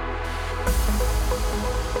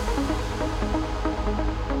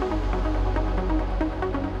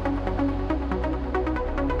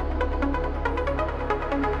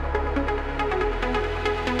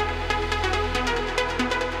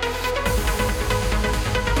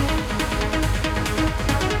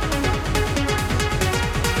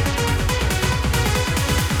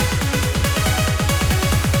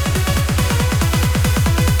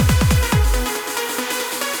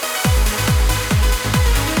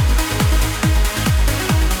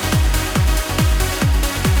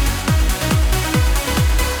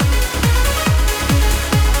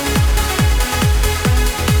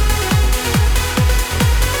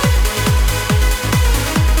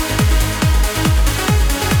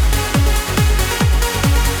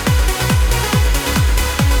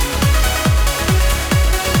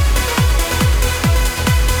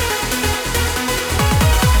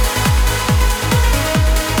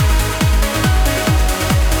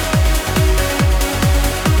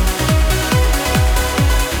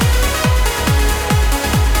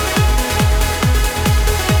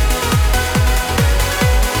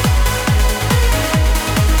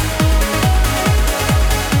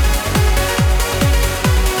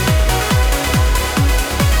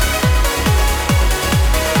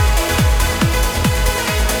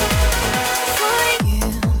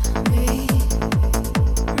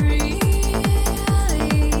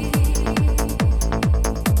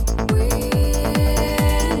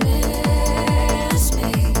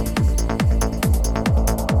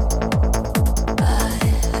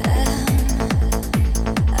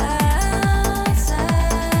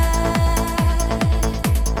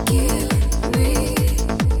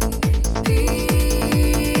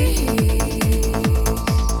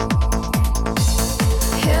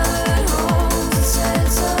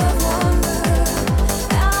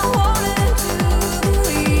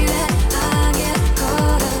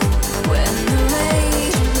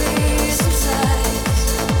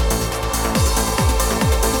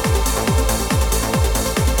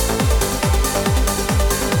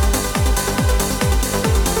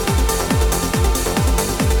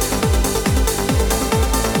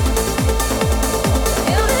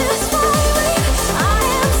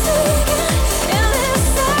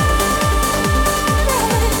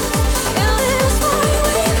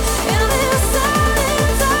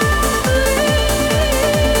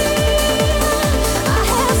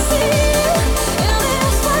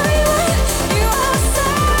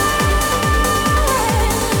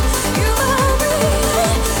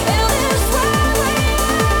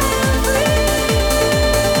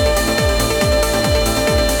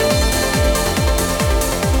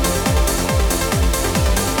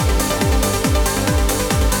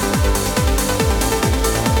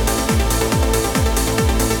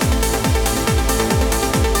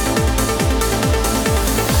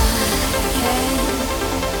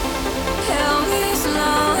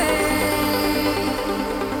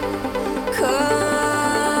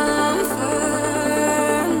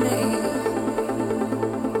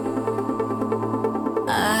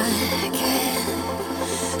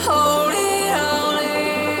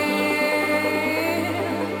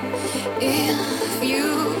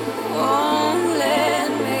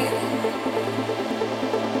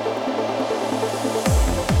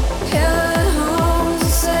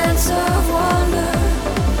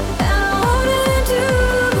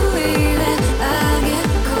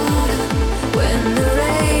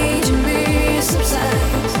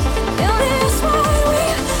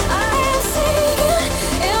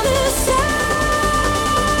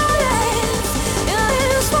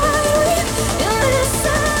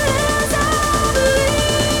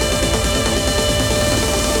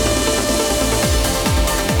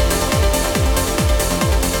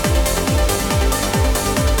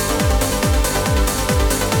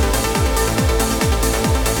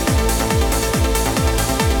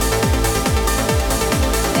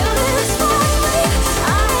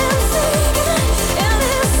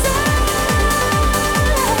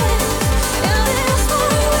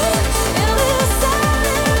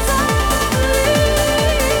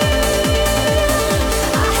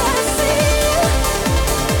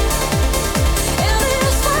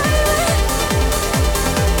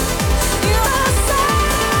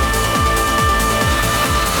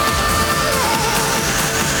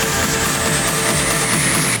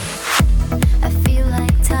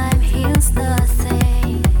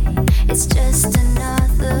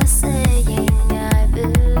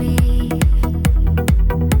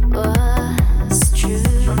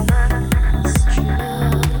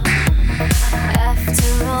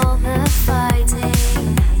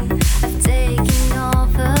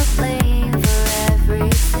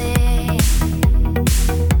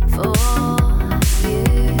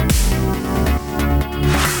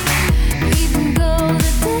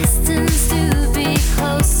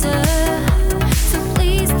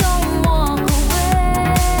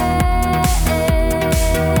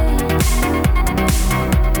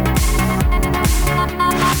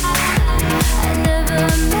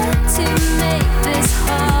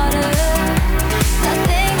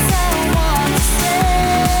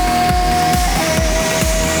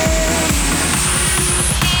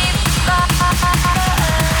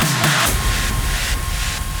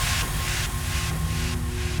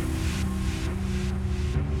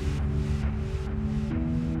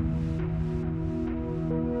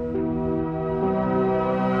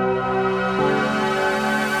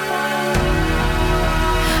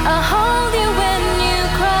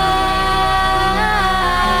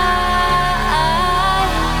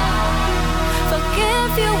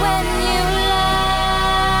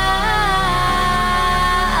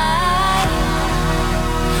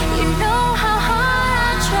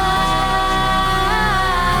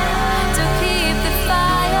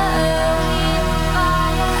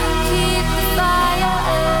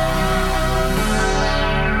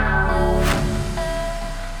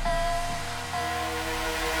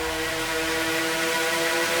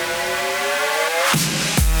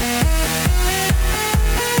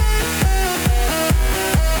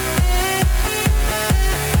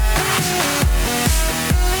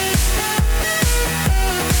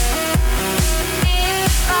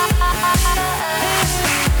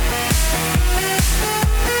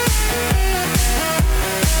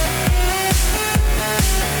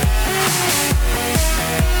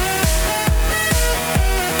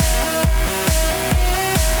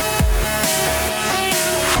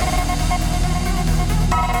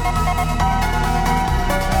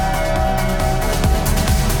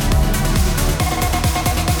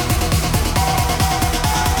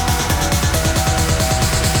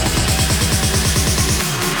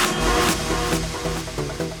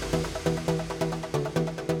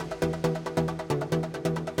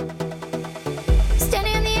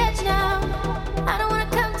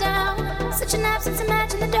 such an absence,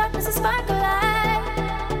 imagine the darkness, a spark of light.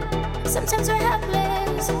 Sometimes we're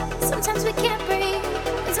helpless, sometimes we can't breathe,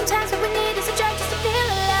 and sometimes what we need is a drug just to feel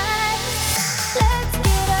alive. Let's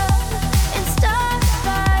get up and start a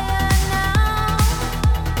fire now.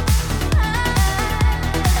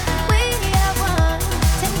 We are one,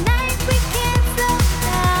 tonight we can't slow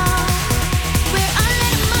down. We're on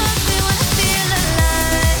the move, we wanna feel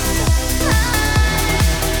alive.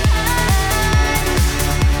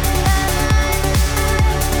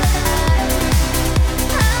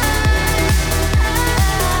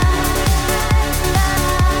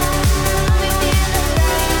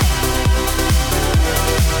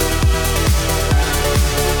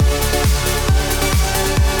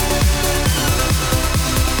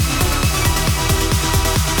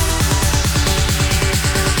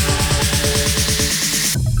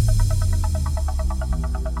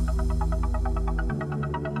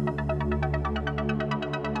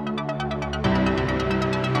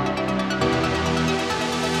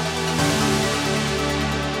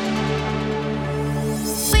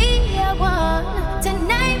 We are one,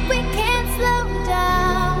 tonight we can't slow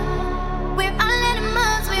down. We're all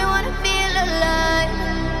animals, we wanna feel alive.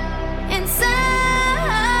 And sometimes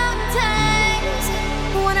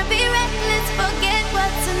we wanna be reckless, forget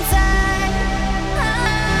what's inside.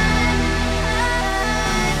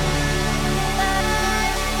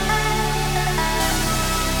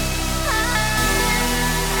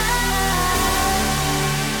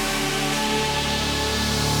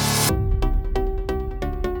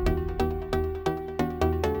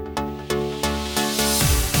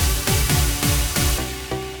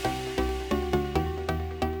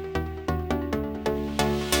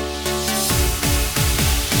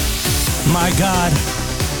 My God,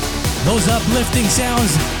 those uplifting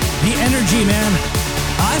sounds, the energy, man.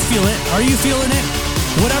 I feel it. Are you feeling it?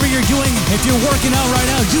 Whatever you're doing, if you're working out right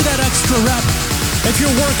now, do that extra rep. If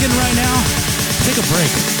you're working right now, take a break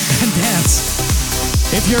and dance.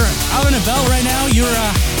 If you're out and about right now, you're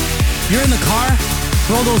in the car,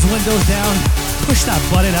 roll those windows down, push that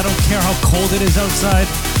button. I don't care how cold it is outside.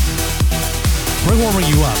 We're warming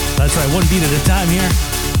you up. That's right, one beat at a time here.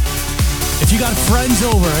 If you got friends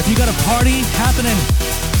over, if you got a party happening,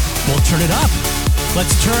 well, turn it up.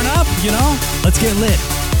 Let's turn up, you know? Let's get lit.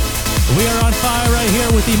 We are on fire right here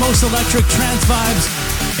with the most electric trance vibes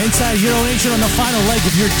inside Euro Nation on the final leg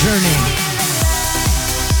of your journey.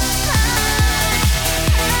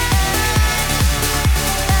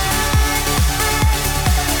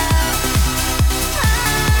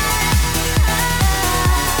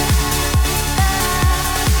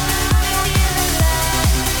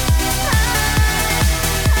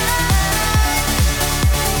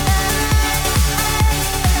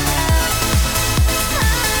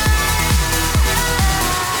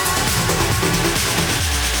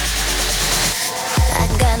 I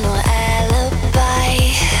got no alibi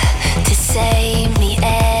to save me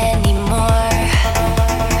anymore.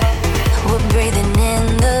 We're breathing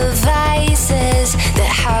in the vices that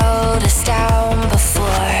held us down before.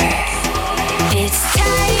 It's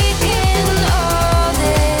taken all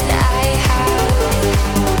that I have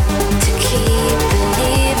to keep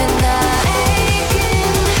believing that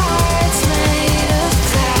aching hearts made of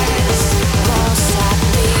glass won't stop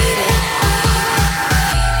beating.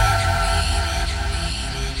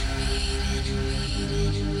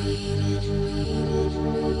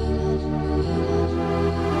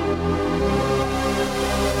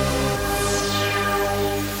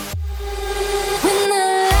 When the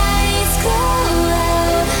lights go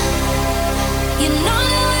out, you know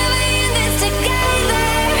that we're in this together.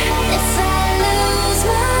 If I lose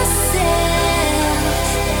myself,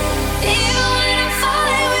 even when I'm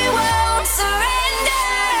falling, we won't surrender.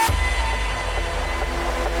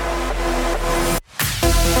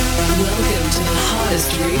 Welcome to the hottest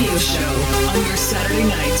radio show on your Saturday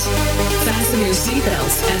night. Fasten your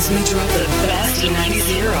seatbelts as we drop the best 90s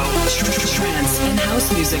Euro, trance, and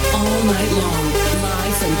house music all night long,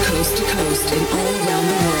 live from coast to coast and all around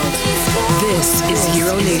the world. This is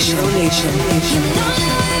Euro Nation.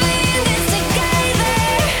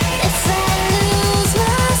 If I lose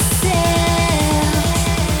myself,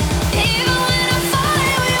 even when I'm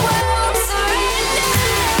falling, we won't surrender.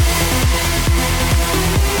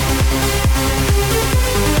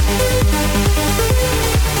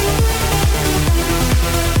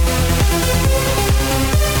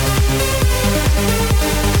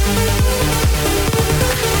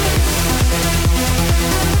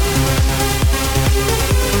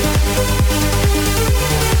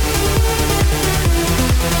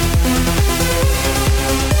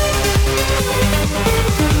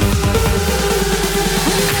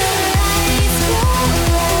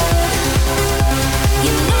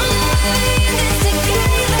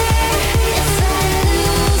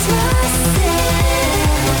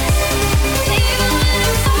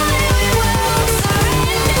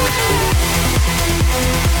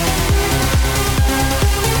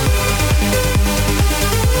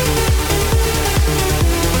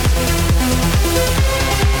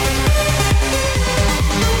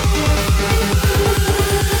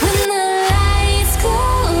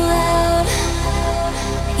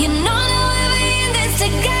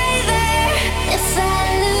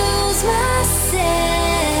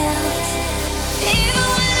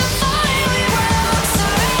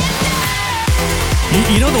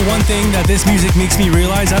 You know the one thing that this music makes me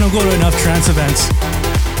realize? I don't go to enough trance events.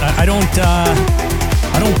 I don't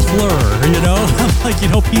plur, you know? Like, you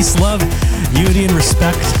know, peace, love, unity, and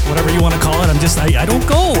respect, whatever you want to call it. I don't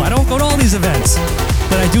go to all these events.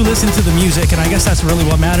 But I do listen to the music, and I guess that's really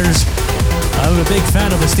what matters. I'm a big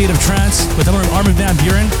fan of the State of Trance with Armin van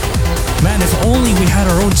Buuren. Man, if only we had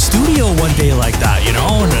our own studio one day like that, you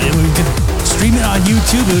know? And we could stream it on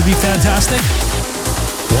YouTube, it would be fantastic.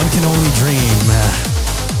 One can only dream.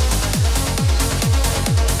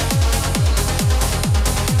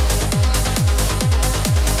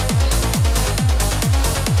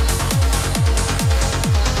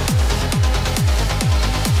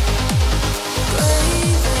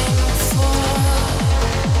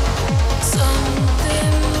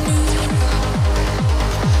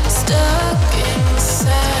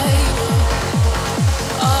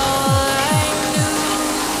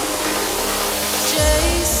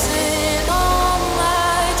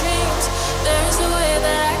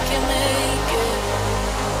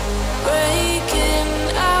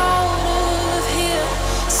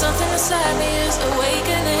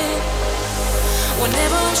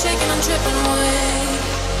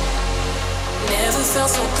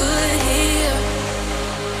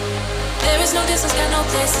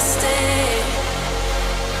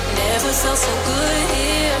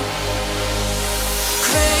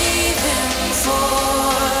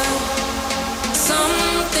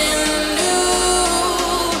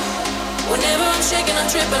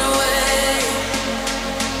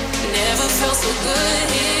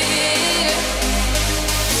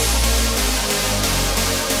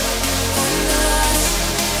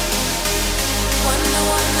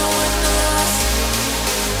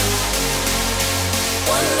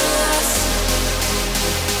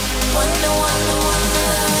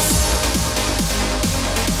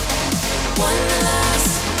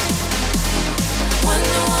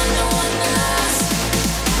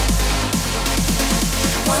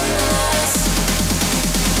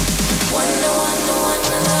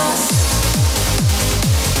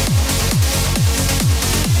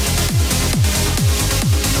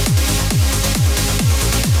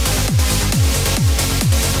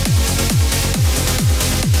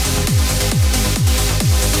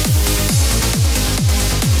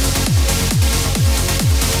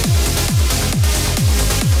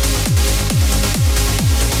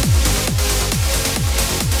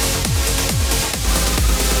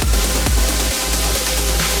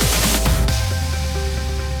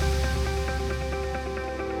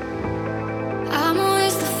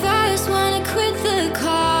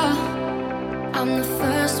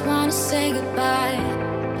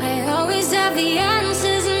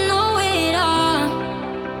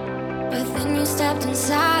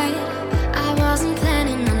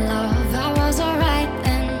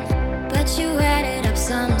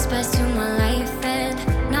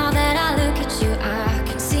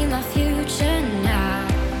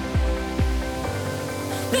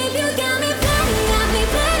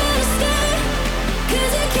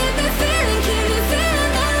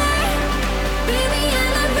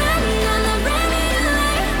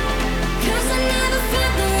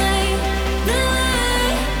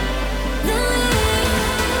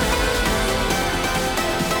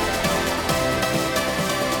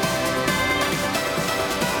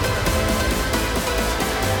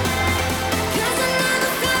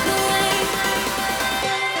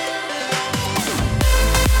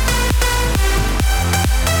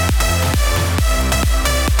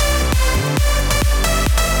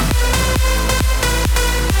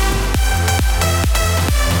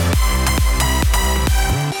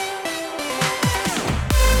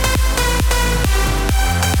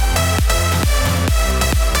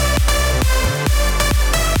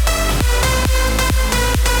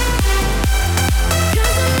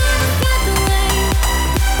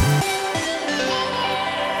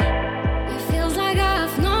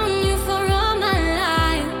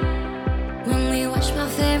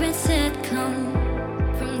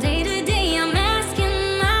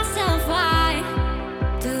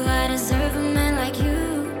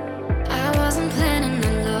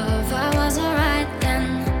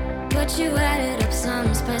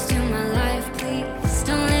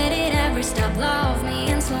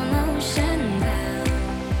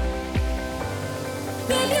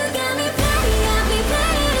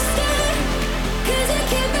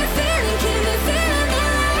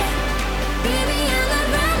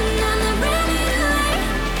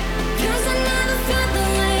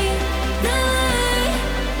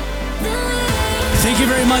 Thank you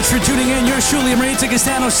very much for tuning in. Yours truly, Maritza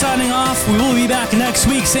Castano signing off. We will be back next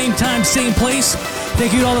week, same time, same place.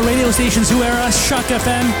 Thank you to all the radio stations who air us, Shock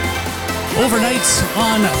FM, Overnights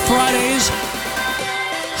on Fridays.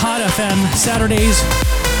 Hot FM Saturdays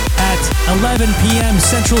at 11 p.m.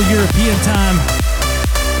 Central European Time.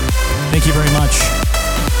 Thank you very much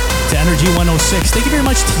to Energy 106. Thank you very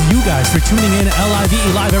much to you guys for tuning in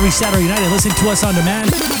LIVE live every Saturday night and listening to us on demand.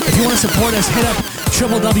 If you want to support us, hit up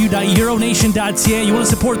www.euronation.ca. You want to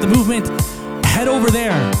support the movement, head over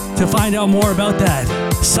there to find out more about that.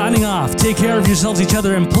 Signing off. Take care of yourselves, each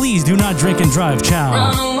other, and please do not drink and drive. Ciao.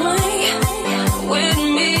 Run away with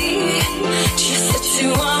me, just the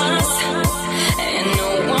two of us, and no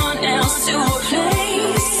one else to a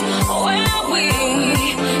place where we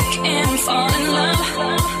can fall in love.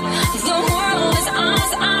 The world is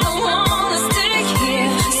ours, I don't wanna stay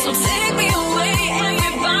here, so take me away,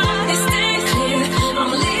 everybody stay clear.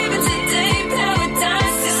 I'm leaving today,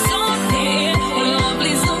 paradise is so near. When love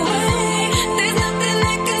leads the way, there's nothing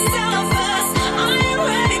that can stop us. I am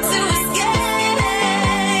ready to escape.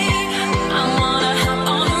 I wanna hop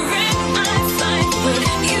on a red eye flight with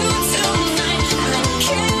you tonight. I don't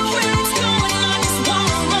care where it's going, I just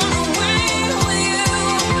wanna run away with you.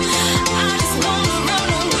 I just wanna run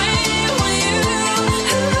away with you.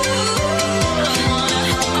 I wanna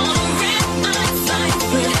hop on a red eye flight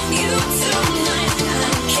with you tonight. I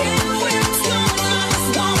don't care where it's going, I just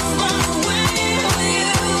wanna run away with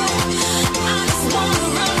you. I just wanna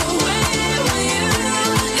run away with you.